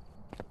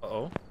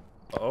 Uh-oh.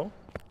 Uh-oh.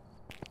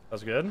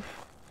 That's good.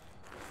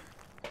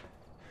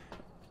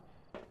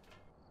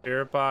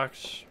 Spirit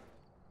box.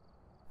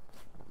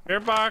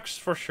 Spirit box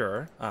for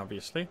sure,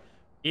 obviously.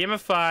 EMF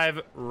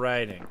 5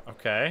 writing.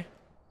 Okay.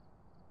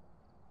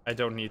 I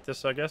don't need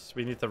this, I guess.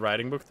 We need the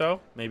writing book, though.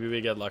 Maybe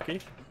we get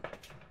lucky.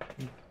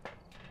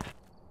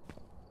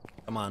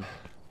 Come on.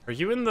 Are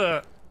you in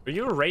the... Are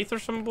you a wraith or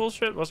some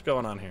bullshit? What's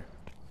going on here?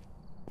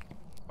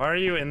 Why are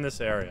you in this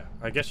area?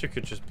 I guess you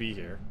could just be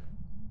here.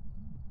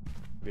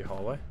 Maybe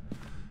hallway.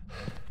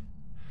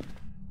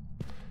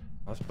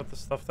 Let's put the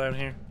stuff down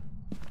here.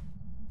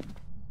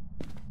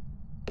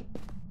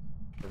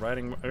 The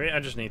writing... I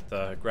just need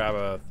to grab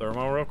a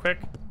thermo real quick.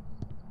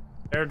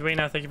 Hey,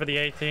 Edwina, thank you for the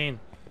 18.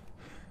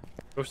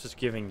 Ghost is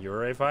giving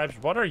Ure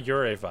vibes. What are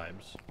Ure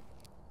vibes?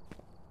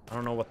 I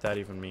don't know what that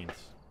even means.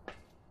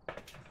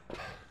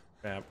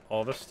 Grab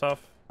all this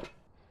stuff.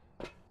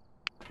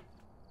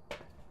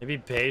 Maybe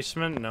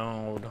basement?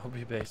 No, don't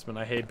be basement.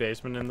 I hate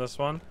basement in this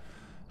one.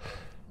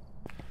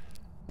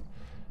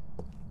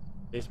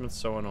 Basement's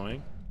so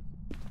annoying.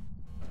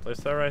 Place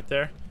that right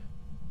there.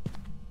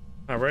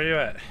 Alright, where are you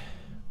at?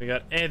 We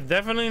got... Hey,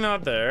 definitely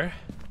not there.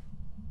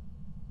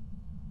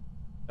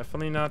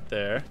 Definitely not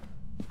there.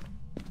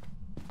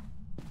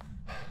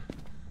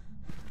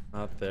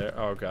 Not there.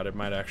 Oh god, it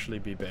might actually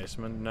be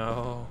basement.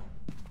 No.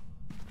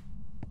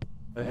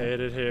 I hate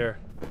it here.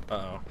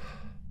 Uh-oh.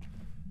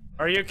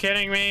 Are you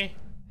kidding me?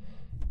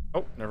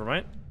 Oh, never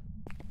mind.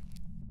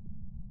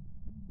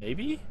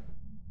 Maybe?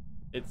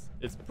 It's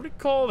pretty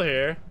cold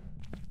here.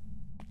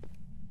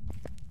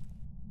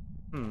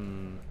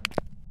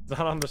 It's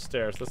not on the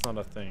stairs. That's not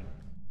a thing.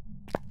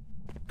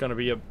 It's gonna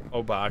be a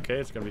Obake.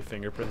 It's gonna be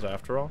fingerprints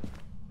after all.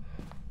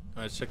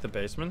 Alright, let's check the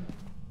basement.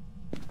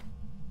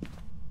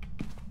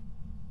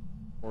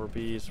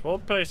 Orbeez. We'll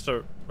place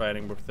the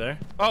writing book there.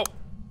 Oh!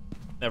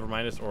 Never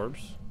mind, it's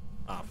orbs.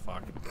 Ah,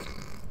 fuck.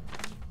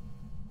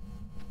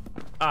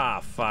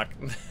 Ah, fuck.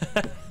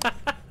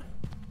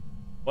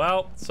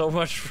 Well, so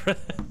much for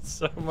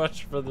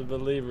the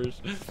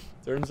believers.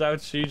 Turns out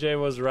CJ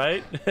was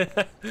right.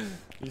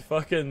 You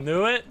fucking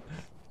knew it?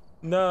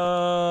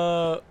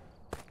 No.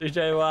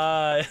 CJ,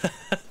 why?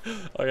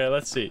 Okay,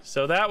 let's see.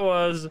 So that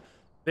was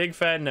Big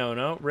fat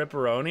no-no,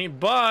 ripperoni.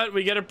 But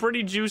we get a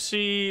pretty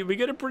juicy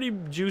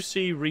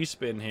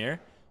respin here.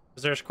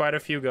 Because there's quite a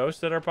few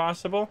ghosts that are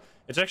possible.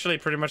 It's actually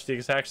pretty much the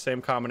exact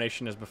same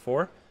combination as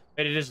before.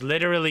 And it is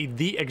literally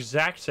the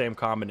exact same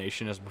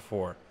combination as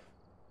before.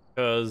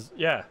 Because,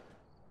 yeah.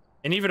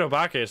 And even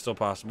Obake is still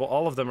possible.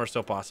 All of them are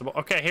still possible.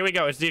 Okay, here we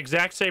go. It's the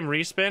exact same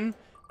respin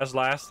as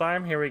last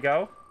time. Here we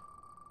go.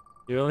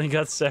 You only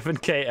got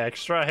 7k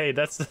extra. Hey,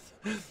 that's the...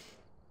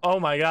 Oh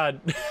my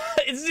god.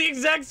 It's the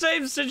exact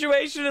same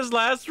situation as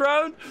last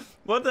round.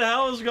 What the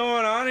hell is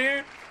going on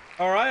here?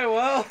 Alright,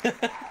 well.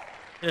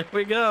 Here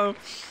we go.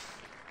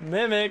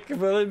 Mimic.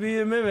 Will it be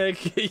a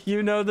mimic?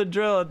 You know the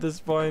drill at this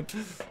point.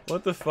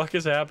 What the fuck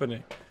is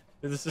happening?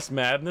 Is this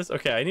madness?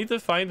 Okay, I need to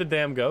find the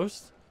damn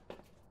ghost.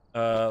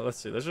 Let's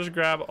see. Let's just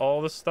grab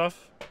all this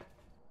stuff.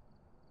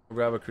 We'll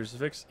grab a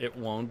crucifix. It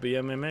won't be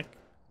a mimic.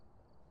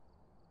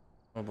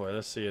 Oh boy,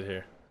 let's see it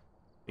here.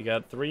 We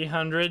got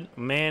 300.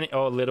 Man,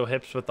 oh, little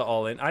hips with the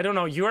all-in. I don't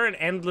know. You are an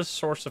endless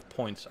source of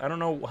points. I don't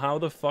know how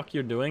the fuck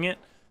you're doing it,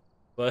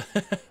 but...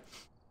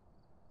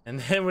 And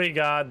then we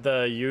got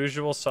the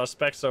usual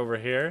suspects over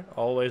here,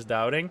 always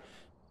doubting.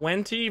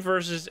 20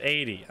 versus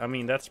 80. I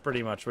mean, that's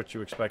pretty much what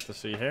you expect to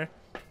see here.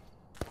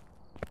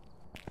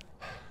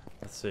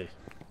 Let's see.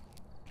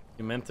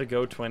 You meant to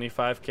go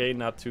 25k,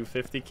 not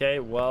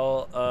 250k?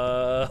 Well,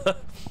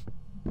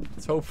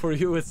 let's hope for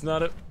you it's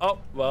not a... Oh,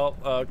 well,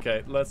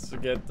 okay. Let's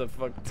get the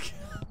fuck...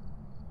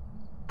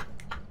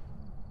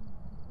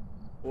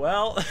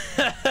 Well,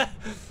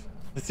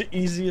 it's the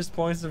easiest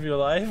points of your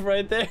life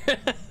right there.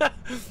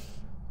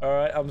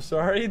 Alright, I'm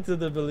sorry to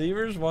the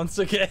believers once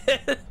again.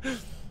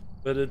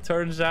 But it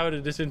turns out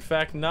it is in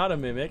fact not a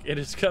mimic. It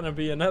is gonna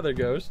be another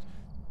ghost.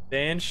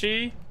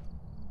 Banshee,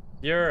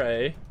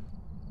 Yurei,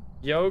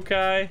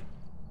 Yokai,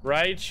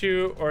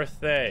 Raichu, or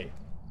Thay.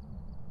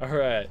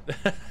 Alright.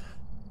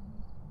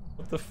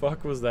 What the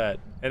fuck was that?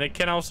 And it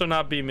can also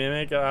not be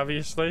mimic,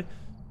 obviously.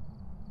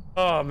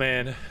 Oh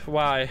man,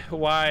 why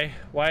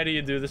do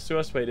you do this to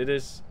us? Wait, it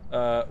is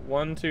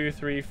 1 2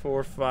 3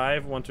 4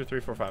 5 1 2 3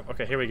 4 5.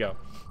 Okay, here we go.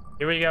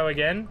 Here we go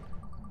again.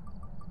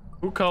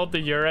 Who called the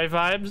Yurei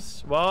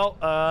vibes? Well,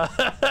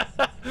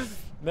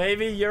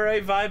 maybe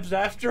Yurei vibes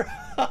after.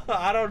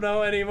 I don't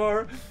know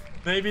anymore.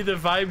 Maybe the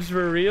vibes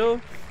were real.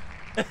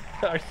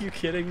 Are you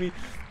kidding me?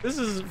 This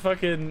is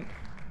fucking...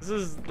 This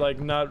is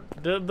like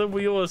not... The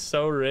wheel is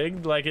so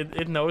rigged. Like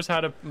it knows how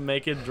to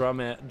make it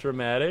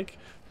dramatic.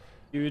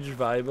 Huge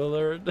vibe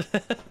alert.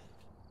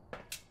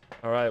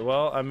 Alright,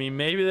 well, I mean,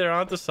 maybe they're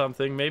onto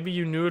something. Maybe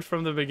you knew it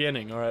from the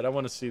beginning. Alright, I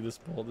want to see this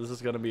poll. This is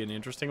going to be an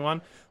interesting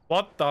one.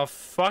 What the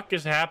fuck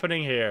is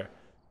happening here?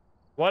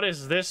 What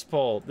is this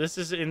poll? This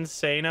is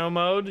insano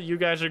mode? You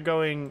guys are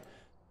going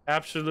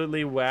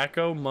absolutely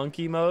wacko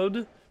monkey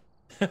mode?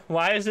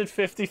 Why is it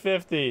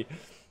 50-50?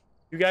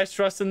 You guys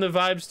trust in the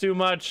vibes too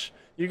much.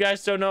 You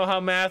guys don't know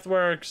how math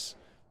works.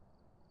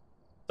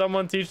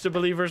 Someone teach the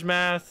believers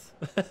math.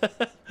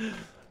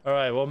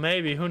 Alright, well,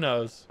 maybe. Who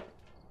knows?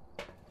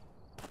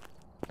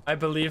 I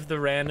believe the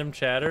random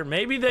chatter.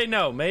 Maybe they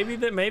know.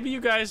 Maybe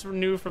you guys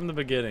knew from the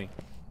beginning.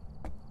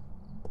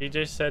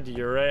 CJ said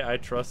Yurei. I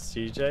trust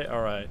CJ.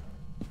 All right.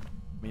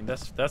 I mean,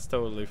 that's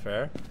totally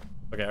fair.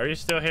 Okay, are you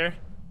still here?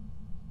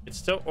 It's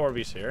still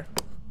Orbeez here.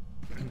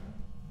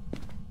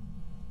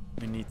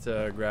 We need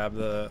to grab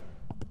the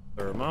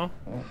thermo.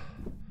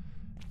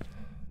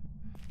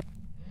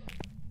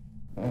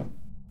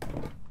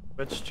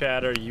 Which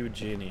chatter, you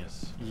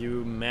genius?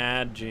 You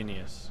mad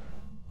genius.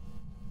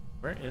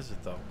 Where is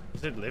it though?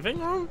 Is it living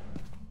room?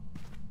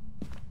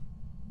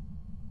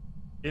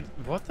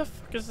 What the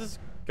fuck is this?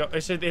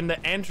 Is it in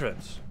the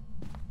entrance?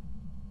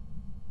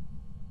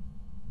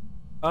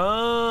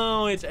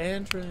 Oh, it's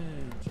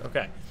entrance.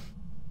 Okay.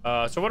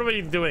 So what are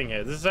we doing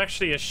here? This is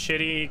actually a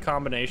shitty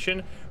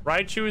combination.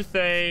 Raichu,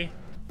 Thay,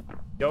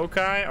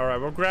 Yokai. All right,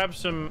 we'll grab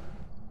some.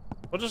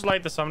 We'll just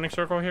light the summoning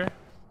circle here.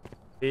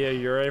 Be a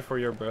Yurei for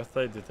your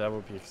birthday. Dude, that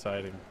would be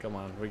exciting. Come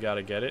on, we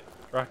gotta get it.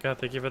 Raka,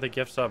 thank you for the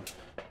gift sub.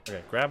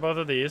 Okay, grab both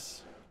of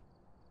these.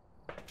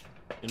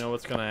 You know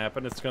what's gonna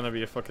happen? It's gonna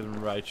be a fucking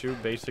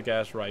Raichu. Basic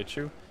ass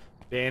Raichu.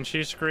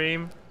 Banshee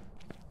Scream.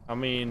 I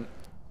mean,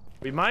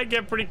 we might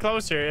get pretty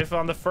close here. If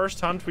on the first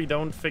hunt we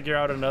don't figure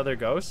out another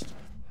ghost.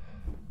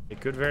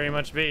 It could very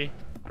much be.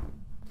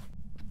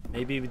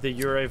 Maybe the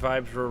Yurei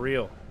vibes were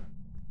real.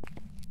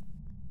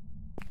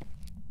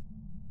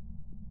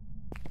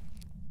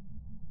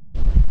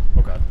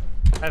 Oh god.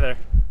 Hi there.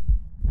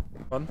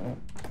 Fun.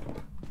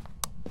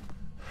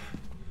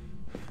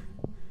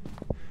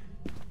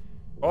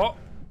 Oh.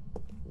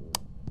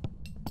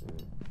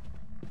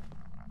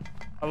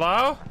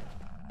 Hello?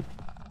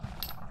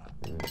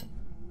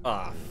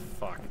 Ah,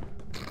 fuck.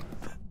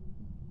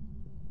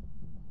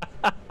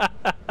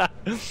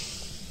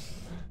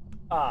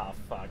 Ah,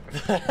 fuck.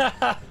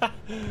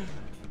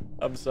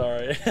 I'm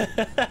sorry.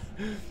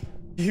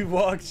 He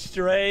walked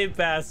straight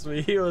past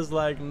me. He was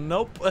like,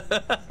 nope.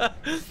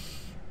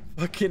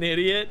 Fucking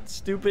idiot.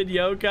 Stupid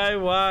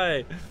yokai.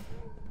 Why?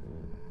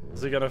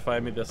 Is he gonna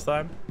find me this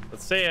time?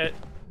 Let's see it.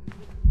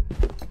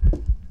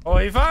 Oh,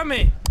 he found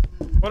me.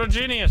 What a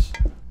genius.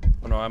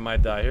 Oh no, I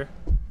might die here.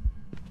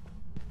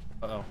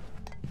 Uh-oh.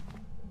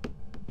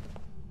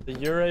 The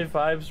Yurei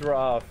vibes were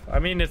off. I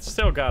mean, it's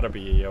still gotta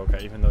be a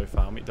yokai, even though he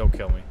found me. Don't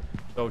kill me.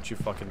 Don't you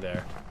fucking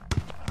dare.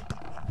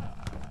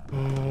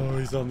 Oh,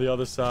 he's on the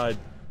other side.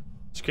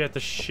 Scared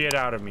the shit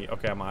out of me.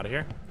 Okay, I'm out of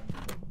here.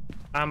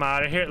 I'm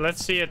out of here.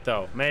 Let's see it,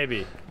 though.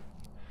 Maybe.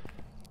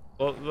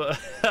 Well,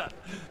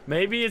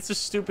 maybe it's a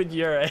stupid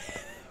Yurei.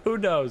 Who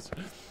knows?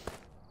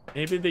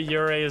 Maybe the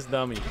Yurei is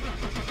dummy.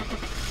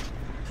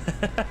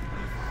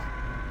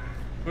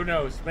 Who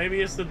knows?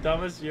 Maybe it's the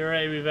dumbest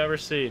Yurei we've ever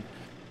seen.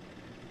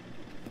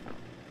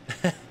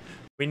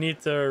 We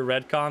need to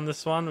retcon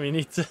this one. We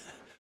need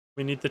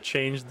to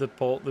change the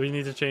poll. We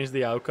need to change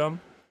the outcome.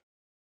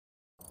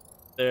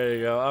 There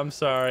you go. I'm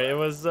sorry. It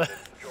was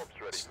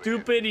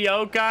stupid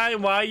yokai.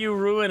 Why you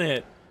ruin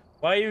it?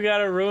 Why you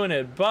gotta ruin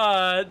it?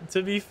 But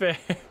to be fair,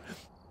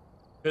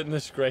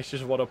 goodness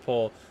gracious, what a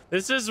poll.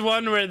 This is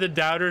one where the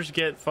doubters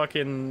get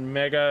fucking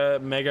mega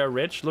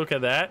rich. Look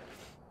at that.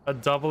 A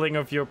doubling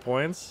of your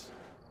points.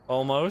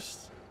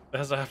 Almost.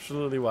 That's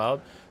absolutely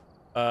wild.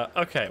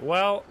 Okay,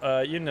 well,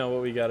 you know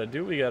what we gotta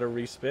do. We gotta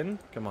respin.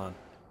 Come on.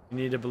 We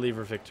need a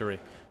believer victory.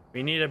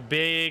 We need a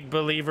big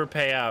believer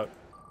payout.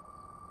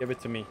 Give it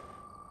to me.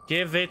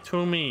 Give it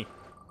to me.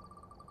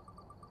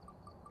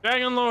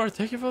 Dragon Lord,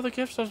 thank you for the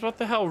gift subs. What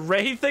the hell?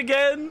 Wraith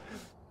again?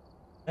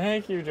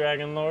 Thank you,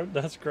 Dragon Lord.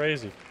 That's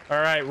crazy. All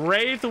right,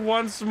 Wraith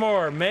once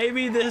more.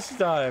 Maybe this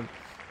time.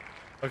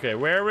 Okay,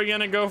 where are we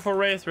gonna go for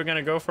Wraith? We're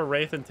gonna go for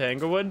Wraith and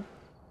Tanglewood.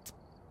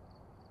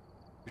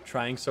 You're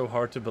trying so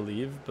hard to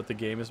believe, but the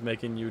game is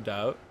making you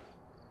doubt.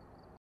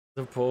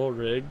 The poll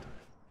rigged.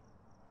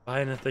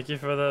 Fine, thank you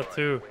for that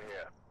too.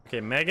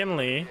 Okay, Megan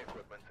Lee.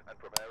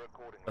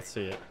 Let's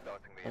see it.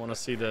 I want to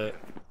see the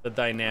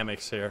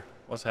dynamics here.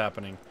 What's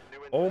happening?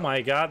 Oh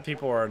my god,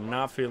 people are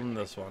not feeling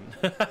this one.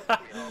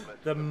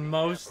 The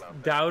most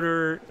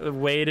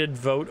doubter-weighted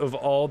vote of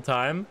all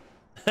time.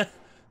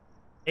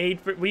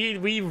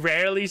 We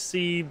rarely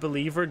see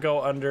believer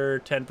go under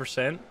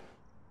 10%,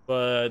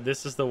 but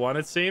this is the one,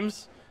 it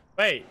seems.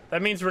 Wait,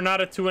 that means we're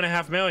not at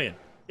 2.5 million.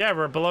 Yeah,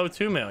 we're below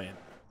 2 million.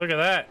 Look at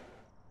that.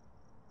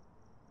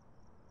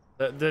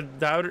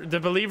 The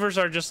believers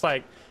are just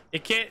like,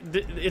 it can't.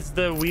 It's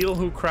the wheel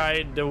who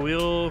cried. The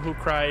wheel who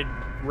cried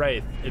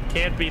wraith. It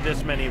can't be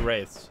this many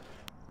wraiths.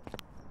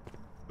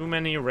 Too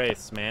many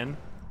wraiths, man.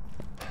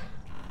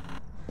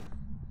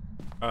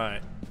 All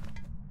right.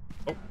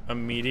 Oh,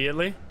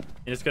 immediately.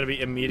 It's gonna be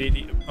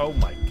immediately. Oh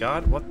my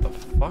god! What the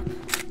fuck?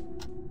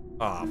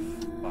 Oh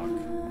fuck.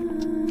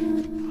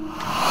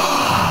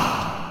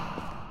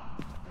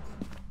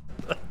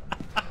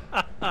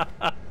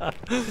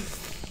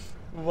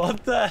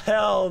 What the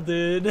hell,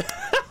 dude?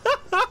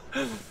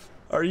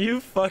 Are you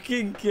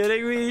fucking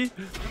kidding me?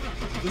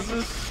 This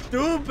is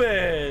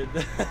stupid.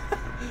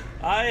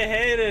 I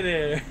hated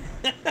it.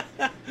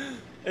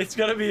 It's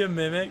gonna be a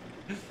mimic.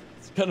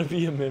 It's gonna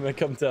be a mimic,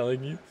 I'm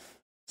telling you.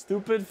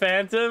 Stupid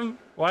phantom?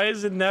 Why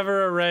is it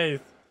never a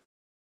wraith?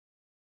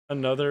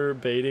 Another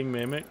baiting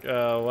mimic?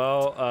 That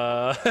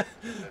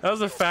was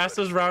the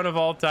fastest round of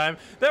all time.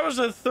 That was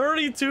a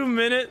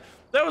 32-minute.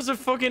 That was a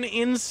fucking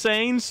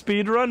insane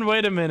speedrun.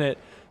 Wait a minute.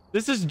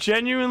 This is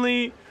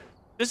genuinely...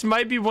 This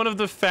might be one of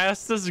the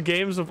fastest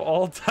games of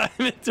all time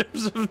in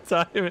terms of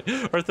time.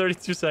 Or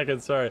 32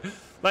 seconds, sorry.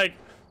 Like,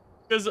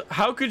 because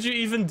how could you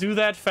even do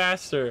that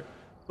faster?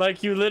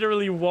 Like, you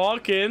literally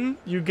walk in,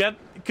 you get...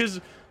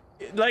 Because,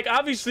 like,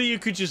 obviously you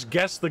could just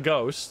guess the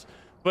ghost.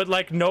 But,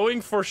 like,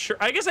 knowing for sure...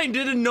 I guess I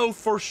didn't know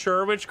for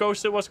sure which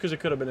ghost it was because it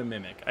could have been a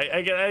mimic.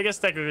 I guess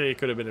technically it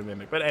could have been a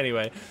mimic. But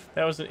anyway,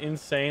 that was an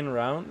insane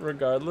round.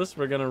 Regardless,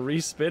 we're going to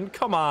respin.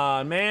 Come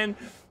on, man.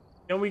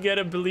 Can we get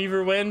a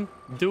believer win?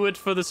 Do it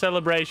for the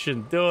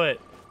celebration. Do it.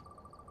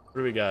 What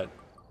do we got?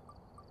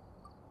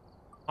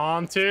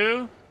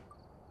 Hantu?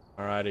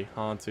 Alrighty,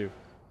 Hantu.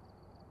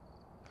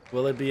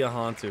 Will it be a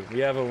Hantu? We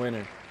have a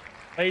winner.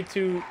 Play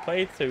two.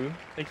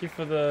 Thank you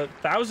for the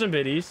 1,000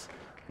 biddies.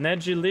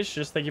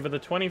 Nedgilicious, thank you for the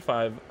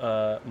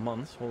 25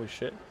 months. Holy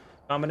shit.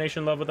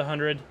 Combination love with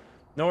 100.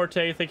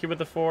 Norte, thank you with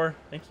the 4.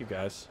 Thank you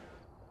guys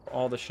for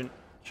all the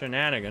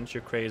shenanigans.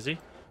 You're crazy.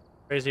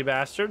 Crazy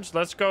bastards.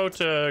 Let's go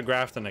to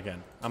Grafton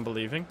again. I'm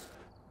believing.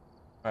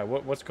 All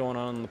right, what's going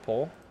on in the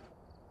poll?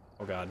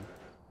 Oh god.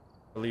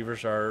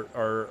 Believers are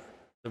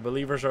the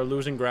believers are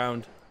losing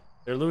ground.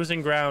 They're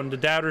losing ground. The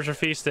doubters are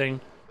feasting.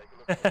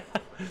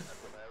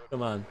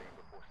 Come on.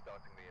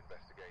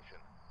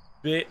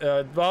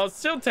 Well, it's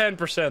still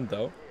 10%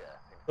 though.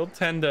 Still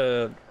 10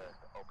 to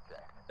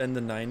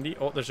 90.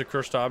 Oh, there's a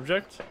cursed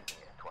object.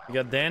 We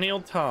got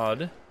Daniel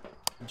Todd.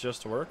 It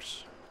just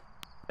works.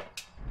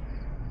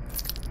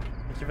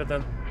 Thank you for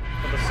the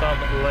sub,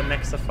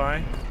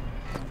 Lenexify.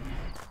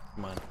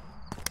 Come on.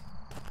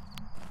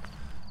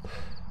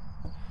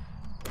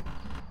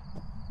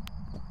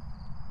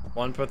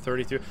 One put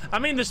 32. I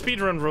mean, the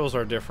speedrun rules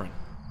are different.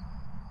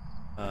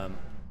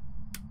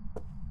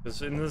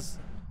 Because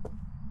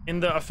in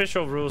the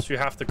official rules, you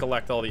have to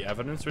collect all the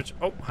evidence, which...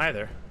 Oh, hi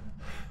there.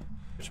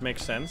 Which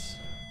makes sense.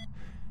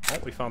 Oh,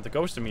 we found the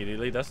ghost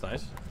immediately. That's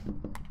nice.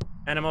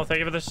 Animal, thank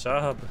you for the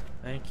sub.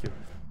 Thank you.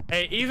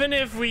 Hey, even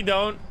if we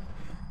don't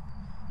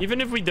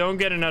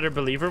get another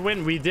believer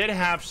win, we did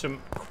have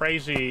some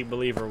crazy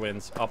believer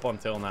wins up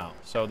until now.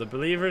 So the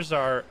believers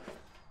are...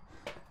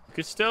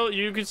 you're still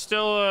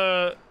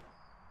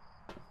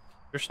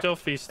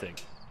feasting.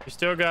 You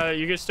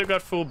still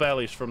got full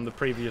bellies from the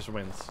previous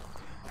wins.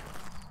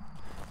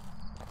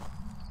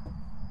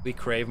 We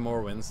crave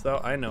more wins, though.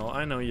 I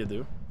know you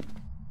do.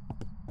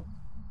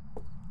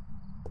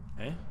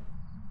 Okay.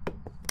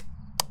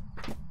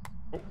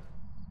 Oh.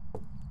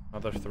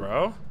 Another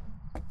throw.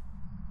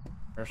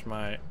 Where's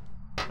my...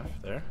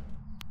 there.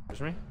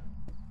 Excuse me.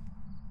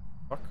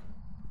 Fuck.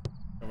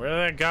 Where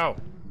did that go?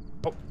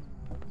 Oh.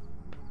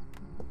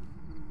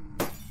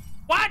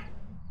 What?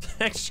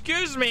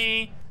 Excuse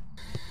me.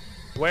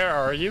 Where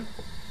are you?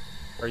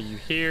 Are you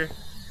here?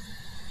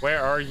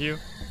 Where are you?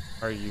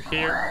 Are you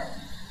here?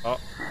 Oh,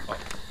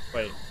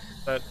 wait.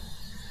 Wait,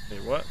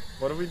 what?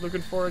 What are we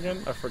looking for again?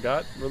 I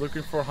forgot. We're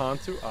looking for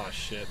Hantu. Ah,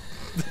 shit.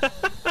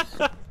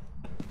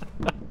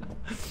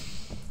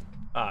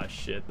 Ah,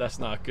 shit. That's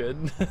not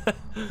good.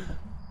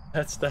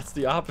 That's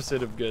the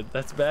opposite of good.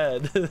 That's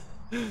bad.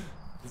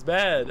 It's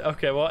bad.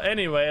 Okay, well,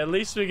 anyway, at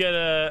least we get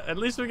a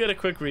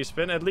quick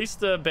respin. At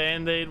least the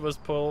band-aid was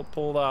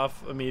pulled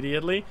off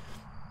immediately.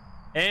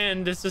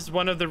 And this is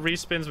one of the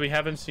respins we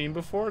haven't seen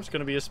before. It's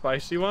gonna be a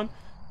spicy one.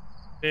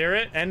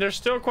 Spirit, and there's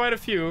still quite a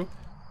few.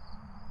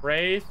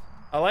 Wraith.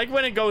 I like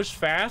when it goes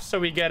fast, so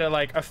we get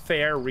a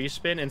fair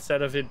respin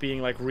instead of it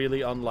being like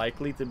really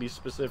unlikely to be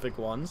specific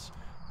ones.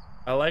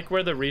 I like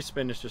where the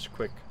respin is just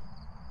quick.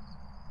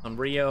 On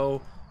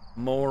Rio,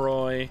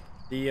 Moroi,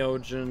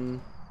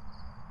 Diogen,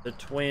 the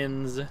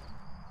twins,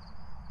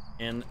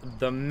 and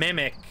the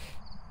Mimic.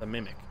 The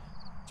Mimic.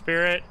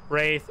 Spirit,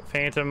 Wraith,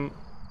 Phantom.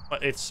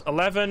 It's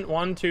 11.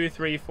 1, 2,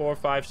 3, 4,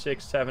 5,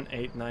 6, 7,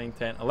 8, 9,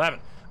 10, 11.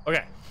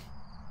 Okay.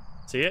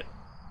 See it?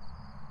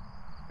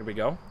 Here we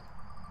go.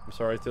 I'm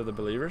sorry to the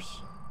believers.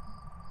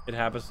 It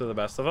happens to the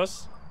best of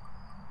us.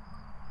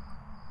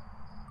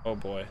 Oh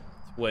boy.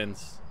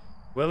 Twins.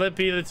 Will it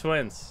be the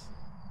twins?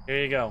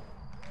 Here you go.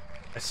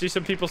 I see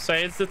some people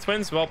say it's the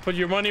twins. Well, put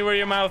your money where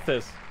your mouth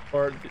is.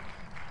 Or...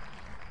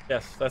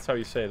 yes, that's how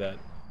you say that.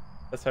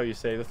 That's how you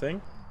say the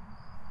thing.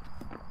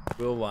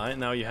 Will why?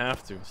 Now you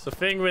have to. So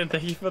Fingwin,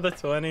 thank you for the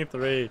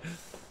 23.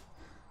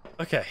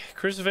 Okay,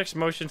 crucifix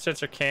motion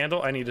sensor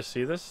candle. I need to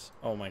see this.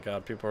 Oh my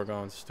god, people are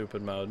going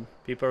stupid mode.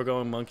 People are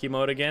going monkey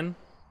mode again.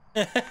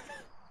 Hey,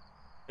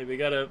 we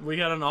got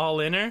an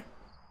all-inner.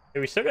 Hey,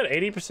 we still got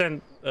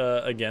 80%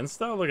 against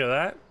though. Look at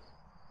that.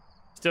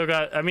 Still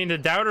got. I mean, the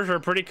doubters are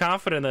pretty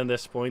confident at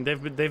this point.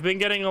 They've been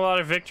getting a lot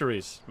of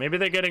victories. Maybe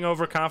they're getting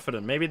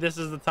overconfident. Maybe this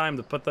is the time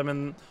to put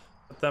them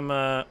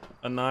a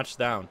notch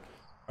down.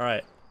 All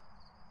right.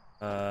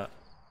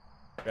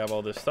 Grab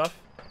all this stuff.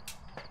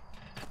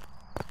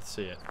 Let's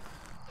see it.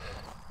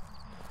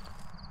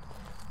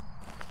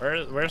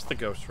 Where's the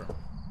ghost room?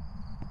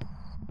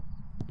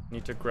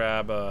 Need to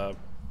grab a...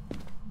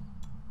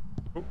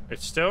 ooh,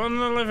 it's still in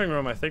the living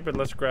room, I think, but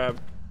let's grab...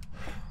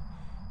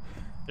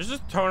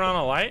 just turn on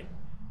a light?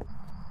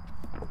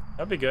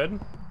 That'd be good.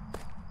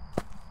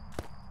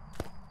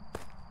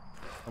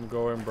 I'm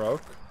going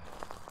broke.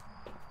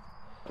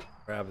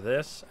 Grab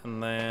this,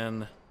 and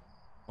then...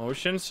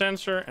 motion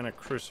sensor and a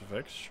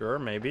crucifix. Sure,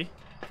 maybe.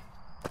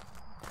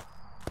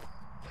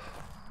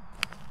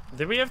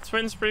 Did we have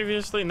twins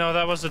previously? No,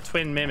 that was a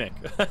twin mimic.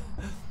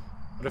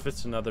 What if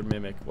it's another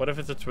mimic? What if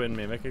it's a twin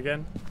mimic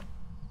again?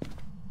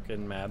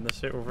 Getting madness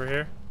here over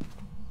here.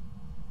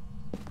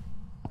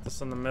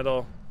 This in the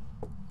middle.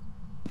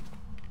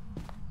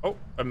 Oh,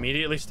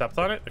 immediately stepped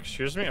on it.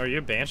 Excuse me, are you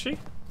a banshee?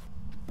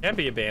 Can't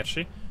be a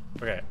banshee.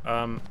 Okay,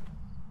 I'm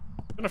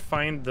gonna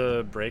find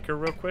the breaker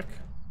real quick.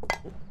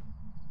 Ooh.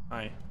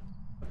 Hi.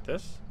 With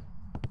this.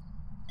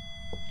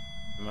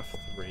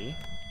 MF3.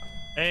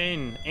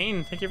 Ain,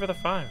 thank you for the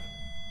 5.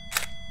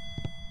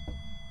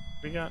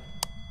 We got...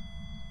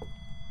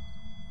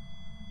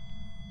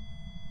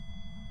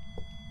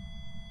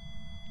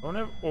 don't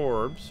have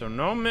orbs, so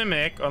no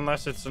mimic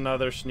unless it's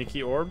another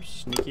sneaky orbs.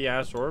 Sneaky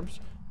ass orbs.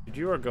 Dude,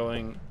 you are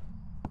going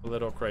a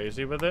little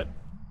crazy with it.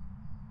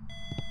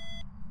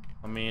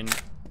 I mean...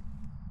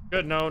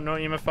 good, no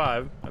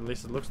EMF5. At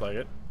least it looks like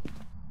it.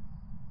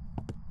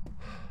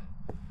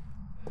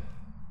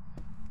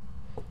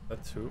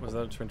 Was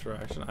that a two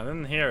interaction? I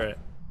didn't hear it.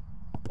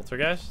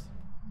 Poltergeist?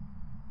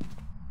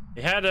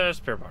 He had a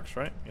spirit box,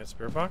 right? He had a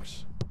spirit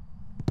box?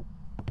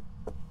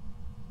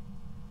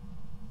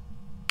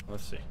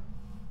 Let's see.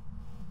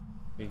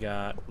 We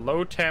got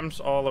low temps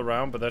all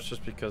around, but that's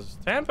just because...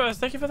 Tempest,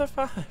 thank you for the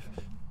 5!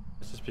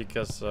 It's just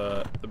because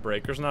the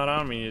breaker's not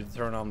on. We need to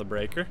turn on the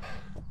breaker.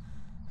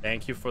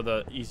 Thank you for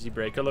the easy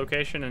breaker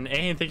location. And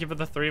Ain, thank you for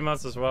the 3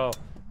 months as well.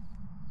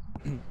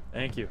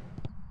 Thank you.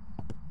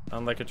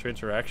 Unlike a true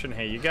interaction.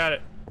 Hey, you got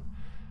it.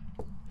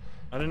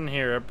 I didn't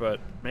hear it, but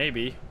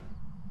maybe.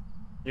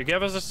 You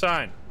give us a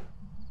sign.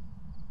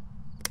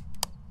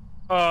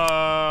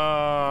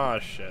 Oh,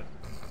 shit.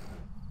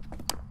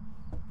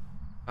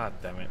 God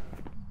damn it.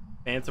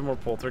 Phantom or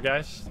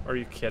poltergeist? Are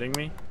you kidding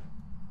me?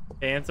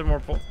 Phantom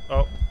or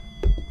oh.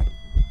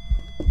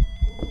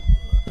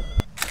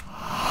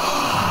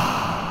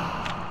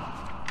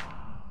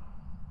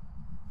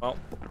 Well.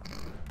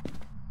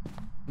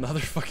 Another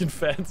fucking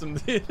phantom,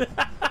 dude.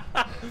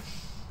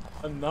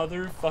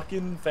 Another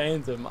fucking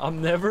phantom.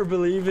 I'm never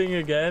believing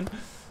again.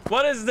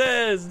 What is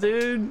this,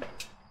 dude?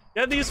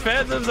 Get these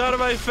phantoms out of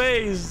my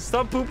face.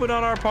 Stop pooping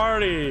on our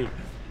party.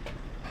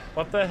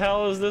 What the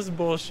hell is this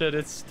bullshit?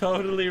 It's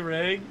totally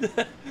rigged.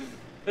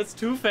 That's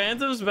 2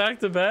 phantoms back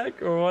to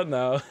back or what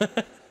now?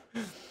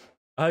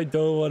 I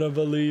don't want to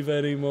believe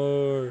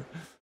anymore.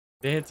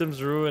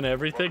 Phantoms ruin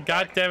everything.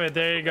 God damn it.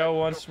 There you go.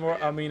 Once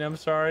more. I mean, I'm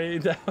sorry.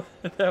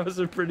 That was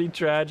a pretty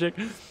tragic.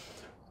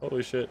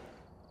 Holy shit.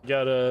 You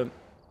got a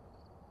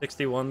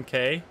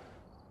 61k.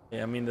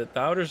 Yeah, I mean, the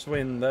doubters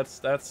win.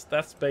 That's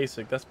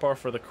basic. That's par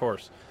for the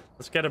course.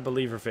 Let's get a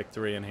believer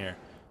victory in here.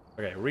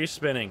 Okay,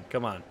 respinning.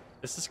 Come on.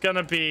 This is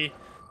gonna be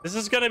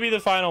the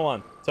final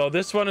one. So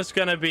this one is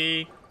gonna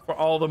be for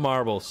all the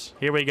marbles.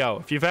 Here we go.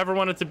 If you've ever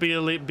wanted to be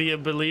a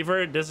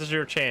believer, this is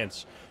your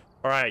chance.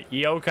 All right,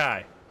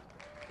 yokai.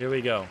 Here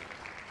we go.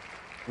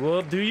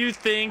 Well, do you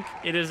think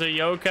it is a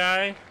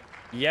yokai?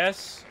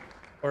 Yes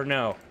or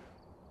no?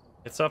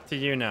 It's up to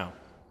you now.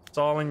 It's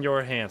all in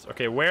your hands.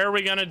 Okay, where are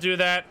we gonna do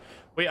that?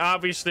 We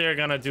obviously are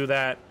gonna do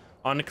that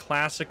on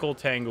classical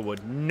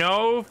Tanglewood.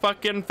 No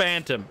fucking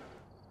phantom.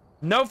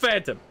 No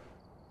phantom.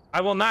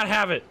 I will not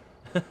have it.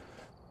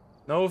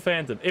 No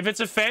phantom. If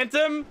it's a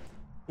phantom,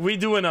 we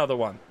do another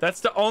one. That's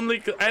the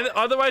only...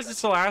 Otherwise,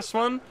 it's the last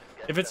one.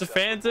 If it's a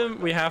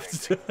phantom, we have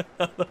to do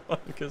another one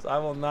because I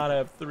will not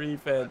have 3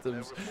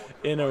 phantoms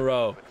in a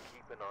row.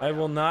 I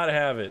will not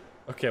have it.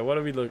 Okay, what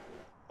do we look?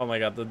 Oh my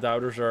god, the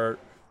doubters are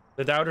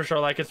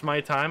like, it's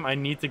my time. I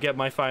need to get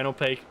my final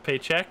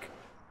paycheck.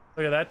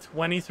 Look at that,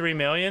 23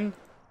 million.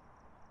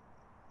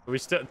 Are we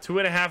still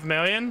 2.5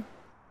 million?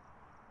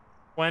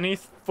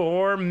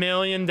 24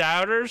 million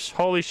doubters.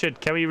 Holy shit,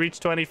 can we reach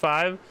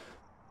 25?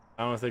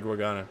 I don't think we're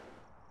gonna.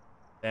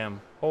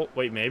 Damn. Oh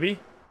wait, maybe,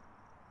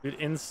 dude,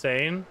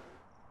 insane.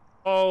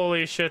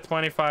 Holy shit,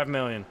 25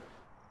 million.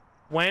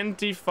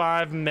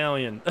 25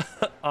 million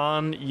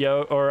on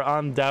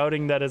on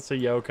doubting that it's a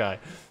yokai.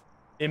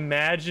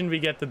 Imagine we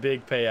get the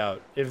big payout.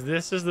 If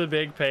this is the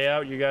big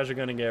payout, you guys are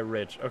gonna get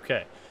rich.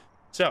 Okay,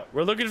 so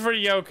we're looking for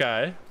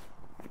yokai,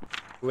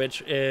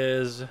 which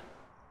is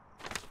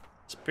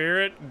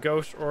spirit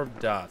ghost orb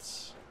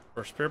dots,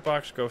 or spirit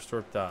box ghost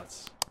orb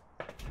dots.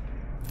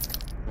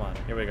 Come on,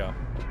 here we go.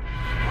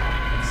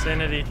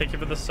 Xfinity, thank you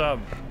for the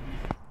sub.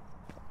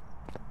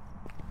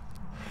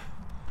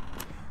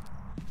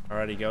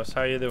 Alrighty, Ghost,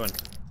 how you doing?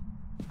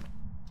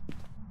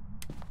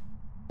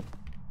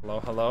 Hello,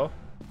 hello.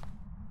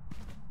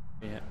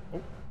 Yeah.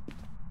 Oh.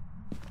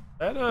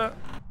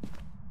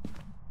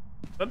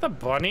 Is that the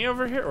bunny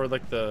over here, or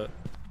like the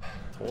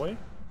toy?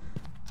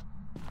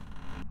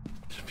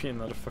 Should be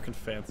another fucking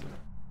phantom.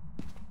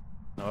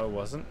 No, it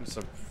wasn't. It's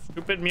a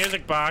stupid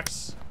music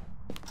box.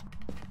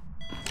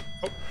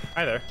 Oh,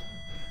 hi there.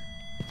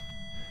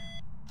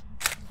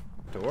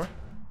 Door.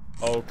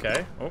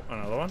 Okay. Oh,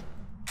 another one.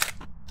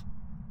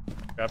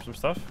 Grab some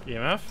stuff.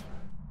 EMF.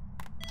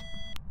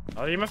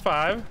 Oh, EMF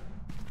 5.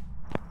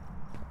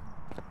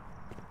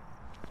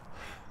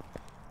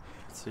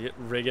 Let's see it.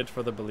 Rig it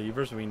for the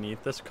believers. We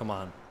need this. Come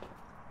on.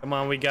 Come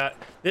on, we got...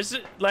 This is,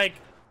 like...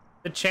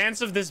 The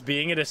chance of this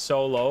being it is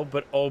so low,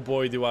 but oh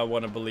boy, do I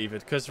want to believe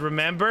it. Because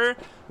remember,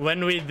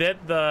 when we did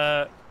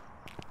the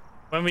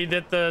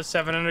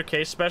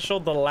 700k special,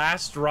 the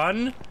last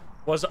run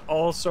was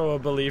also a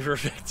believer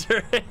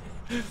victory.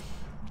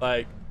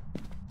 Like...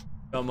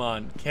 Come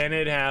on, can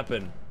it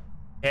happen?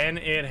 Can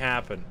it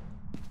happen?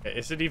 Okay,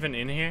 is it even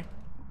in here?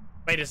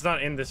 Wait, it's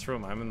not in this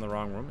room. I'm in the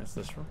wrong room. It's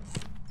this room.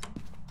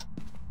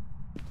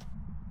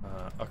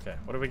 Okay,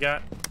 what do we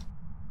got?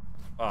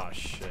 Oh,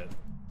 shit.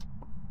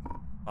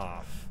 Oh,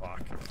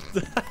 fuck.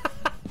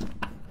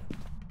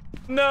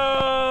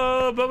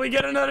 No, but we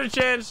get another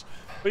chance.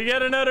 We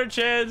get another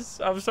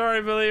chance. I'm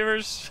sorry,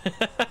 believers.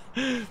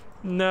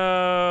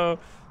 No.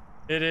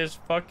 It is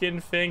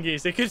fucking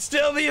fingies. It could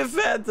still be a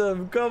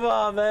phantom. Come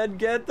on, man.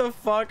 Get the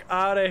fuck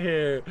out of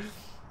here.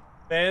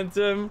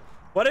 Phantom.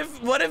 What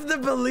if the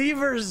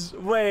believers...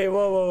 Wait,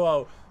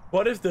 whoa.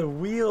 What if the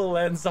wheel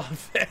lands on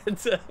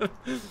phantom?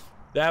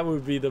 That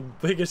would be the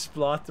biggest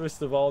plot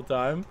twist of all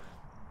time.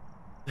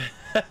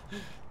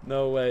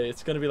 No way.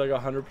 It's gonna be like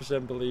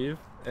 100% believe.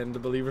 And the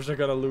believers are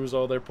gonna lose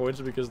all their points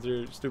because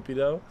they're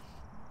stupido.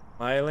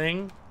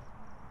 Myling.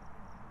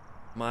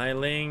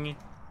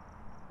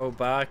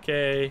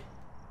 Obake.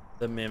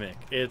 The Mimic.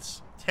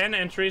 It's 10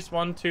 entries.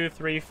 1, 2,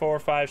 3, 4,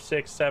 5,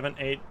 6, 7,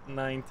 8,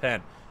 9,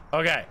 10.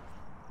 Okay.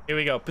 Here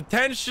we go.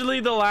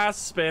 Potentially the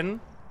last spin.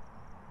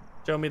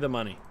 Show me the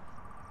money.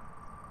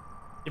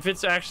 If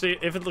it's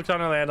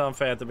gonna land on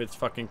phantom, it's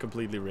fucking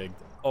completely rigged.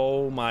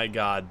 Oh my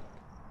god.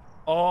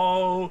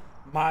 Oh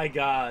my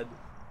god.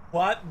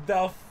 What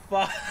the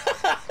fuck?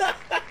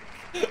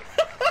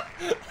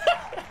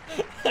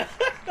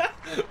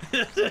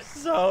 This is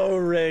so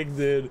rigged,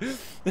 dude.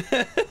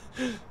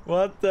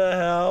 What the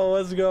hell?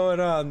 What's going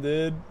on,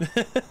 dude?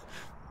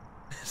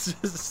 This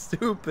is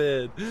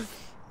stupid.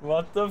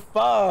 What the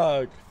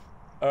fuck?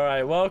 All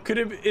right, well, could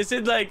it be, is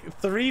it like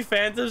 3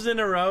 phantoms in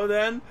a row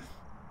then?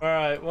 All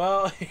right,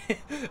 well,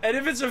 and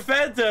if it's a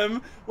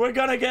phantom, we're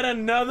gonna get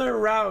another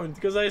round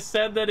because I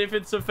said that if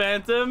it's a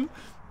phantom,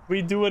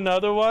 we do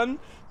another one.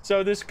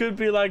 So this could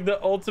be like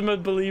the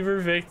ultimate believer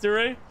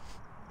victory.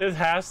 It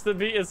has to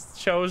be.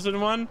 It's chosen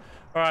one.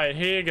 All right,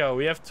 here you go.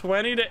 We have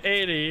 20 to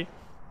 80.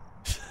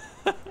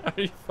 Are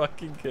you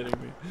fucking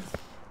kidding me?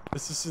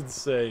 This is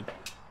insane.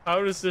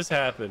 How does this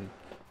happen?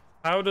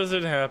 How does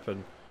it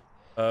happen?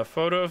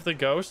 Photo of the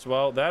ghost.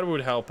 Well, that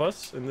would help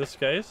us in this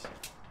case.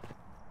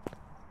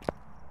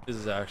 This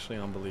is actually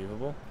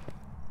unbelievable.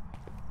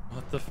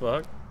 What the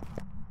fuck?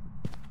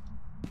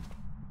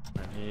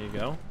 Alright, here you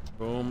go.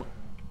 Boom.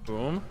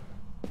 Boom.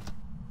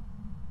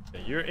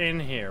 Okay, you're in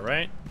here,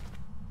 right?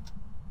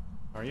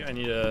 Are you? I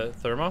need a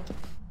thermo.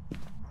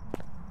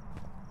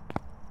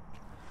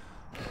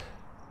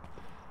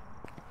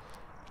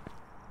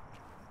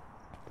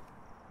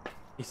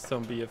 Please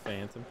don't be a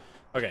phantom.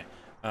 Okay.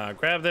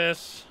 Grab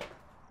this.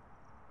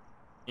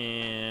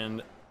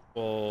 And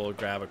we'll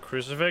grab a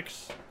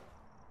crucifix.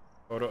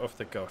 Photo of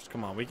the ghost.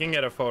 Come on, we can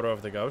get a photo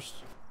of the ghost.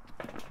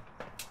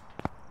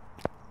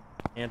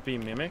 Can't be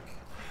mimic.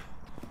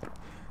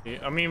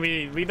 I mean,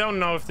 we don't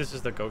know if this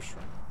is the ghost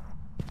room.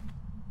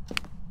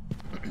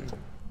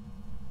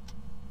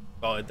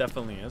 Oh, it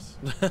definitely is.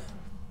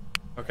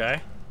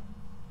 Okay.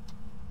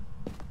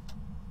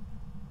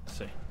 Let's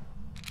see.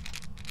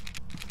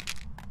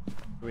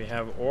 Do we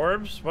have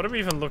orbs? What are we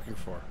even looking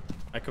for?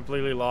 I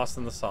completely lost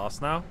in the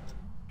sauce now.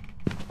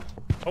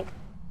 Oh,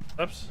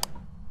 oops.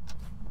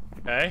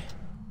 Okay.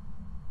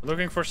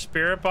 Looking for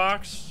spirit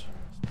box.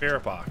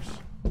 Spirit box.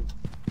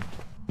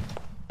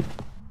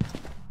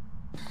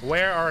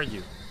 Where are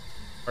you?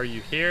 Are you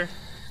here?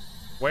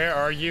 Where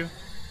are you?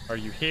 Are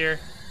you here?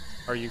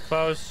 Are you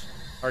close?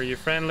 Are you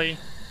friendly?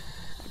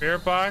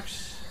 Spirit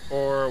box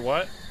or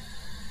what?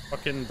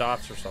 Fucking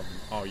dots or something.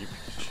 Oh, you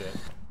piece of shit.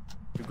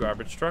 You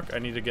garbage truck. I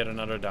need to get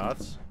another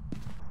dots.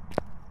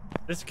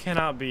 This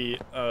cannot be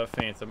a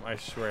phantom, I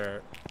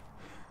swear.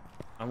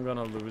 I'm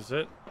gonna lose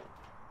it.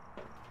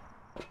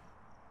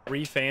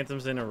 3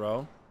 phantoms in a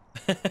row.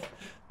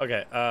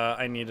 Okay,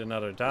 I need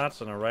another dots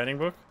and a writing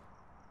book.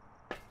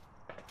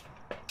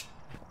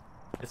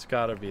 It's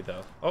gotta be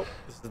though. Oh,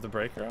 this is the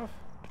breaker off.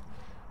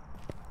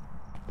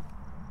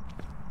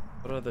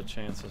 What are the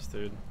chances,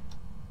 dude?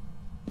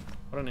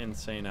 What an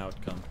insane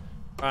outcome.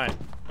 Alright.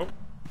 Oh,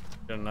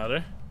 got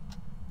another.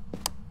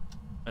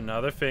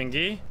 Another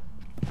fingy.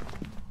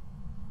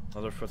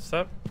 Another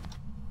footstep.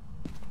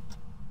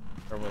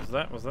 Where was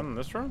that? Was that in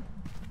this room?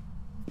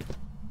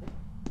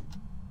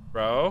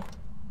 Bro.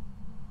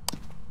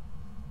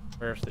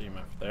 Where's the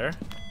EMF? There.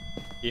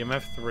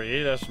 EMF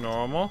 3, that's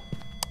normal.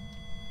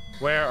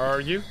 Where are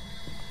you?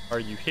 Are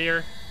you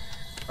here?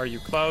 Are you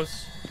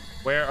close?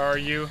 Where are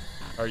you?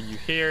 Are you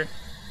here?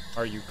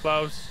 Are you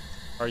close?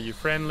 Are you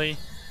friendly?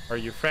 Are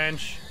you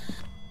French?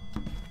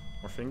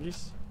 More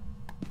fingies?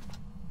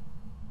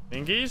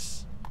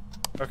 Fingies?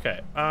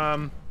 Okay,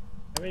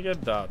 let me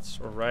get dots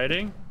or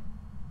writing.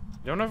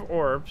 You don't have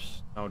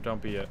orbs. No,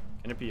 don't be a...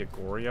 Can it be a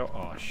Goryo?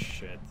 Oh,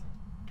 shit.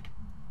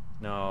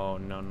 No,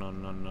 no, no,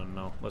 no, no,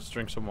 no. Let's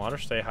drink some water.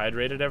 Stay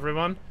hydrated,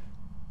 everyone.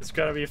 It's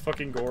gotta be a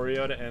fucking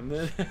Goryo to end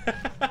it.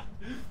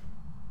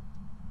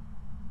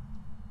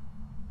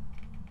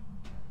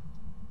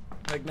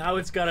 Like, now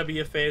it's gotta be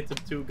a Phantom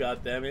 2,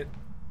 goddammit.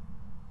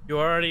 You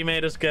already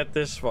made us get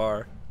this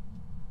far.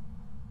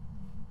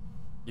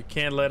 You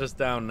can't let us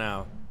down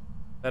now.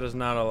 That is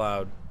not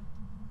allowed.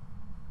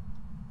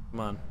 Come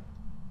on.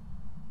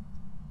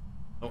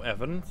 No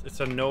evidence? It's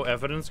a no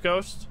evidence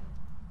ghost?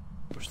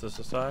 Push this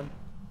aside.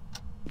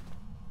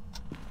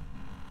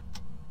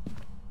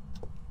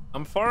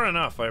 I'm far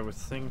enough, I would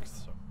think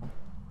so.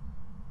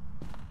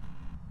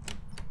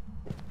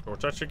 Door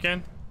touch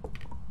again.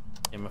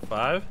 Game of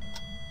 5.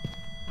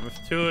 Game of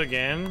 2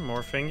 again.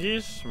 More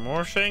fingies.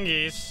 More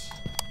fingies.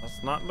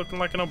 That's not looking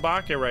like an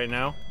Obake right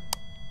now.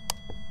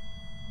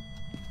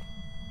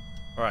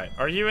 Alright,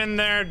 are you in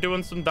there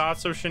doing some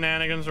Dotso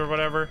shenanigans or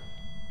whatever?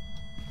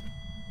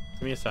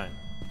 Give me a sign.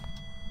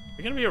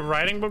 You're gonna be a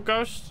writing book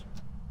ghost?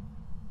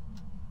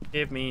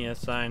 Give me a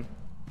sign.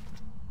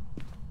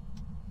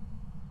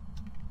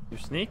 You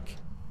sneak?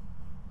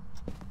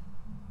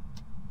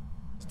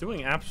 It's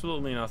doing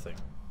absolutely nothing.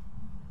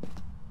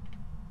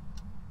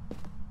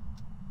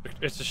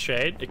 It's a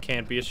shade. It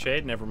can't be a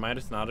shade. Never mind,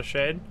 it's not a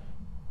shade.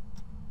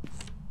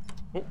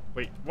 Oh,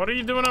 wait. What are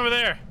you doing over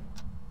there?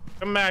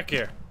 Come back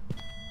here.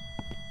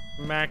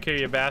 Come back here,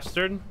 you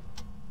bastard.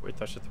 Wait,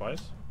 touch it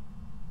twice.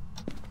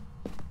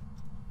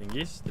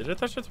 Thingies? Did it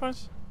touch it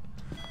twice?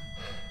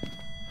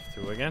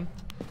 2 again.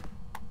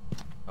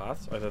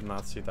 Dots? I did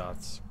not see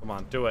dots. Come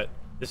on, do it.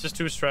 This is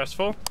too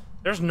stressful.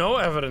 There's no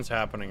evidence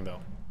happening,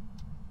 though.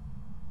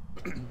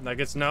 Like,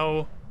 it's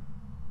no...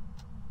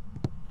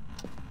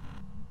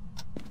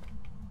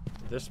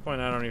 At this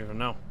point, I don't even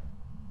know.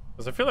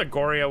 Because I feel like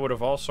Goria would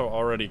have also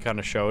already kind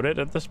of showed it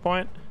at this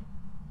point.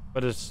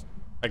 But it's...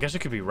 I guess it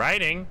could be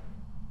writing.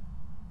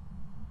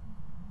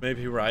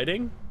 Maybe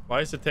writing?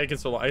 Why is it taking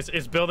so long?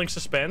 It's building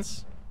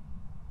suspense.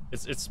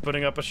 It's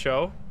putting up a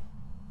show.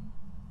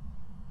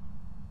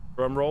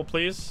 Drum roll,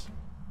 please.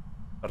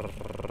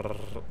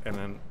 And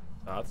then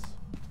dots.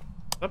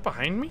 Is that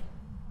behind me?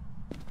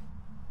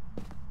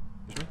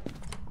 Excuse me.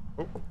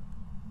 Oh.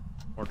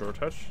 More door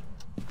touch.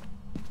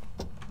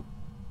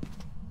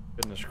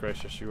 Goodness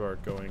gracious, you are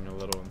going a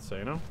little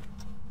insano.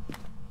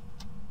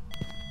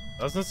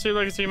 Doesn't seem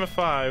like a team of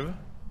 5.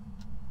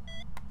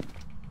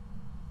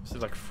 Is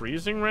it like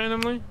freezing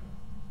randomly?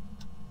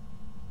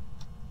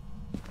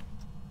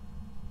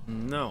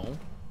 No.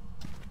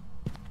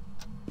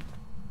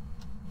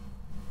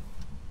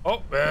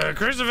 Oh,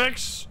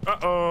 crucifix!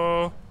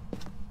 Uh-oh.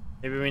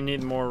 Maybe we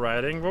need more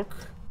writing book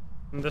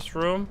in this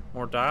room.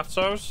 More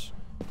Datsos.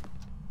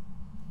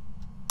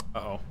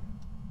 Uh-oh.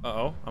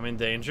 Uh-oh. I'm in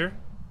danger.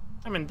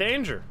 I'm in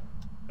danger.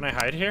 Can I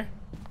hide here?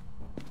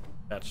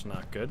 That's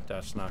not good.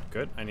 That's not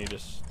good. I need to...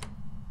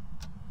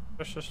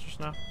 sisters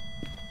now.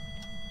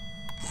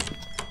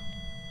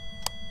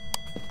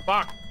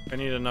 Fuck! I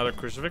need another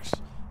crucifix.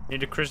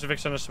 Need a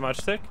crucifix and a smudge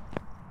stick.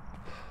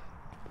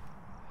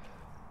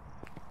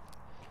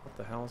 What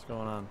the hell is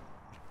going on?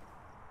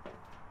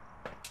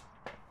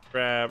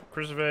 Grab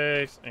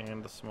crucifix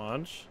and the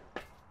smudge.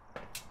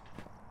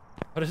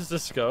 What is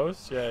this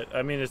ghost? Yeah,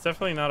 I mean, it's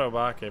definitely not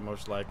Obake,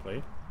 most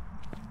likely.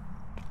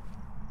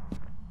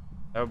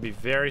 That would be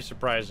very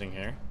surprising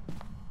here.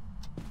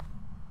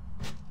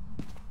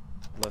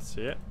 Let's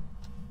see it.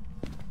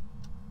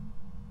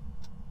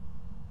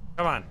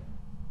 Come on.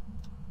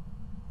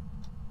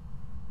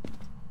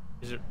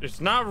 Is it?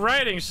 It's not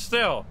writing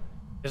still.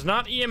 It's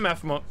not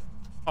EMF mode.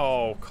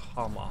 Oh,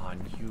 come on,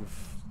 you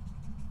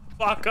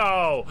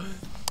fucko.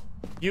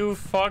 You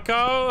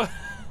fucko.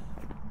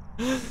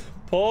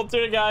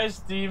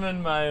 Poltergeist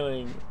demon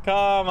miling.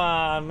 Come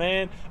on,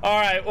 man. All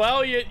right,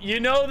 well, you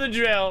know the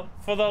drill.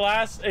 For the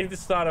last...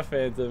 It's not a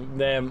phantom.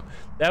 Damn,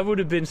 that would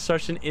have been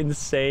such an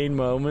insane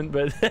moment,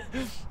 but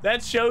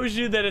that shows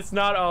you that it's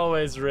not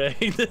always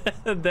rigged.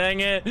 Dang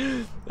it.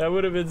 That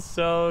would have been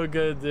so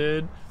good,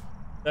 dude.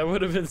 That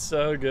would have been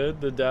so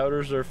good. The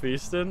doubters are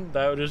feasting.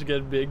 That would just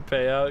get big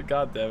payout.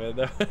 God damn it.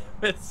 That would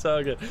have been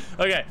so good.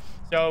 Okay,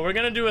 so we're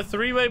going to do a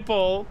 3-way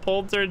pull.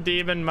 Polter,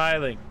 demon,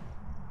 miling.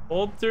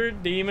 Polter,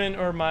 demon,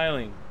 or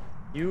miling.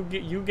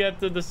 You get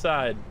to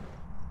decide.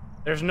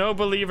 There's no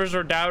believers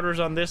or doubters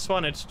on this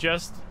one. It's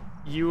just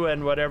you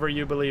and whatever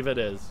you believe it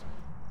is.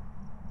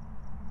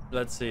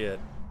 Let's see it.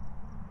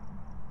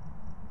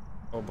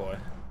 Oh boy.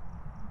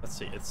 Let's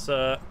see. It's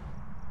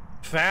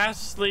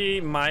fastly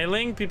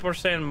miling. People are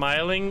saying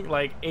miling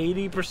like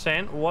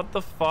 80%. What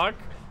the fuck?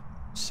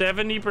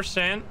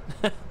 70%.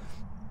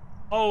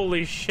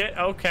 Holy shit.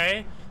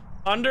 Okay.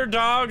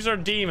 Underdogs are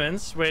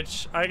demons,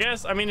 which I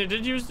guess, I mean, it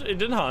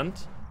did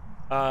hunt.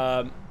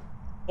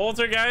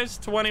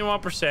 Poltergeist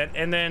 21%,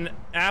 and then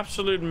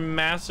absolute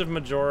massive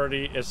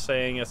majority is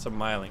saying it's a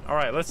miling. All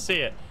right, let's see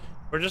it.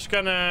 We're just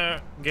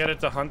gonna get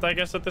it to hunt, I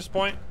guess, at this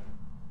point.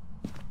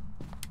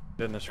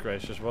 Goodness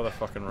gracious, what a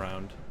fucking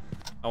round.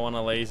 I want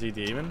a lazy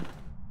demon.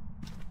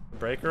 The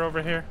breaker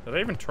over here. Did I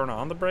even turn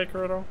on the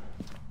breaker at all?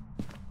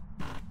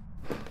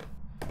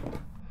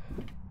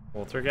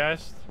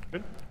 Poltergeist?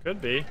 Could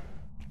be.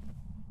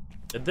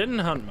 It didn't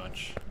hunt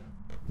much.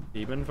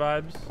 Demon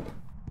vibes.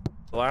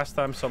 The last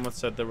time someone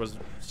said there was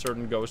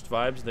certain ghost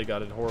vibes, they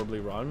got it horribly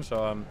wrong,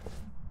 so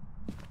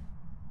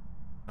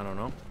I don't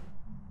know.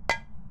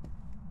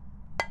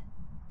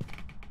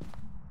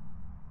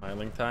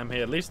 Miling time.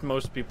 Hey, at least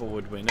most people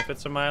would win if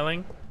it's a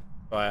miling.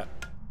 But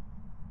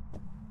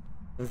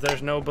since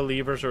there's no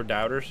believers or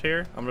doubters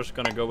here, I'm just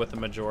gonna go with the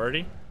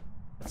majority.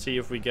 Let's see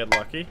if we get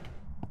lucky.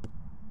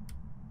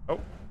 Oh,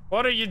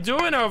 what are you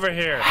doing over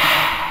here?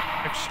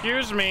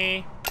 Excuse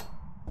me.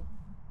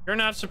 You're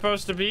not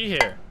supposed to be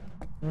here.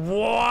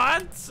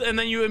 What? And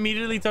then you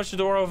immediately touch the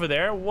door over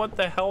there? What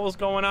the hell is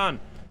going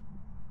on?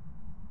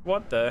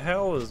 What the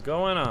hell is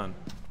going on?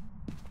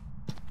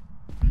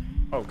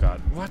 Oh god.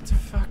 What the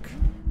fuck?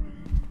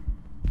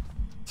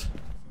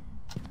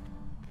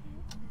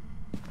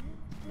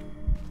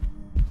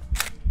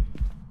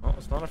 Oh,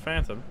 it's not a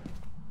phantom.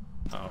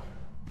 Uh-oh.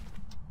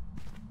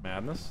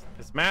 Madness?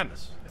 It's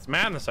madness. It's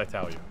madness, I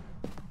tell you.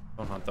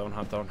 Don't hunt, don't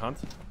hunt, don't hunt.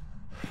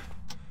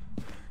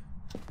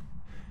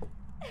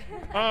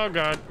 Oh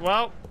god.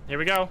 Well, here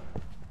we go.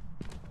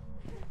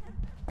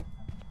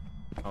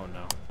 Oh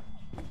no.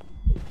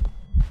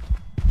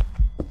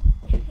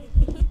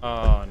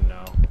 Oh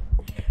no.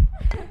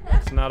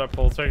 It's not a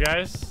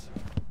poltergeist.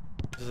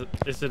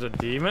 Is it a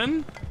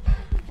demon?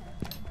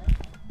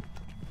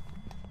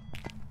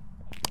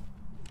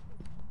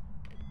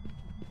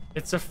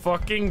 It's a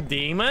fucking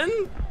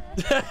demon?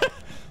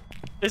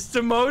 It's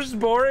the most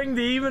boring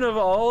demon of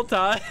all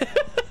time.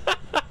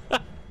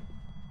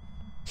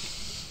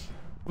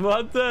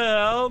 What the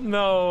hell?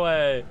 No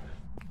way.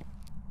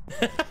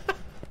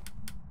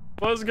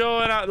 What's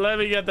going on? Let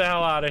me get the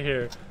hell out of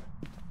here.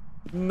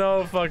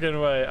 No fucking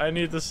way. I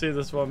need to see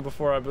this one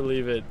before I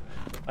believe it.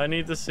 I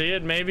need to see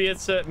it. Maybe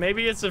it's a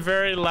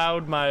very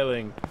loud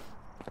miling.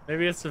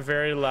 Maybe it's a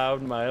very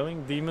loud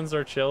miling. Demons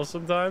are chill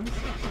sometimes.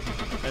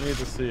 I need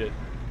to see it.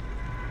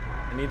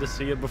 I need to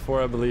see it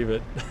before I believe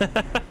it.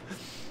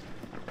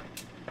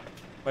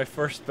 My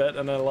first bet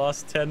and I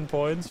lost 10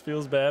 points.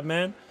 Feels bad,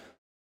 man.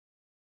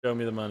 Show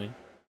me the money.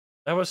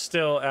 That was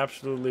still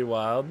absolutely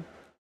wild.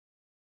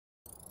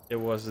 It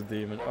was a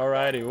demon.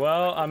 Alrighty,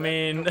 well, I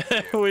mean,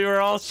 we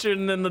were all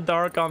shooting in the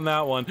dark on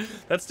that one.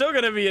 That's still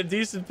gonna be a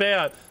decent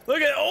payout.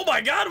 Look at, oh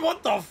my god,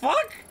 what the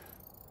fuck?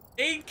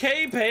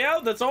 8K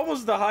payout? That's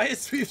almost the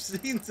highest we've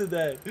seen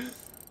today.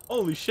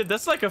 Holy shit,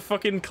 that's like a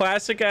fucking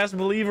classic-ass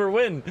believer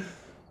win.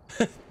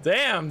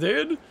 Damn,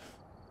 dude.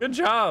 Good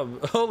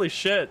job. Holy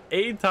shit.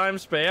 8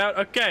 times payout.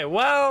 Okay,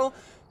 well,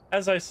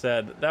 as I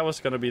said, that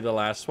was going to be the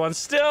last one.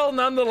 Still,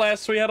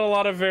 nonetheless, we had a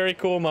lot of very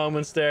cool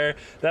moments there.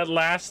 That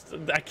last...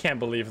 I can't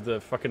believe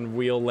the fucking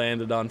wheel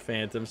landed on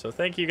Phantom. So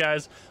thank you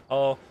guys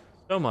all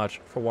so much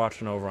for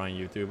watching over on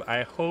YouTube.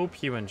 I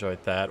hope you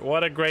enjoyed that.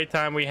 What a great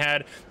time we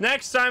had.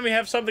 Next time we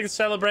have something to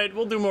celebrate,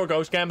 we'll do more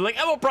ghost gambling,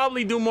 and we'll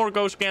probably do more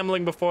ghost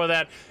gambling before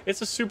that.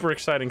 It's a super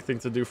exciting thing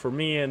to do for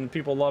me, and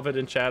people love it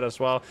in chat as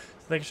well.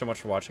 So thank you so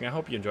much for watching. I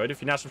hope you enjoyed.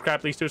 If you're not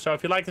subscribed, please do so.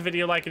 If you like the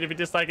video, like it. If you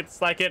dislike it,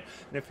 dislike it.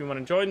 And if you want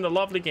to join the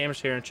lovely gamers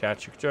here in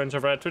chat, you can join us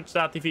over at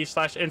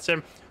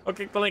twitch.tv/insim, or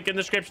click the link in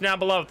the description down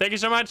below. Thank you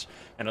so much,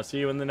 and I'll see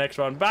you in the next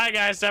one. Bye,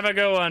 guys. Have a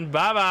good one.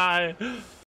 Bye-bye.